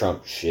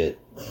Trump shit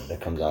that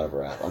comes out of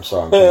her ass. I'm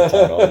sorry, I'm trying to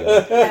tie it all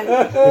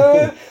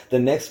together. The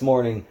next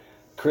morning,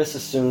 Chris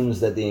assumes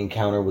that the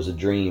encounter was a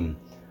dream,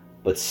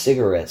 but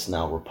cigarettes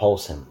now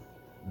repulse him.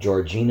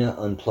 Georgina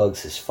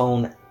unplugs his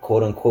phone,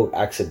 quote unquote,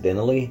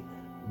 accidentally,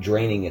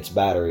 draining its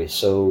battery.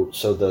 So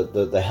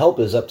the help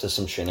is up to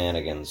some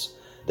shenanigans.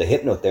 The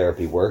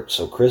hypnotherapy worked,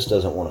 so Chris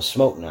doesn't want to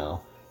smoke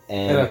now.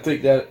 And I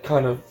think that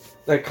kind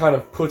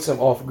of puts him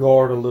off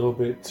guard a little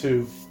bit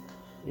too.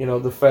 You know,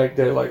 the fact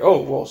that like,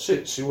 oh well,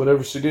 shit,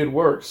 whatever she did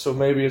worked, so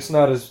maybe it's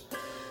not as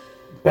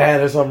bad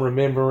as I'm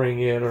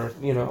remembering it, or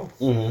you know,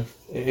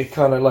 it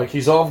kind of like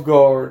he's off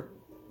guard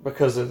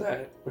because of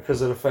that,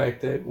 because of the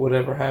fact that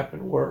whatever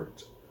happened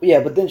worked.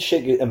 Yeah, but then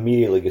shit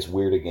immediately gets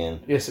weird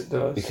again. Yes, it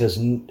does. Because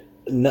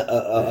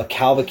a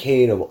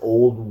cavalcade of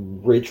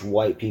old, rich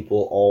white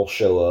people all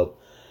show up,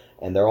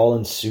 and they're all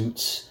in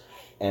suits,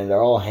 and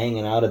they're all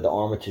hanging out at the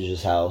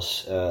Armitage's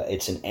house.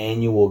 It's an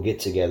annual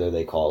get-together,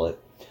 they call it.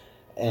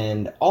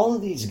 And all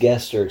of these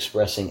guests are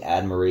expressing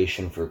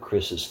admiration for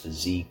Chris's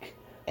physique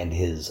and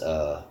his...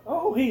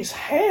 oh, he's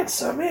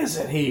handsome,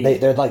 isn't he?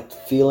 They're like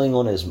feeling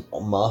on his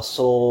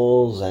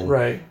muscles, and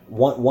right.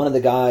 One of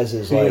the guys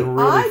is Being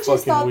like... really I just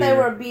fucking thought they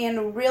weird. were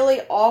being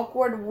really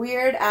awkward,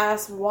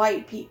 weird-ass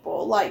white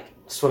people. Like,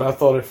 That's what I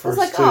thought at it's first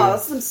like, too. oh,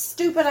 some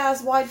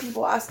stupid-ass white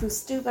people asking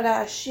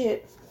stupid-ass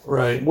shit.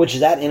 Right. Which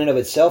that in and of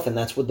itself, and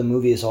that's what the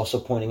movie is also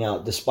pointing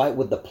out, despite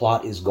what the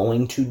plot is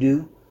going to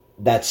do,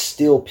 that's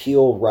still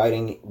Peele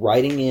writing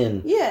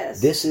in.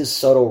 Yes. This is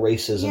subtle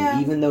racism, Yeah.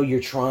 even though you're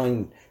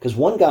trying... Because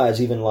one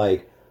guy's even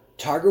like,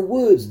 Tiger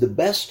Woods, the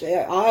best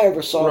I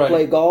ever saw Right.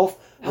 play golf.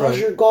 How's Right.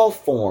 your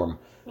golf form?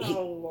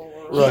 Oh,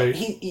 Lord. Right.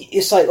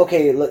 It's like,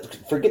 okay,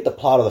 forget the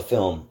plot of the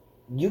film.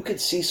 You could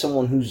see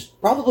someone who's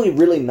probably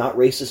really not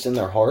racist in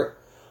their heart,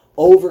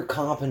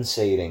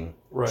 overcompensating.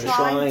 Right.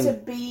 trying to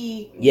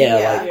be...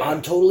 Yeah, like,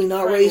 I'm totally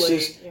not Friendly,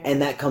 racist, yeah.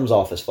 and that comes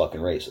off as fucking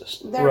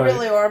racist. There Right.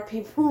 really are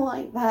people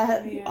like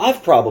that. Yeah.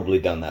 I've probably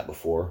done that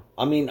before.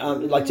 I mean,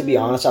 like, to be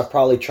honest, I've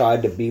probably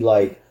tried to be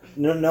like,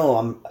 no,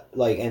 I'm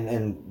like,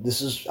 and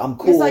this is, I'm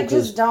cool. It's like,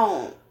 'cause- just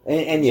don't.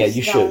 and yeah, just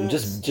you shouldn't.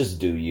 don't. Just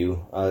do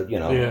you. You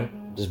know, Yeah.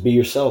 just be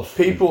yourself.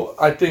 People,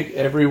 I think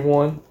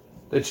everyone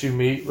that you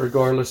meet,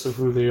 regardless of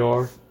who they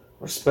are,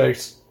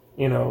 respects,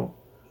 you know,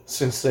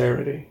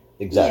 sincerity.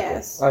 Exactly.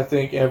 Yes. I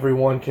think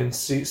everyone can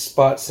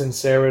spot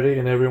sincerity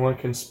and everyone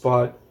can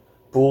spot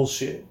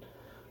bullshit.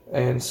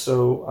 And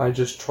so I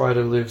just try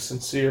to live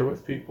sincere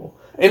with people.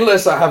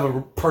 Unless I have a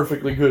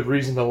perfectly good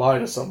reason to lie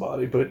to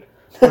somebody, but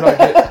we're not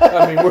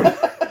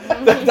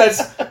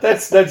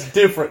that's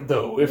different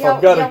though. If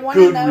I've got a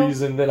good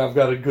reason, then I've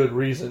got a good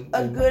reason.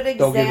 A good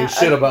Don't give a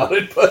shit about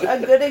it, but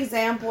A good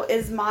example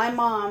is my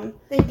mom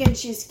thinking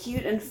she's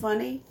cute and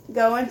funny,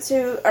 going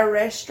to a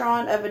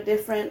restaurant of a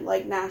different,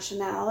 like,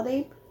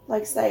 nationality,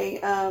 like, say,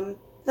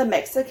 the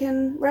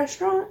Mexican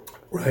restaurant.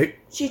 right.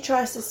 She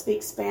tries to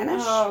speak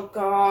Spanish. Oh,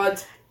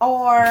 God.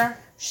 Or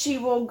she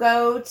will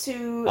go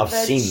to I've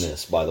seen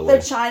this, by the way.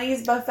 the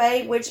Chinese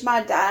buffet, which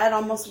my dad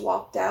almost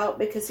walked out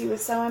because he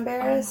was so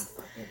embarrassed.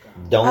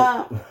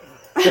 Don't.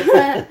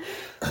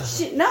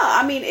 No,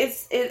 I mean,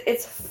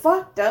 it's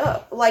fucked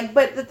up. Like,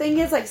 but the thing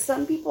is, like,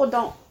 some people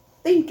don't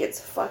think it's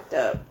fucked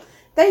up.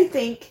 They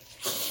think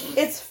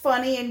it's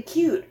funny and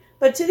cute.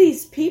 But to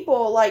these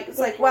people, like, it's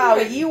like, wow,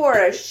 you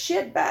are a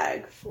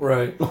shitbag.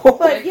 Right.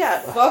 But yeah,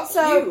 Fuck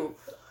so you.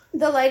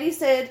 the lady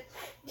said,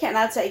 "Can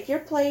I take your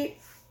plate?"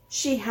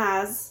 She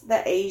has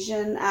the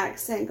Asian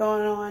accent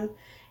going on.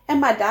 And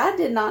my dad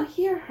did not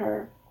hear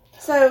her.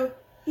 So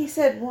he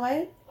said,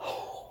 "What?"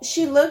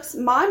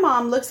 My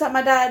mom looks at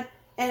my dad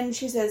and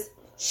she says,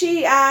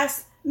 she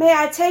asks, "May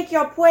I take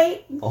your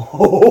plate?"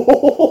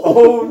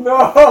 Oh no!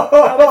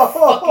 I would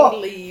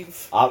fucking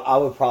leave. I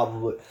would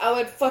probably. I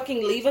would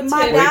fucking leave a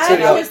My tip. till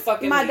and I would y'all-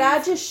 fucking my leave.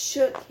 dad just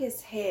shook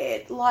his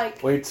head.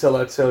 Like, Wait till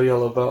I tell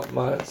y'all about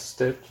my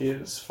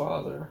stepkid's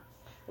father.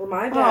 Well,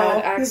 my dad Oh,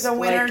 acts he's a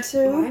winner like,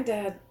 too? My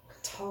dad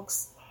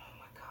talks. Oh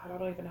my god. God, I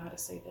don't even know how to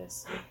say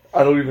this.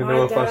 I don't even My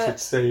know if I dad- should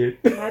say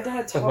it. My dad I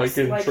might talks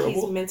get in like he's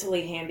trouble.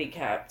 mentally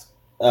handicapped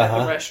at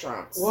the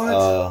restaurants. What?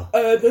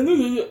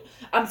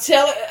 I'm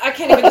telling, I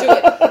can't even do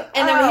it.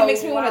 And then when he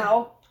makes me want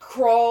to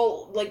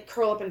curl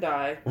up and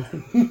die.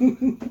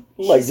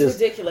 Like It's just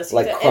ridiculous.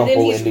 like And then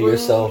crumple he's into rude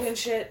yourself. and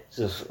shit.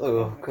 Just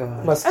oh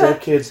god. My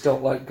stepkids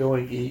don't like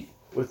going eat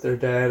with their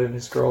dad and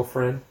his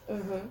girlfriend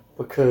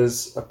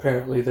because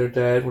apparently their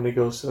dad, when he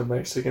goes to the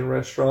Mexican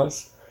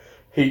restaurants,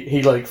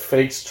 he like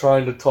fakes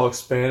trying to talk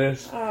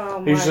Spanish.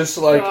 Oh He's my just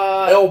like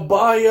God. El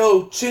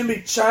Bayo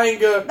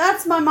Chimichanga,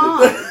 That's my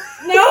mom.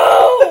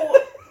 No!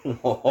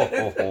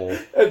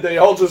 and they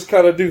all just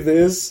kind of do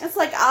this. It's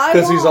like I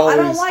 'Cause he's don't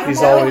always- like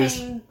he's knowing.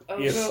 always- Oh,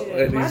 You know, shit.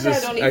 and My he's dad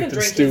just don't even acting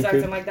drink. He's stupid.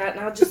 acting like that.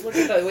 And I'll just look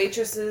at the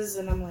waitresses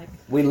and I'm like,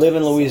 We live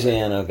in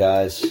Louisiana,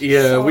 guys.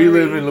 Yeah, we Sorry.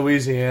 live in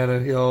Louisiana,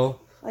 y'all.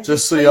 Like,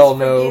 Just so please y'all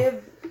know,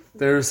 forgive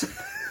there's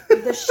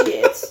the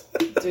shit.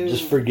 dude.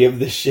 Just forgive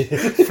the shit.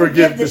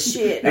 forgive the the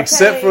shit,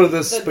 except okay? for the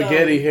The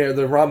spaghetti dumb. hair,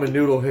 the ramen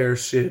noodle hair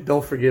shit.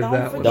 Don't forgive Don't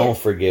that one. forget. Don't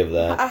forgive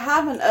that. I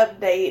have an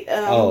update.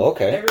 Oh,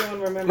 okay. Everyone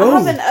I remembers. Oh.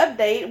 have an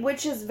update,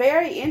 which is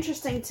very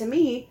interesting to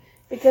me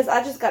because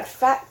I just got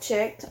fact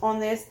checked on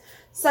this.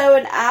 So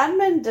an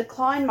admin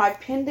declined my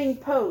pending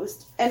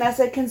post, and I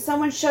said, "Can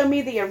someone show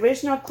me the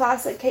original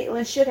classic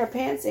Caitlyn shit her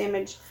pants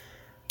image?"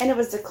 And it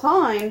was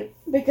declined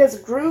because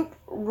group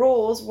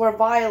rules were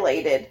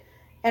violated,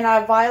 and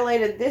I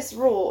violated this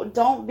rule: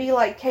 don't be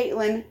like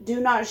Caitlyn. Do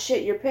not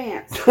shit your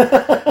pants. What?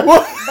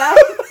 That,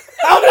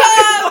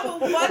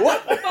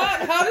 What the fuck?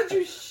 How did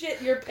you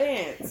shit your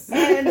pants?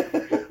 and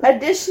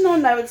additional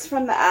notes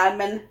from the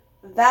admin: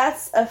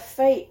 that's a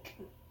fake.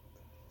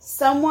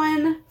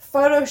 Someone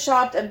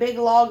photoshopped a big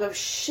log of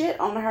shit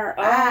on her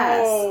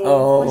ass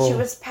Oh. when she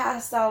was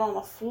passed out on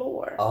the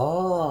floor.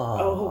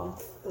 Oh.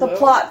 The well,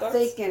 plot that's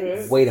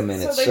thickens. good. Wait a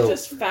minute. So they So,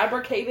 just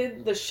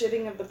fabricated the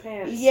shitting of the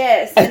pants.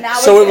 Yes, and now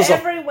So it's it was a-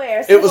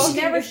 everywhere. So it was-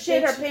 she never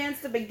shit her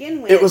pants to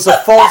begin with. It was a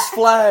false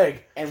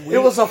flag. and It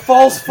was a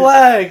false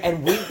flag.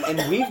 and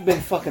we've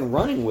been fucking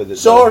running with it.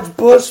 George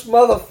Bush,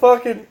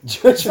 motherfucking.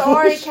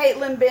 Sorry,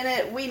 Caitlyn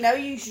Bennett. We know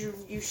you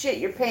shit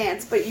your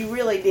pants, but you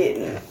really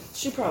didn't.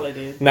 She probably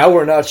did. Now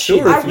we're not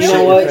sure I if you really shit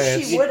know your what? wish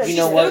pants. she would have. You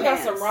know Still what? got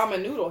some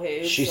ramen noodle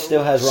heads. She so-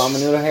 still has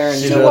ramen noodle hair, and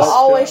She you She know will does. what?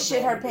 always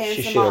shit her pants. She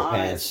in shit my her eyes.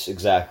 pants.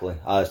 Exactly.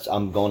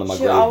 I'm going to my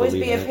She'll grave always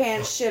be believing a it.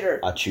 pants shitter.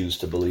 I choose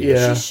to believe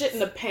Yeah. it. She's shitting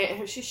the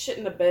pant. She's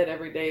shitting the bed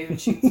every day. And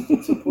she's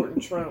supporting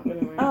Trump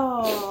anyway.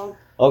 Oh,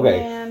 Okay.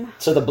 man.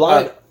 So the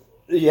blind.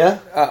 Yeah.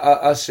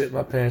 I shit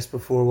my pants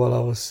before while I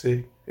was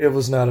sick. It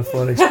was not a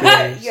fun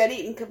experience. You had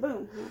eaten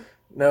kaboom. Huh?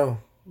 No.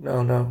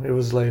 It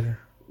was later.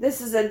 This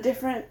is a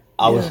different.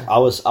 I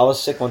was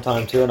sick one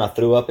time too, and I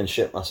threw up and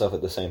shit myself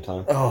at the same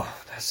time. Oh,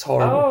 that's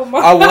horrible. Oh my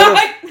I would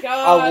have.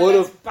 god! I would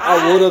have. that's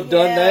I would have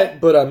done yeah.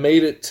 that, but I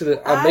made it to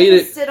the. I had made to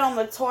it. sit on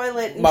the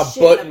toilet. And My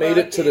shit butt in a made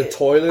it to the bucket.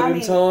 toilet I in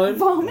mean, time.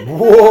 vomit in a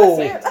Whoa.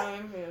 bucket.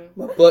 Time, yeah.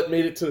 My butt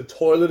made it to the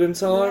toilet in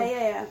time,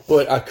 Yeah.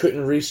 but I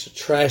couldn't reach the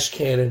trash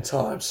can in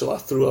time, so I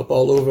threw up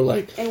all over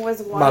like It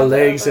was one my of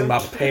legs those. and my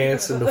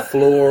pants and the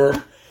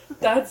floor.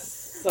 That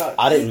sucks.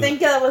 I Do you didn't. think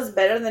that was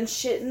better than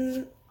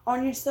shitting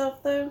on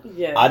yourself, though?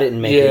 Yeah. I didn't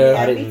make Yeah. it. I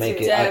Yeah, didn't me make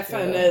too. it.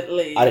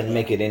 Definitely. I didn't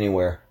make it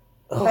anywhere.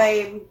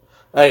 Babe,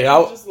 Hey,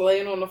 Just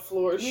laying on the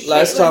floor. you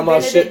Last Caitlyn time I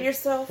Bennetted shit-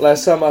 yourself?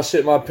 last time I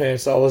shit my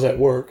pants, I was at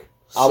work.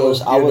 I was-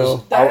 So, I you was-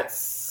 know. That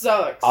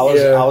sucks.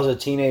 Yeah. I was a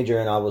teenager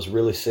and I was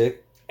really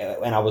sick,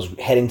 and I was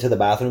heading to the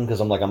bathroom because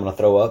I'm like, I'm gonna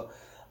throw up.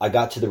 I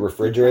got to the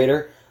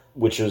refrigerator,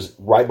 which was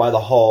right by the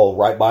hall,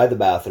 right by the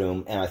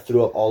bathroom, and I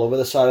threw up all over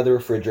the side of the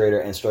refrigerator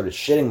and started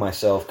shitting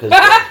myself because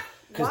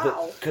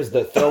Wow.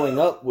 the throwing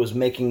up was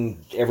making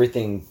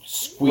everything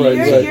squeeze.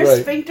 Right, Your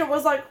right. sphincter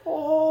was like,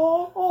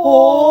 oh.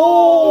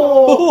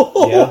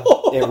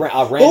 Yeah,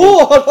 I ran.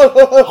 Oh,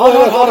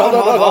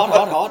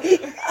 Hot.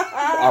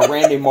 I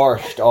Randy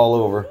Marshed all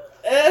over.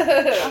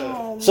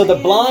 Oh, So the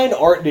man. blind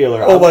art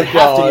dealer, Oh I my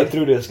have to God. get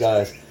through this,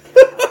 guys,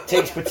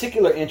 takes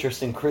particular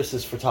interest in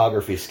Chris's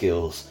photography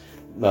skills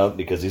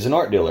because he's an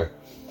art dealer.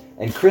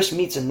 And Chris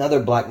meets another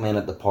black man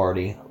at the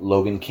party,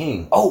 Logan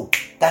King. Oh,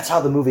 that's how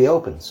the movie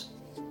opens.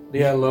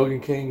 Yeah, Logan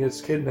King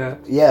gets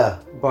kidnapped Yeah,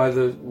 by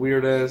the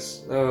weird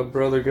ass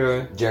brother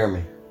guy,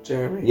 Jeremy.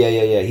 Jeremy.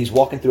 Yeah. He's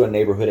walking through a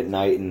neighborhood at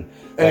night, and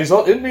And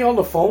isn't he on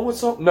the phone with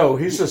some? No,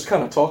 he's just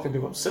kind of talking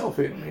to himself,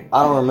 isn't he?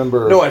 I don't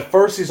remember. No, at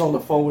first he's on the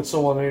phone with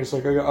someone and he's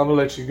like, I'm gonna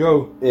let you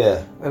go.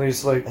 Yeah, And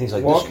he's like, and he's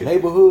like, walking. this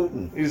neighborhood,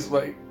 and He's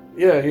like,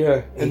 yeah.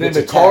 And then gets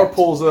the car attacked.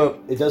 pulls up,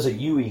 it does a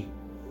Yui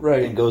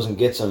right? and goes and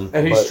gets him.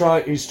 And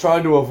but he's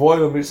trying to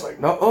avoid him. He's like,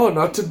 no,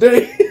 not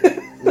today.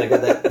 they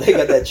got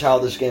that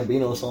Childish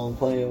Gambino song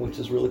playing, which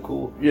is really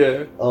cool.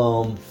 Yeah.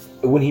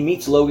 When he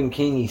meets Logan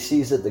King, he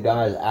sees that the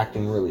guy is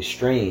acting really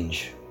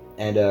strange,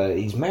 and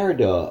he's married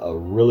to a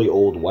really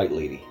old white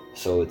lady,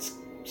 so it's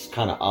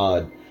kind of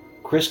odd.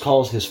 Chris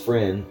calls his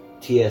friend,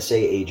 TSA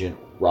agent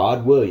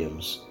Rod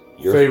Williams,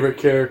 your Favorite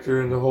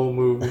character in the whole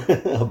movie.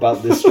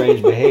 about this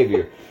strange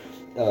behavior.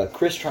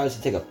 Chris tries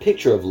to take a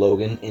picture of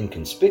Logan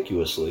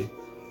inconspicuously,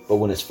 but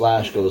when his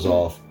flash goes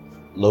off,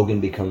 Logan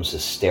becomes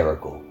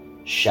hysterical.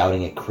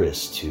 shouting at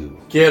Chris to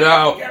Get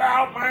out! Get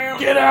out, man!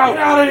 Get out! Get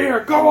out of here!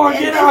 Go on,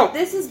 get out!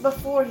 This is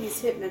before he's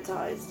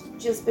hypnotized,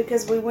 just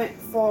because we went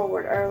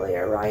forward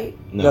earlier, right?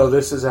 No,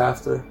 this is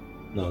after.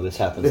 No, this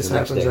happens. This the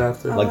next happens day.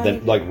 after.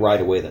 Like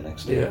right away the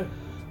next day.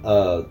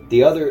 Yeah.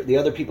 The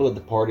other people at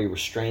the party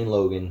restrain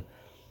Logan,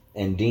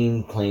 and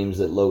Dean claims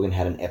that Logan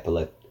had an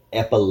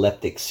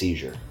epileptic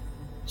seizure.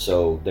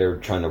 So they're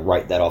trying to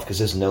write that off because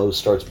his nose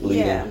starts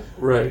bleeding. Yeah.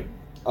 Right.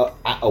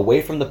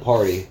 Away from the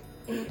party,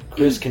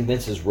 Chris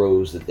convinces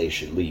Rose that they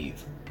should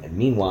leave. And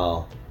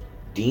meanwhile,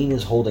 Dean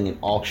is holding an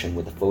auction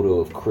with a photo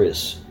of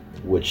Chris,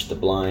 which the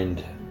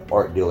blind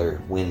art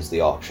dealer wins the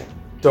auction.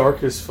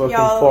 Darkest fucking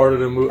Y'all, part of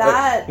the movie.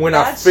 When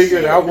I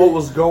figured out what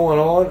was going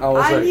on, I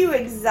was like, knew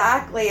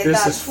exactly at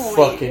this that is point.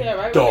 fucking Yeah,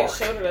 right dark. when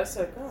they showed it, I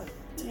said, God.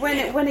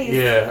 When he's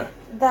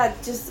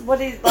that just what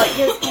he's like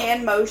his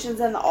hand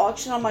motions in the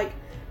auction. I'm like,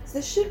 is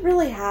this shit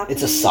really happening?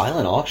 It's a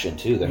silent auction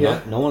too.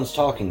 No one's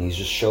talking. He's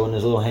just showing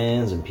his little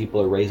hands, and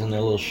people are raising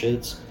their little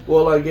shits.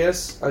 Well, I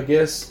guess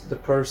the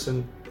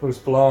person who's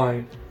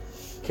blind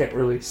can't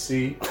really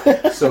see,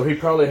 so he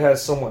probably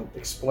has someone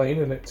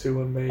explaining it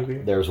to him. Maybe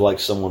There's like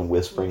someone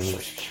whispering.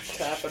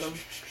 Tapping him.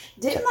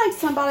 Didn't like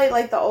somebody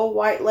like the old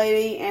white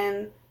lady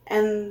and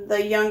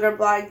the younger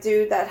black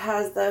dude that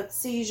has the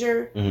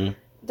seizure. Mm-hmm.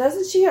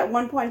 Doesn't she at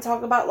one point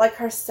talk about like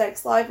her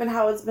sex life and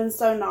how it's been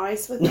so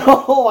nice with him?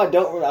 No, I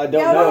don't Y'all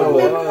know. don't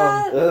remember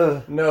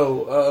that?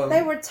 no.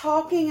 They were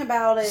talking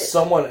about it.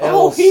 Someone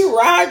Oh, else. he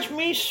rides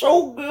me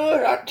so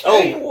good. I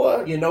tell you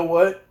what. You know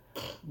what?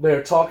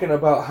 They're talking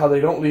about how they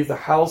don't leave the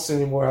house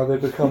anymore, how they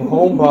become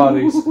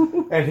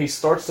homebodies, and he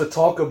starts to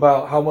talk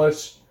about how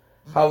much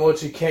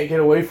he can't get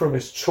away from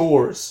his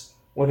chores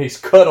when he's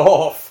cut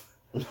off.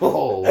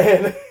 Oh.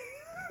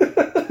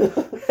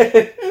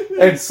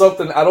 And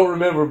something, I don't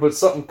remember, but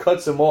something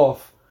cuts him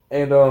off.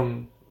 And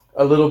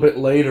a little bit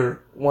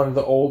later, one of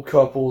the old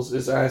couples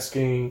is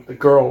asking the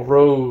girl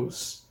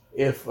Rose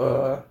if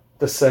the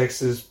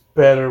sex is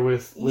better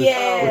with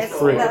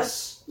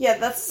Chris.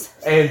 That's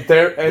And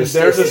they're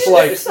just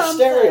like, it's a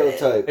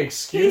stereotype.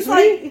 excuse he's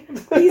me?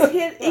 like he's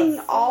hitting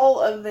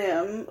all of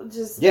them,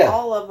 just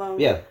all of them.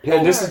 Yeah.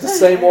 And this is the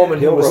same woman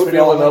who He'll was wrote it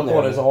all feeling in up there.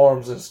 on his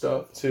arms and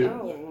stuff too.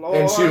 Oh, Lord.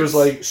 And she was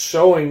like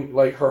showing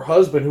like her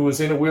husband who was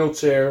in a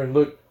wheelchair and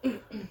looked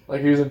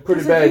like he was in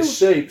pretty She's like, bad "You-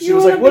 shape. She you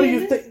was wanna like, "What do be you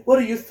in think? What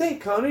do you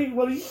think, honey?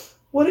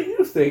 What do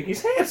you think?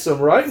 He's handsome,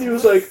 right?" And he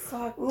was like,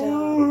 Fucked up.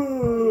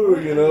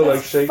 "Ooh," you know,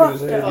 like shaking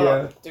his head.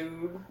 fucked Yeah,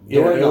 Dude.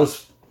 yeah, During it the-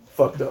 was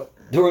fucked up.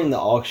 During the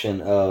auction,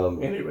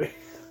 Anyway,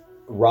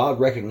 Rod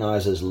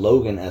recognizes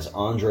Logan as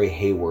Andre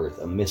Hayworth,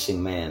 a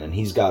missing man, and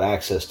he's got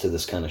access to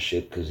this kind of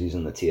shit because he's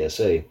in the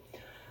TSA.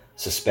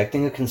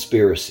 Suspecting a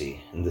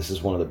conspiracy, and this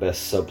is one of the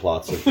best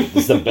subplots. This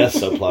is the best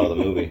subplot of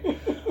the movie.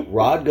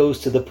 Rod goes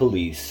to the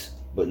police,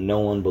 but no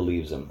one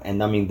believes him.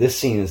 And I mean, this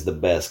scene is the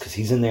best because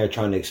he's in there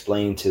trying to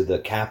explain to the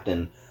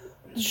captain.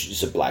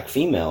 She's a black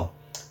female.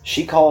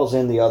 She calls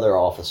in the other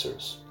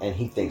officers, and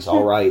he thinks,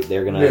 "All right,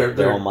 they're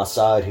on my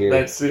side here."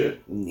 that's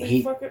it.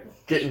 He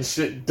Getting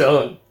shit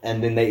done.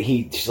 and then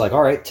she's like,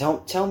 "All right,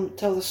 tell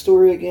the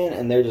story again,"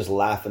 and they're just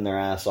laughing their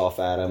ass off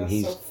at him.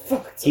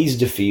 He's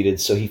defeated,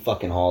 so he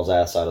fucking hauls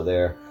ass out of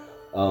there.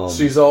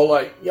 She's all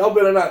like, "Y'all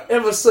better not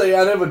ever say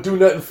I never do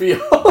nothing for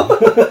y'all."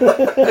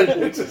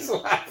 And they're just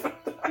laughing.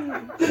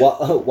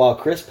 While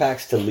Chris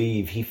packs to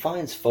leave, he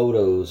finds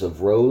photos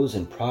of Rose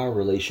in prior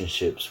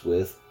relationships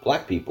with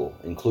black people,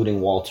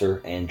 including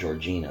Walter and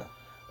Georgina,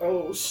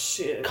 Oh,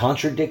 shit.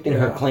 contradicting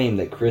her claim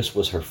that Chris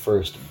was her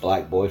first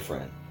black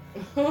boyfriend.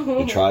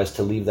 He tries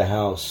to leave the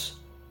house,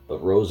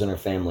 but Rose and her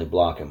family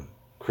block him.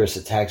 Chris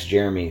attacks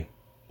Jeremy,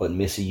 but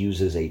Missy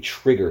uses a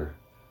trigger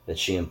that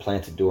she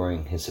implanted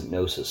during his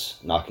hypnosis,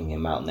 knocking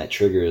him out. And that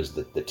trigger is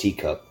the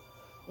teacup,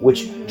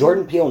 which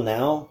Jordan Peele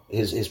now,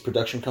 his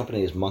production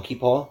company is Monkey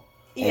Paw.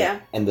 Yeah.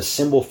 And the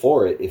symbol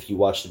for it, if you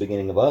watch the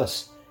beginning of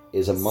Us,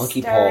 is a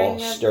monkey Stirring paw of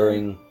the-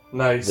 stirring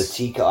Nice. the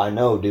teacup. I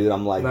know, dude.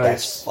 I'm like, Nice.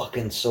 that's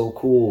fucking so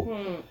cool.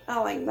 I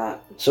like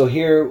that. So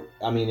here,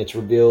 I mean, it's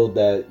revealed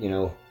that,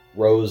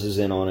 Rose is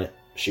in on it.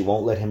 She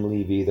won't let him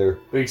leave either.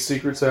 Big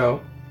secret's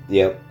out.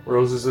 Yep.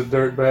 Rose is a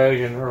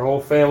dirtbag, and her whole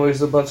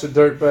family's a bunch of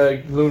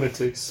dirtbag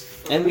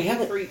lunatics. And we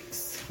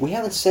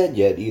haven't said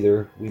yet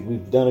either.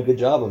 We've done a good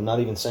job of not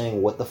even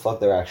saying what the fuck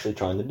they're actually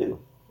trying to do.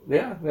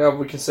 Yeah,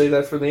 we can say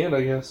that for the end,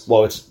 I guess.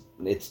 Well, it's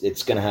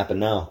going to happen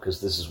now because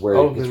this is where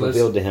it's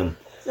revealed to him.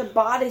 The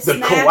body The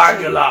snatching.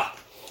 coagula.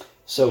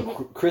 So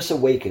Chris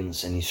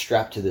awakens and he's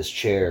strapped to this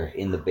chair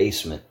in the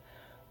basement.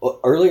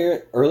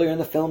 Earlier in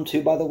the film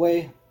too, by the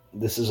way,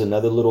 this is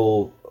another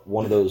little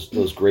one of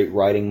those great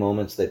writing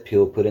moments that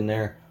Peele put in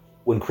there.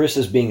 When Chris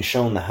is being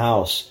shown the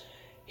house,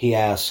 he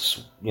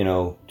asks,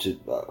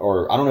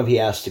 or I don't know if he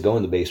asks to go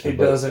in the basement.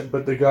 He doesn't,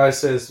 but the guy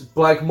says,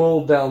 "Black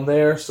mold down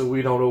there, so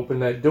we don't open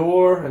that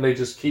door," and they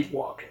just keep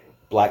walking.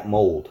 Black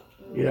mold.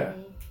 Yeah.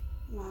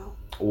 Wow.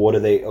 What are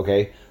they?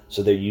 Okay,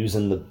 so they're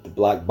using the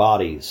black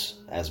bodies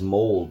as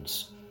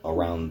molds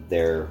around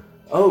their...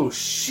 Oh,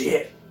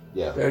 shit.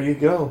 Yeah. There you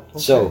go. Okay.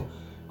 So,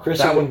 Chris...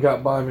 That one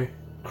got by me.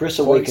 Chris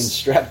awakens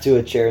strapped to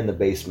a chair in the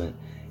basement.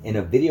 In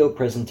a video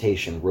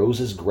presentation,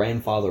 Rose's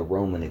grandfather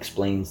Roman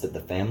explains that the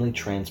family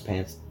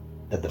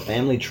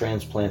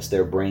transplants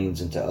their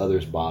brains into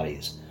others'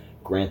 bodies,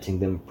 granting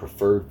them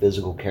preferred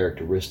physical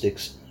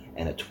characteristics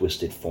and a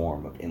twisted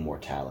form of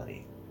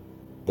immortality.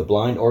 The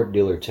blind art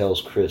dealer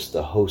tells Chris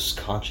the host's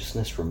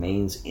consciousness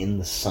remains in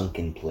the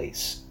sunken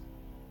place.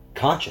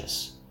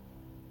 Conscious,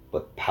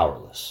 but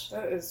powerless.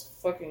 That is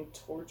fucking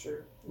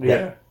torture.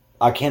 Yeah.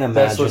 I can't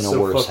That's imagine what's a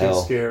so worse fucking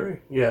hell.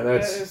 scary. Yeah, That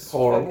that's is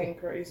horrible. fucking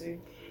crazy.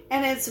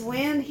 And it's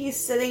when he's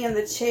sitting in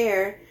the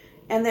chair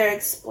and they're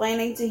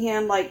explaining to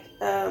him, like,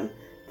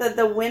 that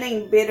the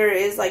winning bidder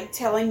is, like,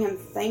 telling him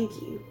thank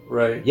you.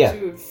 Right. Yeah.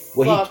 Dude,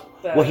 Well,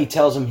 fuck that. he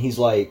tells him, he's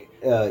like,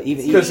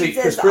 even Because He needs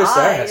Chris his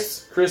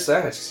asks. Chris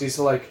asks. He's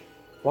like,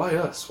 why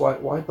us?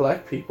 Why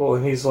black people?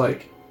 And he's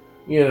like,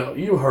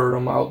 you heard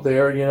them out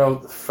there,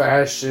 the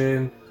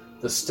fashion,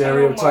 the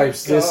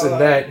stereotypes, this and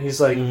God. that.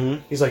 He's like,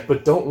 Mhm.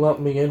 but don't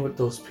lump me in with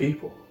those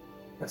people.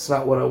 That's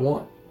not what I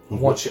want. I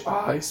want your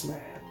eyes,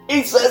 man.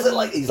 he says it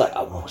like, he's like,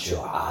 I want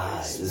your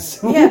eyes.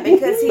 Yeah,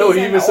 because he's No, he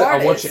an even said,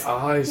 artist. I want your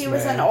eyes, He man.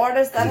 was an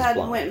artist that He's had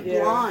blind. went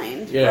Yeah.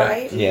 blind, Yeah.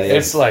 right? Yeah,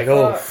 It's like,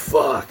 oh,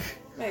 Fuck. fuck.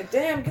 Man,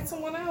 damn, get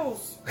someone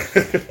else.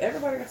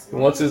 Everybody got He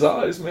someone wants his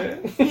else. eyes,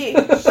 man.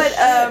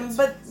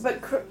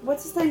 But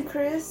what's his name?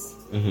 Chris.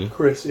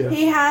 Chris, yeah.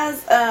 He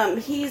has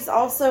he's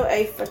also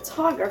a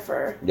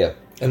photographer. Yeah.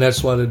 And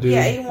that's why the dude.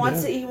 Yeah, he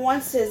wants he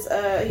wants his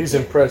He's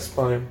impressed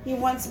by him. he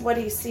wants what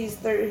he sees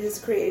through his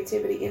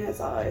creativity in his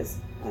eyes.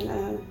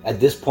 And At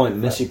this point,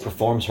 Missy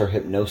performs her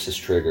hypnosis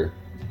trigger,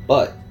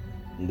 but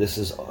this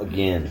is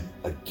again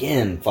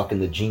fucking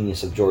the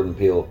genius of Jordan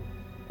Peele.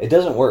 It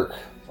doesn't work,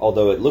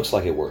 although it looks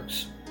like it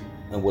works.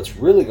 And what's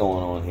really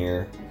going on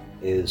here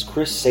is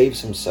Chris saves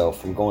himself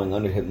from going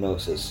under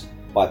hypnosis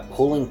by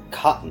pulling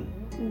cotton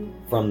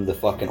from the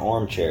fucking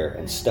armchair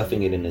and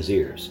stuffing it in his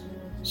ears.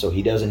 So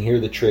he doesn't hear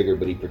the trigger,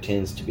 but he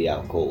pretends to be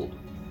out cold.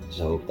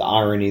 So the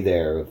irony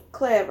there of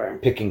clever.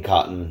 picking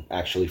cotton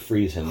actually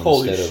frees him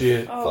Holy instead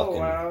shit. of Oh, fucking...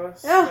 wow.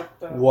 That's Yeah.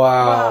 fucked up.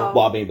 Wow.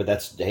 Well, I mean, but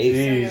that's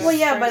hey, Jeez. Well,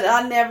 yeah, but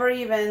I never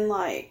even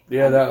like.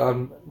 Yeah,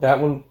 that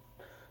one,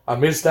 I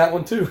missed that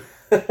one too.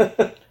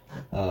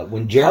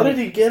 when How Jeremy did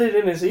he get it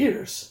in his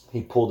ears?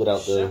 he pulled it out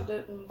the Shoved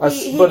it in-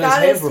 He But his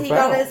got hands were he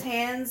got bound. his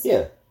hands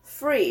yeah.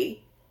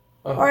 free,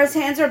 Uh-huh. or his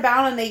hands were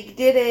bound, and they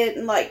did it,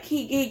 and like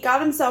he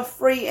got himself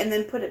free and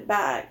then put it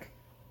back,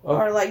 Oh.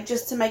 or like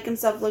just to make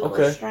himself look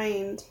Okay.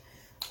 restrained.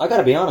 I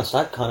gotta be honest,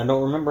 I kind of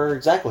don't remember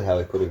exactly how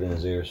he put it in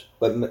his ears.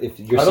 But if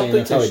you're I don't saying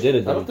think that's how he did it,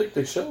 I then don't think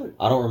they show it.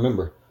 I don't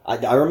remember.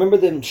 I remember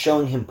them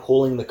showing him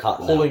pulling the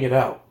cotton Pulling out. it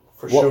out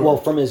for Well, sure. well,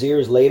 from his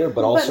ears later,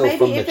 but also maybe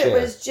from the if chair.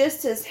 it was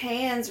just his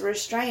hands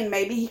restrained,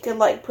 maybe he could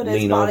like put his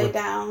Lean body over.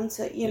 down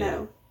to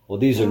know. Well,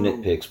 these are Oh.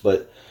 nitpicks,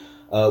 but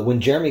when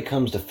Jeremy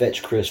comes to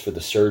fetch Chris for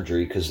the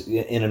surgery, because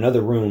in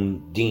another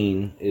room,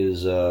 Dean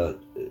is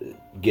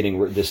getting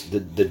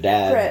the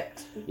dad.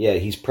 Prepped. Yeah,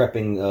 he's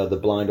prepping the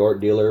blind art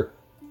dealer,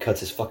 cuts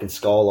his fucking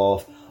skull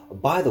off.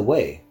 By the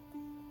way,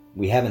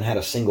 we haven't had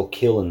a single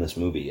kill in this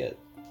movie yet.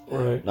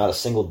 Right. Not a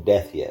single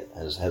death yet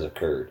has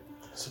occurred.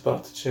 It's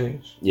about to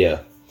change. Yeah.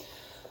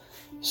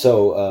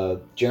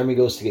 So Jeremy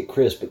goes to get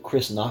Chris, but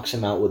Chris knocks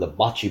him out with a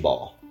bocce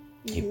ball.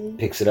 He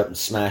picks it up and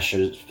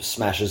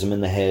smashes him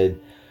in the head.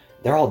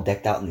 They're all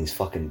decked out in these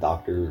fucking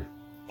doctor,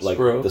 like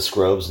Scrubs. the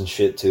scrubs and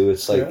shit too.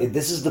 It's like Yeah.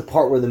 this is the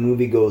part where the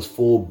movie goes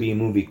full B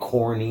movie,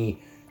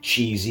 corny,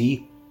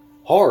 cheesy,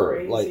 horror.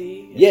 Crazy. Like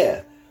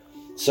yeah.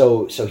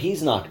 So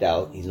he's knocked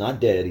out. He's not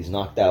dead. He's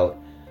knocked out.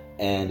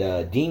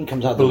 And Dean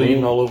comes out the Bleeding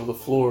room. all over the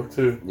floor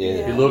too.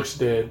 Yeah. He looks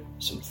dead.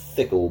 Some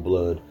thick old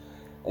blood.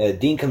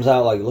 Dean comes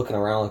out like looking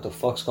around like the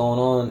fuck's going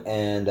on,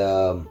 and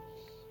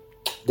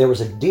there was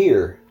a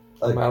deer,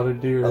 A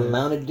mounted deer. a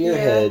mounted deer Yeah.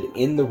 head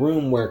in the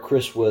room where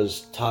Chris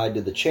was tied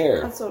to the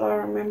chair. That's what I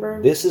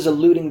remember. This is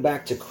alluding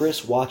back to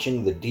Chris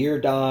watching the deer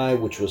die,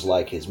 which was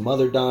like his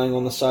mother dying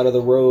on the side of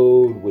the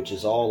road, which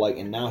is all like,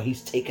 and now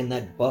he's taking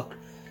that buck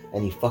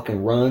and he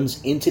fucking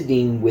runs into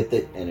Dean with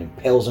it and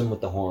impales him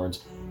with the horns,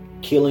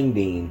 killing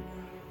Dean.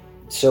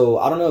 So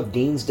I don't know if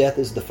Dean's death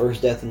is the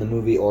first death in the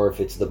movie or if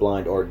it's the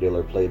blind art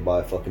dealer played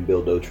by fucking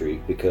Bill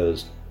Dotrieve,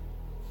 because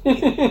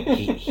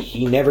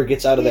he never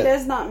gets out of He that.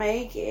 does not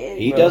make it.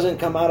 He doesn't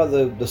come out of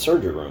the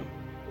surgery room,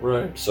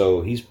 Right.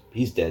 so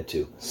he's dead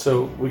too.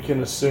 So we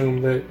can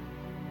assume that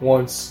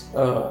once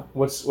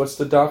what's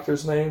the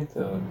doctor's name?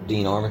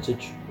 Dean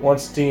Armitage.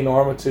 Once Dean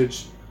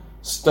Armitage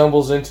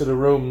stumbles into the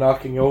room,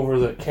 knocking over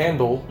the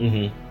candle.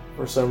 Mm-hmm.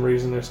 For some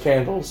reason, there's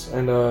candles,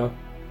 and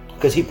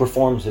Because he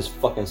performs his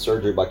fucking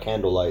surgery by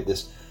candlelight,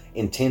 this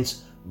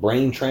intense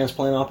brain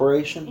transplant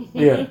operation.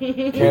 yeah,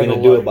 We're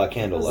gonna do it by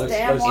candlelight Those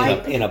damn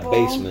white in a people.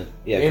 basement.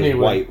 Yeah, 'cause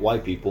Anyway.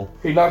 white people.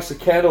 He knocks the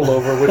candle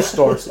over, which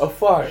starts a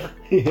fire.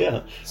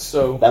 Yeah,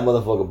 So that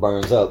motherfucker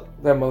burns up.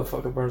 that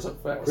motherfucker burns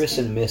up fast. Chris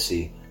and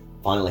Missy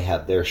finally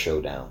have their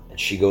showdown, and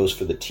she goes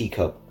for the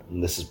teacup,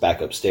 and this is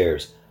back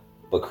upstairs.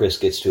 But Chris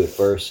gets to it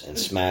first and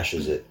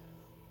smashes it.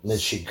 And then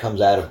she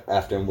comes out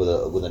after him with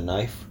a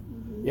knife.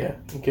 Yeah,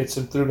 he gets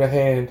him through the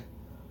hand.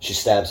 She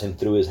stabs him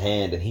through his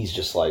hand, and he's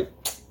just like,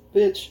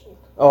 "Bitch."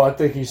 Oh, I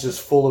think he's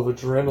just full of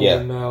adrenaline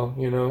Yeah. now,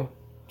 you know?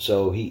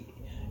 So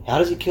how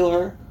does he kill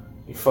her?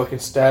 He fucking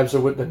stabs her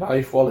with the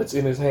knife while it's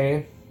in his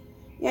hand.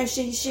 Yeah,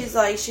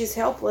 she's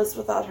helpless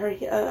without her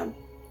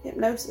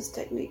hypnosis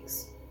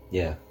techniques.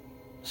 Yeah.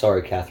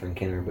 Sorry, Catherine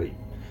Kenner, but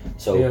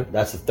so Yeah.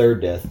 that's the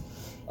third death.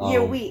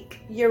 You're weak.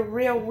 You're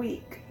real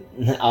weak.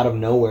 Out of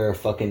nowhere,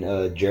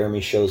 fucking Jeremy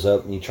shows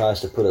up and he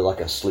tries to put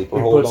a sleeper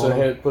He hold on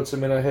him, puts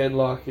him in a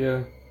headlock,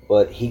 yeah.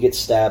 but he gets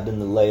stabbed in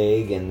the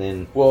leg, and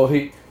then Well,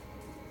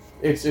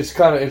 it's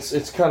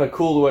kind of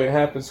cool the way it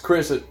happens.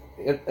 Chris,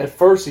 at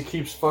first he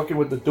keeps fucking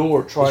with the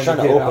door, trying to to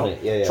get open out, it.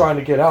 Yeah. trying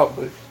to get out.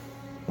 But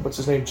what's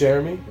his name,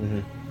 Jeremy? Mm-hmm.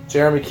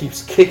 Jeremy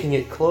keeps kicking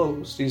it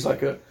closed. He's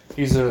a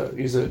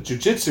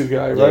jiu-jitsu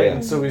guy, right? Yeah.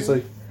 And so he's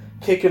like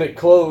kicking it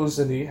closed,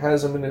 and he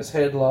has him in his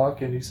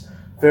headlock, and he's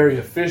very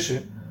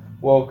efficient.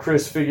 Well,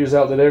 Chris figures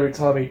out that every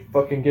time he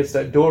fucking gets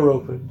that door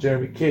open,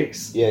 Jeremy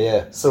kicks.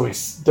 Yeah. So he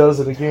does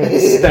it again,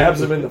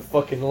 stabs him in the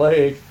fucking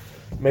leg,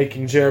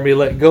 making Jeremy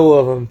let go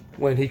of him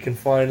when he can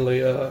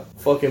finally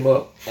fuck him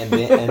up. And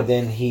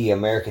then he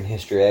American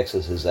History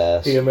X's his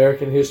ass. The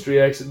American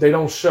History X, they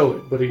don't show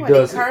it, but he What,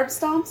 does he it. curb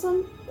stomps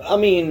him? I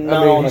mean,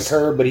 not on a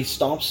curb, but he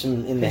stomps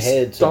him in the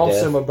head to Stomps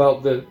death. him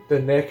about the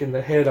neck and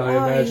the head, I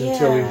Oh, imagine, yeah.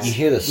 till You he's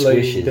hear the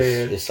laying squishes.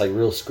 dead. It's like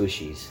real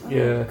squishies.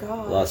 Yeah. Oh,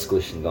 God. A lot of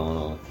squishing going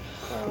on.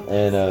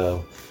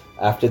 And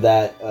after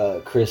that,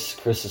 Chris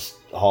is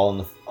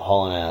hauling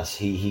ass.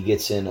 He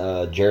gets in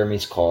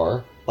Jeremy's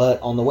car, but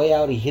on the way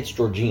out, he hits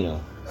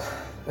Georgina.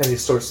 And he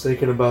starts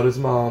thinking about his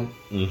mom,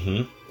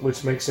 Mm-hmm.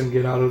 which makes him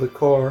get out of the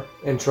car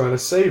and try to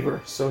save her.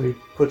 So he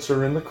puts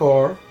her in the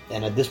car.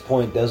 And at this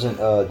point, doesn't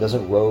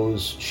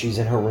Rose? She's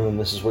in her room.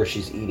 This is where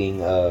she's eating.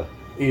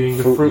 Eating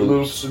the Fruit Fruit Loops.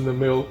 Loops in the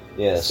milk.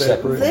 Yeah,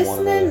 Separate. separate from one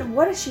another. Listening?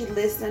 What is she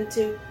listening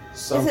to?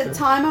 Something. Is it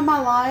Time of My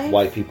Life?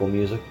 White people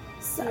music.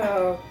 So-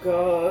 Oh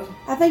god.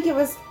 I think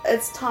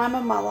it's Time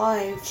of My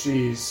Life.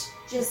 Jeez,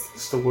 Just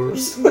it's the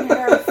worst. eating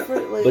her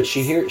Fruit Loops. But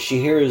she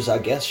hears. I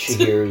guess she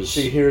hears.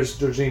 She hears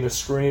Georgina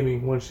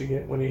screaming when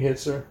he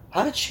hits her.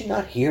 How did she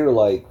not hear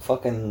like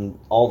fucking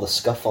all the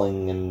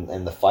scuffling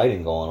and the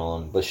fighting going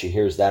on? But she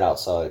hears that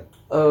outside.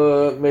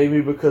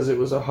 Maybe because it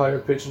was a higher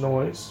pitched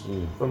noise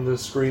from the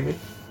screaming.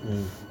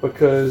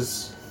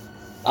 Because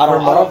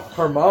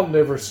her mom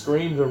never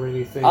screamed or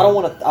anything. I don't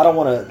want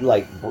to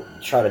like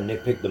try to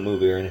nitpick the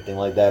movie or anything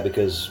like that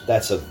because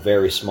that's a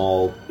very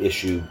small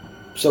issue.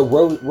 So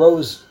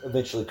Rose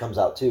eventually comes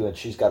out too, and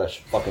she's got a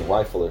fucking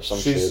rifle or some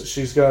shit.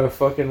 She's got a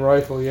fucking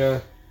rifle,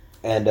 yeah,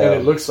 And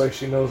it looks like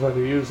she knows how to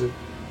use it.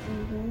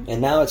 and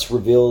now it's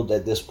revealed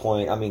at this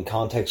point. I mean,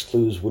 context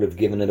clues would have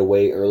given it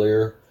away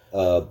earlier,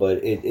 but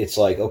it's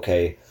like,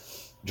 okay,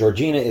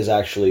 Georgina is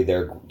actually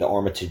the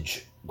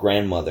Armitage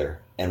grandmother,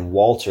 and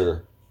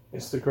Walter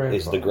It's the grandfather.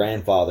 is the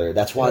grandfather.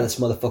 That's why this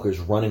motherfucker's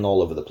running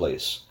all over the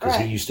place because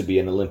he Right. used to be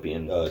an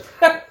Olympian. Okay,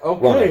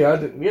 runner. yeah,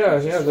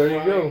 there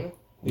you go.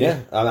 Yeah,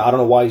 I don't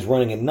know why he's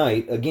running at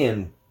night.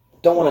 Again,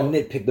 don't want to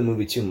nitpick the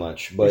movie too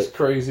much, He's but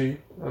crazy.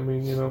 I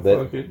mean,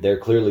 fuck it. they're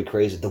clearly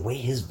crazy. The way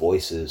his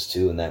voice is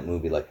too in that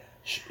movie, like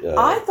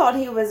I thought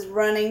he was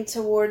running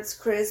towards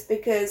Chris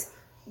because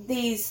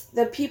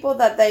the people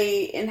that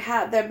they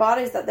their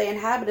bodies that they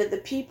inhabited, the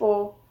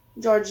people,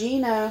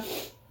 Georgina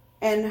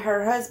and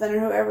her husband or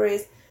whoever it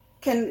is,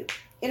 can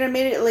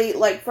intermittently,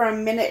 like for a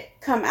minute,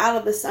 come out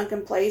of the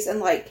sunken place and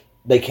like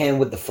they can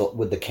with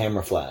the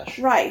camera flash.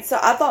 right. So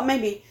I thought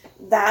maybe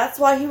that's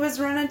why he was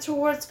running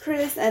towards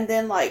Chris, and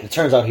then like It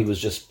turns out he was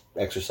just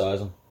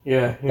exercising.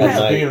 Yeah, he That was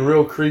night. being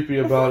real creepy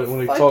about it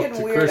when he Fucking talked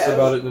to Chris weirdo.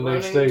 about it the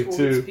next day Running towards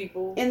too.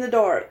 people, in the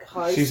dark.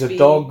 high She's a speed.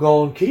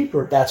 doggone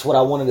keeper. That's what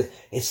I wanted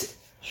to.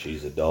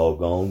 She's a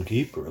doggone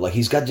keeper. Like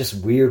he's got this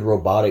weird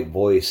robotic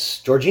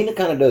voice. Georgina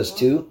kind of does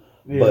too,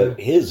 but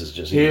his is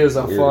just His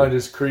I weirder. find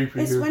is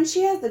creepy. It's when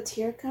she has the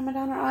tear coming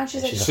down her eye.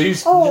 She's like,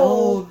 She's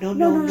oh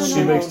no.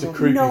 she makes the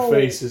creepy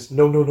faces.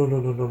 No.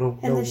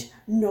 and then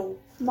no,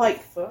 I'm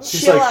like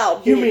She's chill like,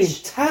 out, bitch. you mean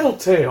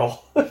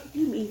tattletale?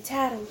 You mean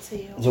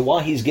tattletale? So while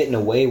he's getting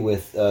away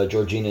with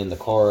Georgina in the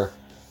car,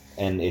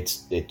 and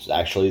it's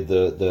actually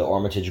the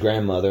Armitage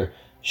grandmother,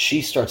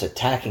 she starts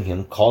attacking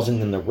him, causing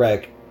them to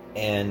wreck,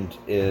 and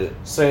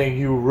Saying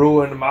you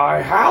ruined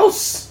my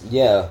house.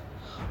 yeah,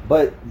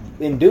 but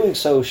in doing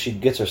so, she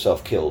gets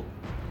herself killed.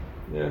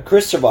 Yeah.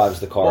 Chris survives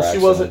the car Well,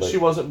 accident. she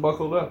wasn't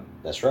buckled up.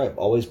 That's right.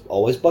 Always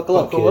buckle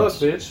up, Buckle up,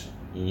 kids.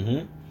 bitch.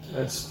 Mm-hmm.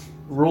 That's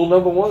rule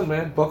number 1,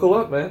 man. Buckle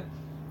up, man.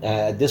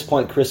 At this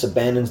point, Chris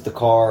abandons the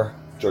car.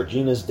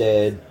 Georgina's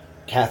dead.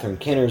 Catherine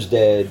Kenner's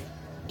dead.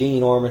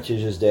 Dean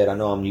Armitage is dead. I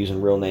know I'm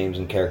using real names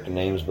and character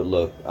names, but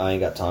look, I ain't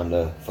got time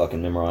to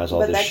fucking memorize all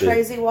But this that shit.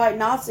 crazy white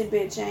Nazi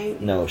bitch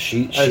ain't. No,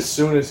 she As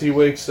soon as he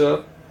wakes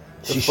up,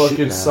 the She's shooting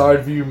fucking at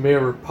side view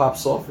mirror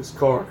pops off his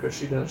car because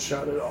she done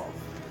shot it off.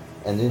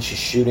 and then she's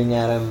shooting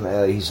at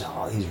him. He's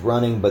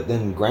running, but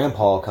then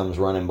Grandpa comes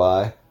running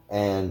by,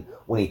 and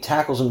when he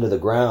tackles him to the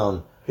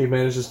ground, He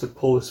manages to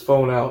pull his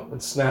phone out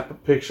and snap a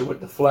picture with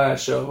the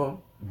flash of him.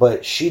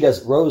 but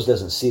Rose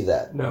doesn't see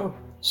that. No.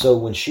 So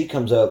when she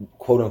comes up,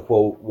 quote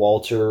unquote,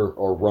 Walter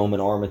or Roman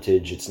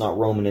Armitage, it's not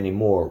Roman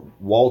anymore.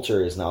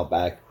 Walter is now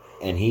back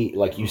and he,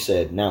 like you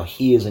said, now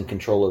he is in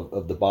control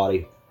of the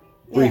body,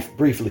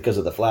 briefly because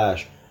of the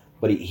flash.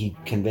 But he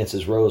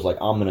convinces Rose, like,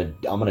 I'm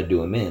gonna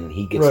do him in, and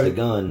he gets the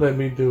gun. Let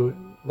me do it.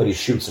 But he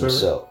shoots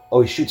himself. Oh,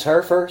 he shoots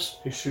her first?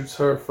 He shoots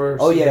her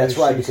first. Oh, yeah, that's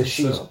right, because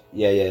she's...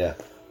 Yeah.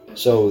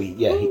 So,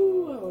 yeah, he...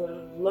 Ooh, I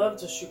would love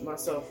to shoot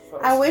myself.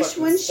 I wish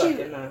when she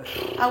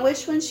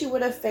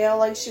would have failed,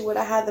 like she would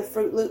have had the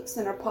Fruit Loops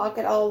in her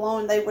pocket all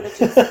along, they would have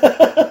just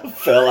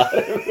fell out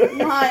of her.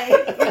 Like,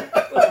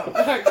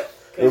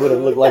 it would have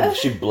looked like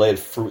she bled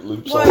Fruit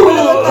Loops. Well, it would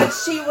have looked like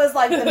she was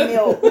like the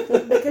milk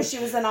because she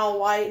was in all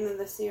white and then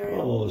the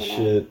cereal. Oh,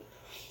 shit.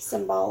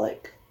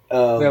 Symbolic.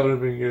 That would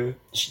have been good.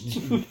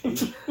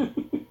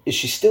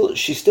 She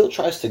still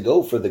tries to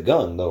go for the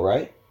gun, though,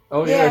 right?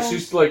 Oh yeah,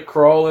 she's like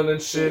crawling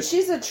and shit.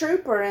 She's a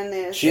trooper in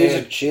this. She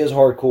is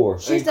hardcore.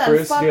 She's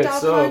done fucked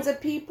all kinds of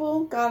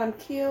people, got them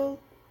killed.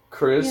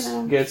 Chris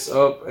gets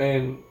up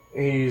and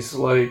he's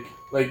like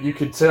you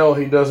could tell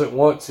he doesn't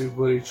want to,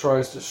 but he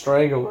tries to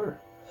strangle her.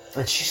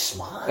 And she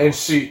smiles. And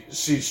she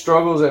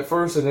struggles at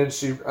first, and then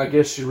I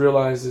guess she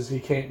realizes he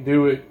can't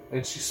do it,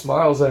 and she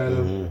smiles at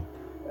him. Mm-hmm.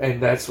 And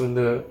that's when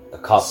the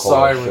cop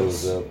car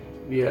shows up.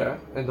 Yeah,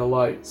 and the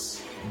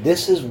lights.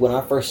 This is when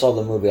I first saw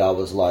the movie. I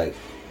was like,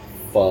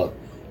 "Fuck,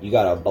 you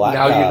got a black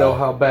guy." Now you know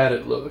how bad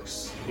it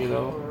looks. You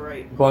know,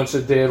 right. Bunch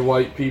of dead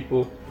white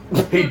people.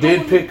 He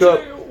did pick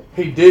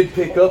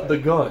up the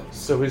gun,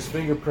 so his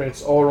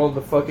fingerprints are on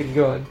the fucking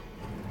gun.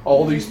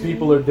 All these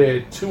people are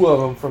dead. 2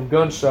 of them from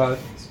gunshot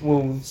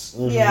wounds.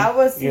 Mm-hmm. Yeah, I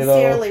was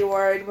sincerely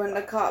worried when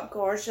the cop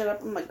car showed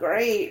up. I'm like,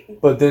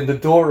 great. But then the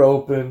door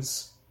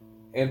opens.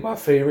 And my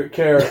favorite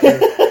character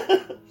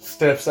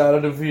steps out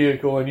of the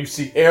vehicle, and you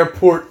see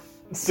airport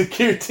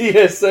security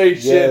TSA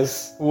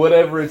shit,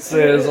 whatever it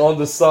says on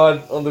the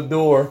side on the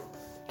door.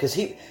 Because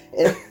it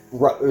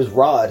was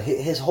Rod.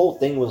 His whole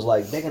thing was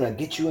like, they're gonna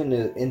get you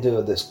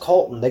into this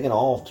cult, and they're gonna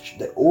all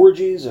the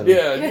orgies and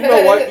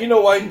you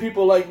know white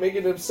people like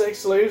making them sex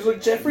slaves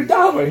like Jeffrey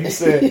Dahmer. He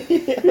said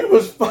he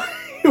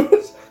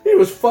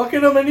was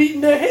fucking them and eating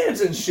their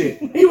heads and shit.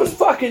 He was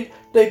fucking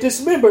their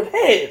dismembered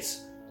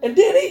heads and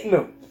then eating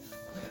them.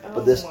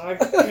 But my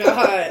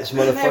God. This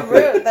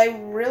motherfucker. They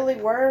really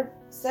were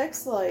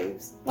sex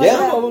slaves. Like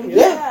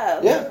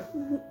yeah.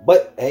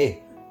 But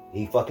hey,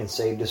 he fucking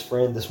saved his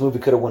friend. This movie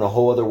could have went a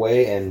whole other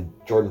way, and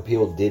Jordan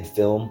Peele did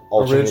film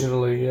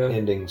originally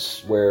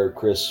endings where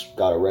Chris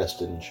got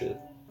arrested and shit,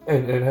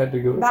 and had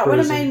to go. That would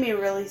have made me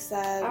really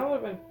sad. I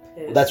would have been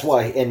pissed. That's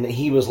why, and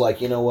he was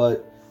like, you know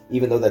what?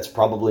 Even though that's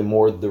probably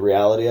more the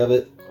reality of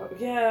it.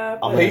 Yeah.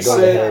 I'm gonna go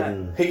ahead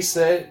and... He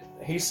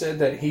said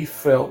that he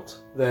felt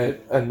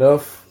that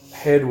enough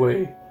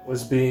headway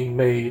was being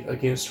made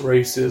against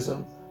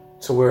racism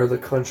to where the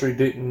country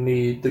didn't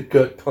need the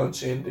gut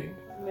punch ending.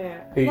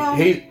 Yeah.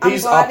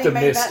 He's optimistic. He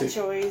made that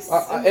choice.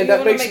 And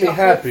that makes me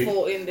happy.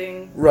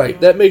 Ending. Right,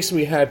 that makes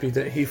me happy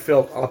that he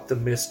felt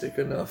optimistic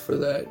enough for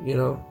that, you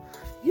know.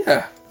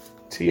 Yeah.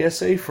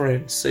 TSA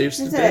friend saves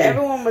the day.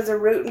 Everyone was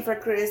rooting for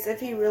Chris if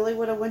he really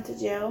would have went to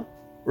jail.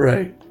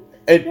 Right.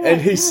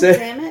 And he said,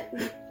 damn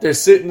it. They're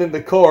sitting in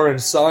the car in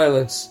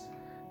silence,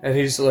 and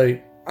he's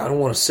like, I don't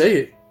want to say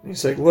it. And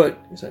he's like, what?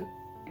 He's like,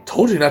 I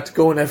told you not to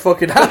go in that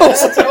fucking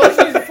house.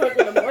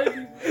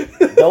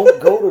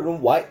 Don't go to the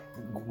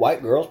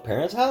white girl's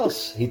parents'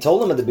 house. He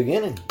told them at the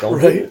beginning.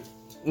 Don't do it.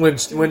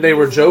 When they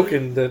were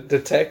joking, the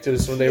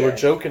detectives, when they were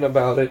joking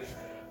about it,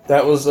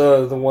 that was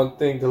the one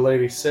thing the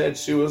lady said.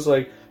 She was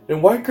like,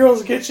 and white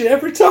girls get you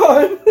every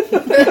time.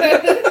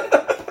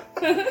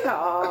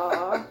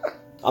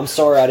 I'm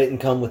sorry I didn't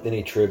come with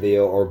any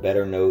trivia or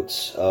better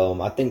notes.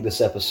 I think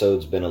this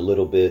episode's been a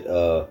little bit...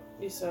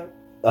 You suck.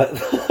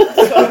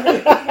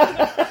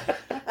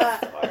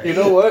 You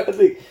know what?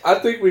 I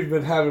think we've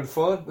been having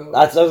fun, though.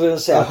 That's what I was going to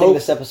say. I think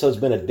this episode's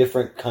been a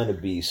different kind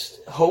of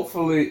beast.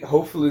 Hopefully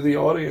the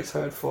audience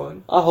had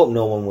fun. I hope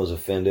no one was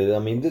offended. I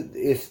mean,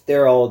 if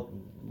they're all...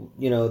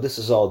 You know, this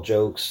is all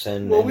jokes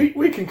and... Well,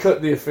 we can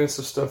cut the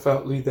offensive stuff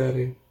out, leave that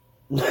in.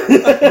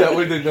 That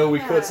way they know we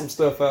cut some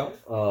stuff out.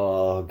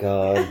 Oh,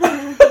 God.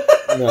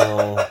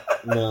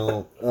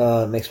 No.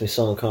 It makes me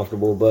so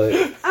uncomfortable, but...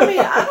 I mean,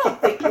 I don't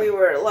think we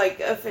were,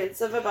 like,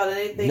 offensive about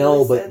anything.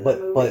 No,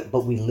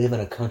 but we live in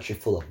a country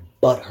full of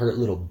butthurt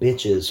little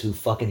bitches who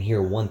fucking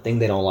hear one thing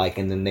they don't like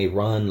and then they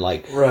run,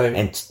 like... Right.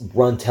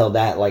 And tell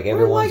that like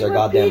everyone's their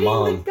goddamn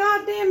mom. The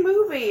goddamn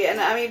movie. And,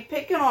 I mean,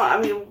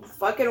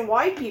 fucking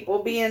white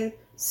people being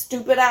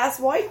stupid-ass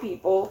white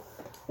people.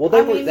 Well,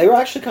 they were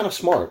actually kind of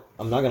smart.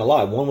 I'm not gonna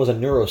lie. One was a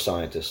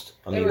neuroscientist.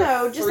 I mean,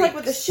 just freaks. Like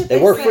with the shit they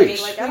were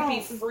freaks. Like, I don't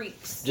be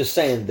freaks. Just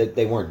saying that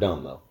they weren't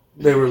dumb though.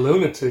 They were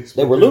lunatics.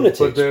 They were lunatics.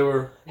 But they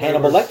were.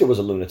 Hannibal Lecter was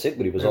a lunatic,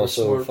 but he was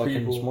also fucking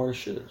people. Smart as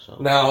shit. So.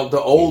 Now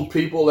the old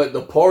people at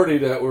the party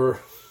that were.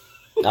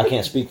 I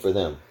can't speak for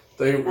them.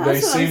 They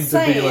seemed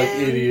to be like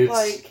idiots.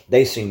 Like,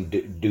 they seem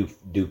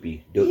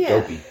dopey.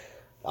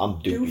 I'm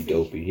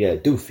dopey. Yeah,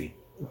 doofy.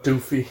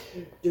 Doofy.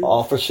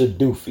 Officer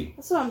Doofy.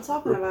 That's what I'm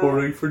talking about.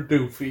 Reporting for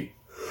Doofy.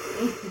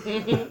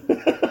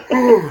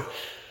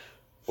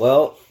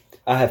 Well,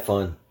 I had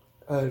fun.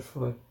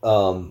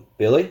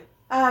 Billy?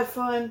 I had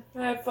fun.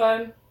 I had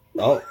fun.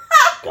 Oh,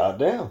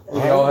 goddamn.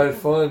 We all had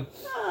fun.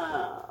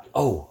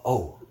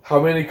 Oh. How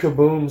many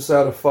kabooms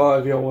out of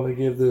 5 y'all want to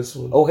give this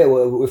one? Okay,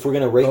 well, if we're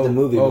going to rate the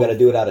movie, we oh. got to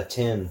do it out of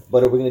 10.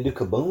 But are we going to do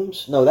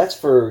kabooms? No, that's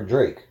for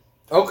Drake.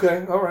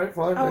 Okay, alright,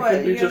 fine. Oh, That what,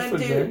 can be you're just gonna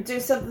for Jake. do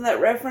something that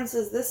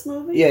references this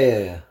movie?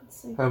 Yeah.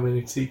 Let's see. How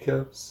many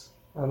teacups?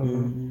 I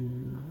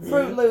don't know.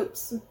 Fruit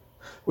Loops.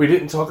 We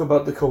didn't talk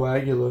about the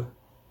coagula.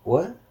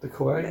 What? The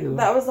coagula.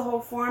 That was the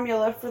whole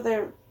formula for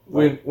their.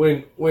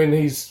 When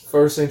he's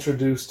first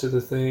introduced to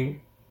the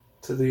thing,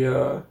 to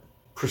the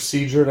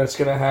procedure that's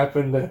going to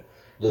happen,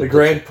 the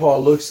grandpa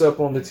looks up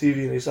on the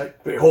TV and he's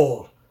like,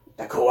 "Behold,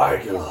 the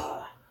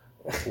coagula."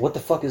 What the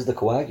fuck is the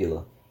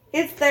coagula?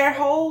 It's their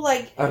whole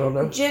I don't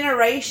know.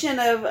 generation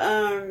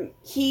of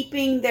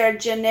keeping their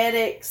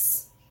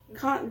genetics,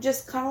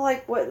 just kind of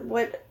like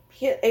what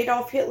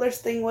Adolf Hitler's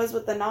thing was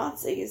with the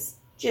Nazis,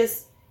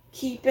 just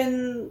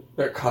keeping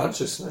Their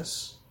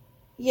consciousness.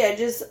 Yeah,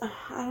 just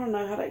I don't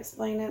know how to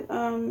explain it.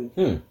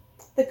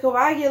 The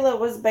coagula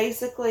was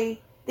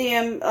basically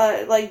them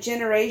like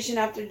generation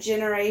after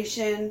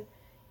generation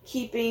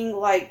keeping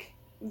like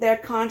their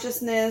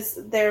consciousness,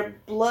 their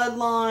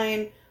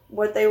bloodline,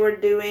 what they were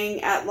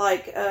doing at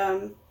like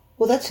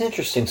Well, that's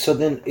interesting. So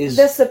then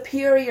the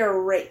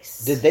superior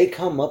race. Did they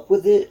come up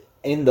with it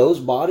in those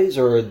bodies,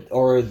 or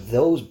are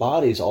those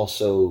bodies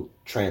also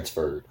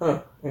transferred?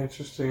 Huh.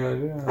 Interesting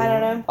idea. I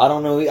don't know. I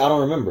don't know. I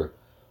don't remember.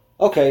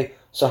 Okay,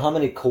 so how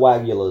many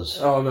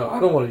coagulas? Oh, no. I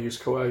don't want to use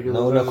coagula.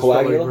 No I just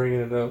coagula? felt like bringing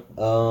it up. It's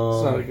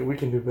not we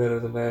can do better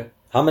than that.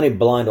 How many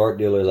blind art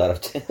dealers out of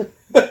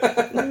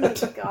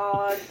 10?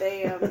 God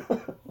damn.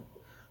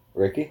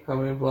 Ricky? How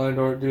many blind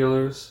art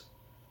dealers?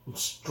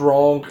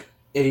 Strong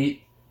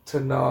 8 to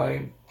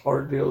 9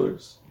 art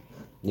dealers.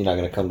 You're not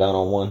going to come down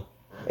on one?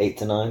 8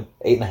 to 9?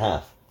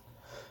 8.5.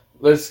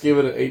 Let's give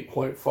it an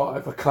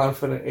 8.5. A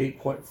confident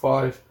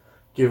 8.5,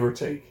 give or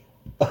take.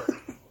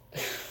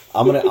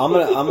 I'm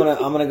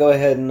gonna go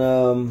ahead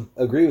and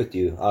agree with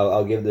you.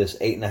 I'll give this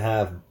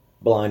 8.5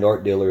 blind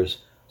art dealers.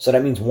 So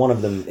that means one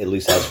of them at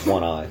least has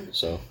one eye.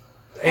 So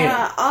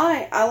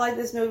I like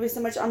this movie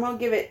so much. I'm gonna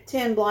give it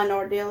 10 blind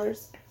art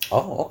dealers.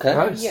 Oh, okay.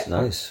 Nice. Yeah.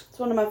 Nice. It's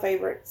one of my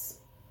favorites.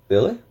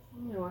 Billy? I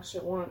only watched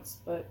it once,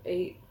 but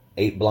 8.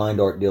 8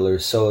 blind art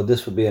dealers. So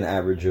this would be an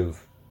average of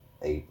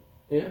 8.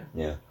 Yeah.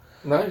 Yeah.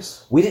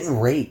 Nice. We didn't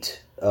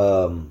rate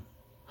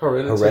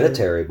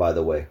Hereditary, by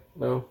the way.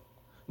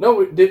 No,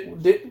 we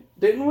didn't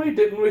we?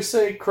 Didn't we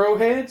say crow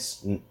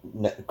heads?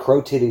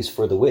 Crow titties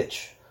for the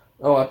witch.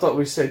 Oh, I thought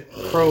we said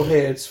crow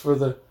heads for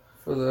the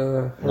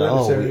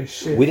Hereditary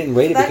shit. We didn't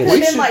rate it That could because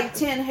have been like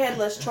 10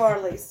 headless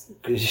Charlies.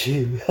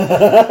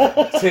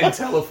 10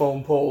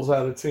 telephone poles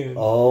out of 10.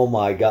 Oh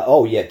my god!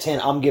 Oh yeah, 10.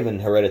 I'm giving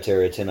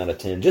Hereditary a 10 out of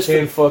 10. Just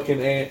 10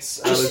 fucking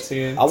ants out of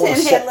 10. I want 10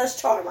 to set. headless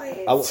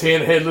Charlies.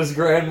 10 headless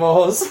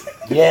grandmas.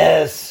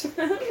 Yes.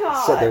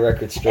 God. Set the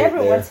record straight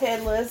Everyone's there.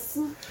 headless.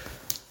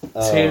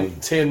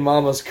 10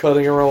 mamas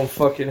cutting her own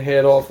fucking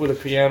head off with a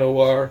piano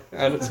wire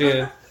out of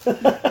 10.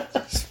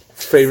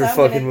 Favorite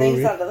So many fucking things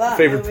movie. out of that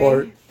Favorite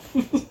movie.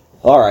 part.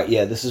 All right,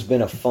 yeah, this has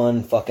been a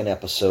fun fucking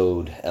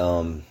episode.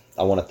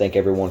 I want to thank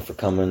everyone for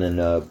coming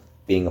and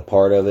being a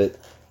part of it.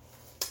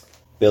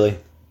 Billy,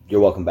 you're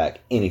welcome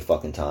back any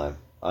fucking time.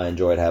 I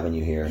enjoyed having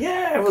you here.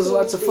 Yeah, it was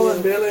lots of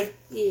fun, Billy.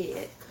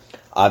 Yeah.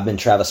 I've been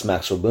Travis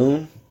Maxwell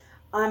Boone.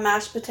 I'm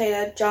Mashed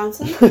Potato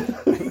Johnson.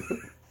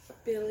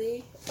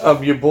 Billy.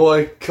 I'm your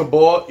boy,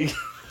 Kaboy.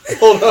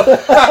 Hold on.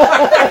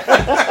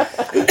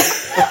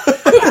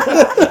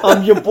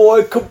 I'm your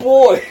boy,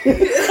 Kaboy.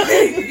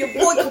 Your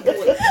boy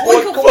Kaboy.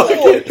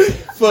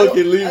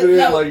 Fucking leave it in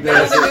No, like now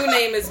that. the new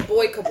name is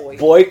Boy Kaboy.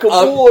 Boy,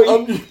 Kaboy.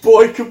 I'm your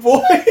boy,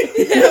 Kaboy.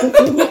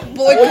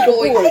 Boy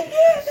Kaboy.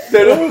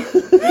 They don't-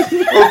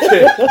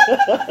 Okay.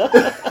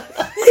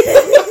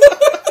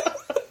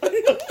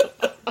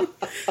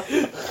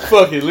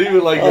 Fuck it, leave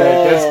it like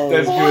that.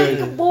 That's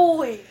good.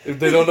 Boy. If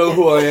they don't know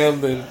who I am,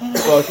 then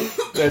fuck it.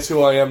 That's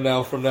who I am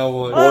now from now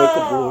on.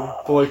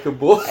 Boy, Kaboy.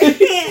 Boy,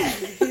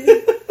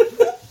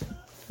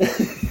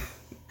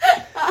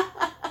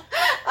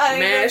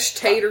 Mashed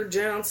Tater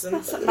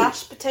Johnson.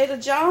 Mashed Potato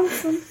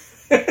Johnson.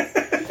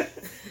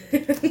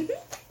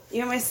 You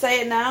want me to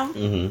say it now?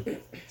 Mm-hmm.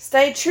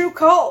 Stay true,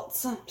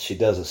 cults. She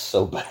does it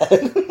so bad. What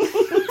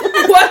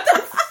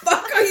the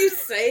fuck are you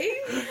saying?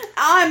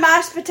 I'm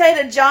Mashed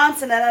Potato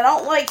Johnson, and I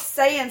don't like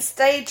saying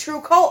stay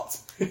true,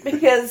 cults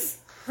because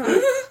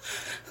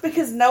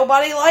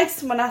nobody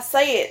likes when I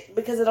say it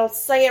because I don't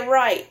say it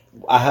right.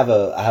 I have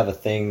a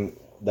thing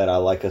that I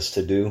like us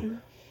to do.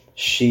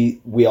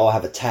 We all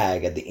have a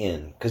tag at the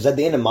end, because at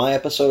the end of my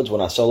episodes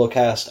when I solo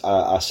cast,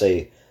 I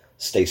say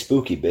 "Stay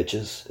spooky,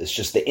 bitches." It's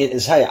just the end.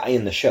 It's how I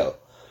end the show.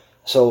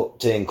 So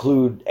to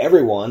include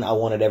everyone, I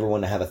wanted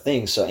everyone to have a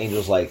thing. So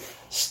Angel's like,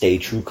 "Stay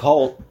true,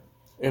 cult."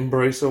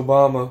 embrace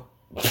Obama.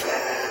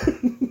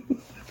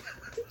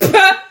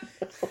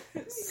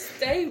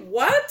 Stay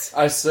what?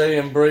 I say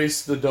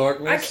embrace the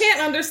darkness. I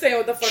can't understand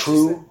what the fuck you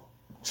True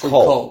True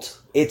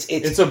cult.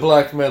 It's a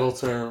black metal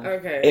term.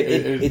 Okay.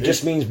 It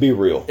just means be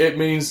real. It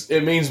means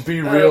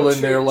be real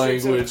in their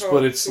language,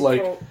 but it's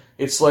like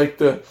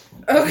the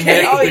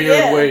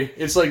neckbeard way.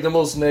 It's like the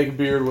most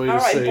neckbeard way to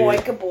say boy,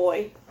 it.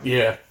 boy.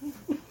 Yeah.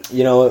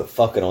 You know what?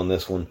 Fuck it on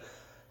this one.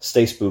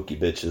 Stay spooky,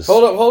 bitches.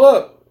 Hold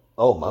up.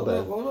 Oh, my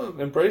bad. Hold up.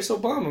 Embrace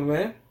Obama,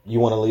 man. You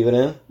want to leave it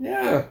in?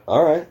 Yeah.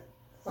 All right.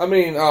 I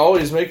mean, I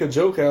always make a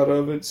joke out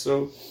of it,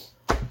 so...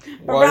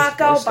 Barack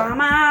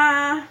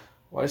Obama.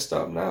 Why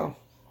stop now?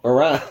 All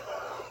right.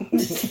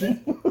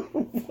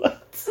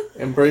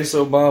 Embrace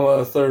Obama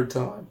a third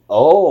time.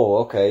 Oh,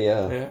 okay,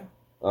 yeah. Yeah.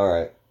 All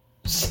right.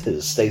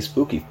 Stay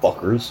spooky,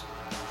 fuckers.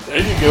 There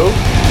you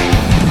go.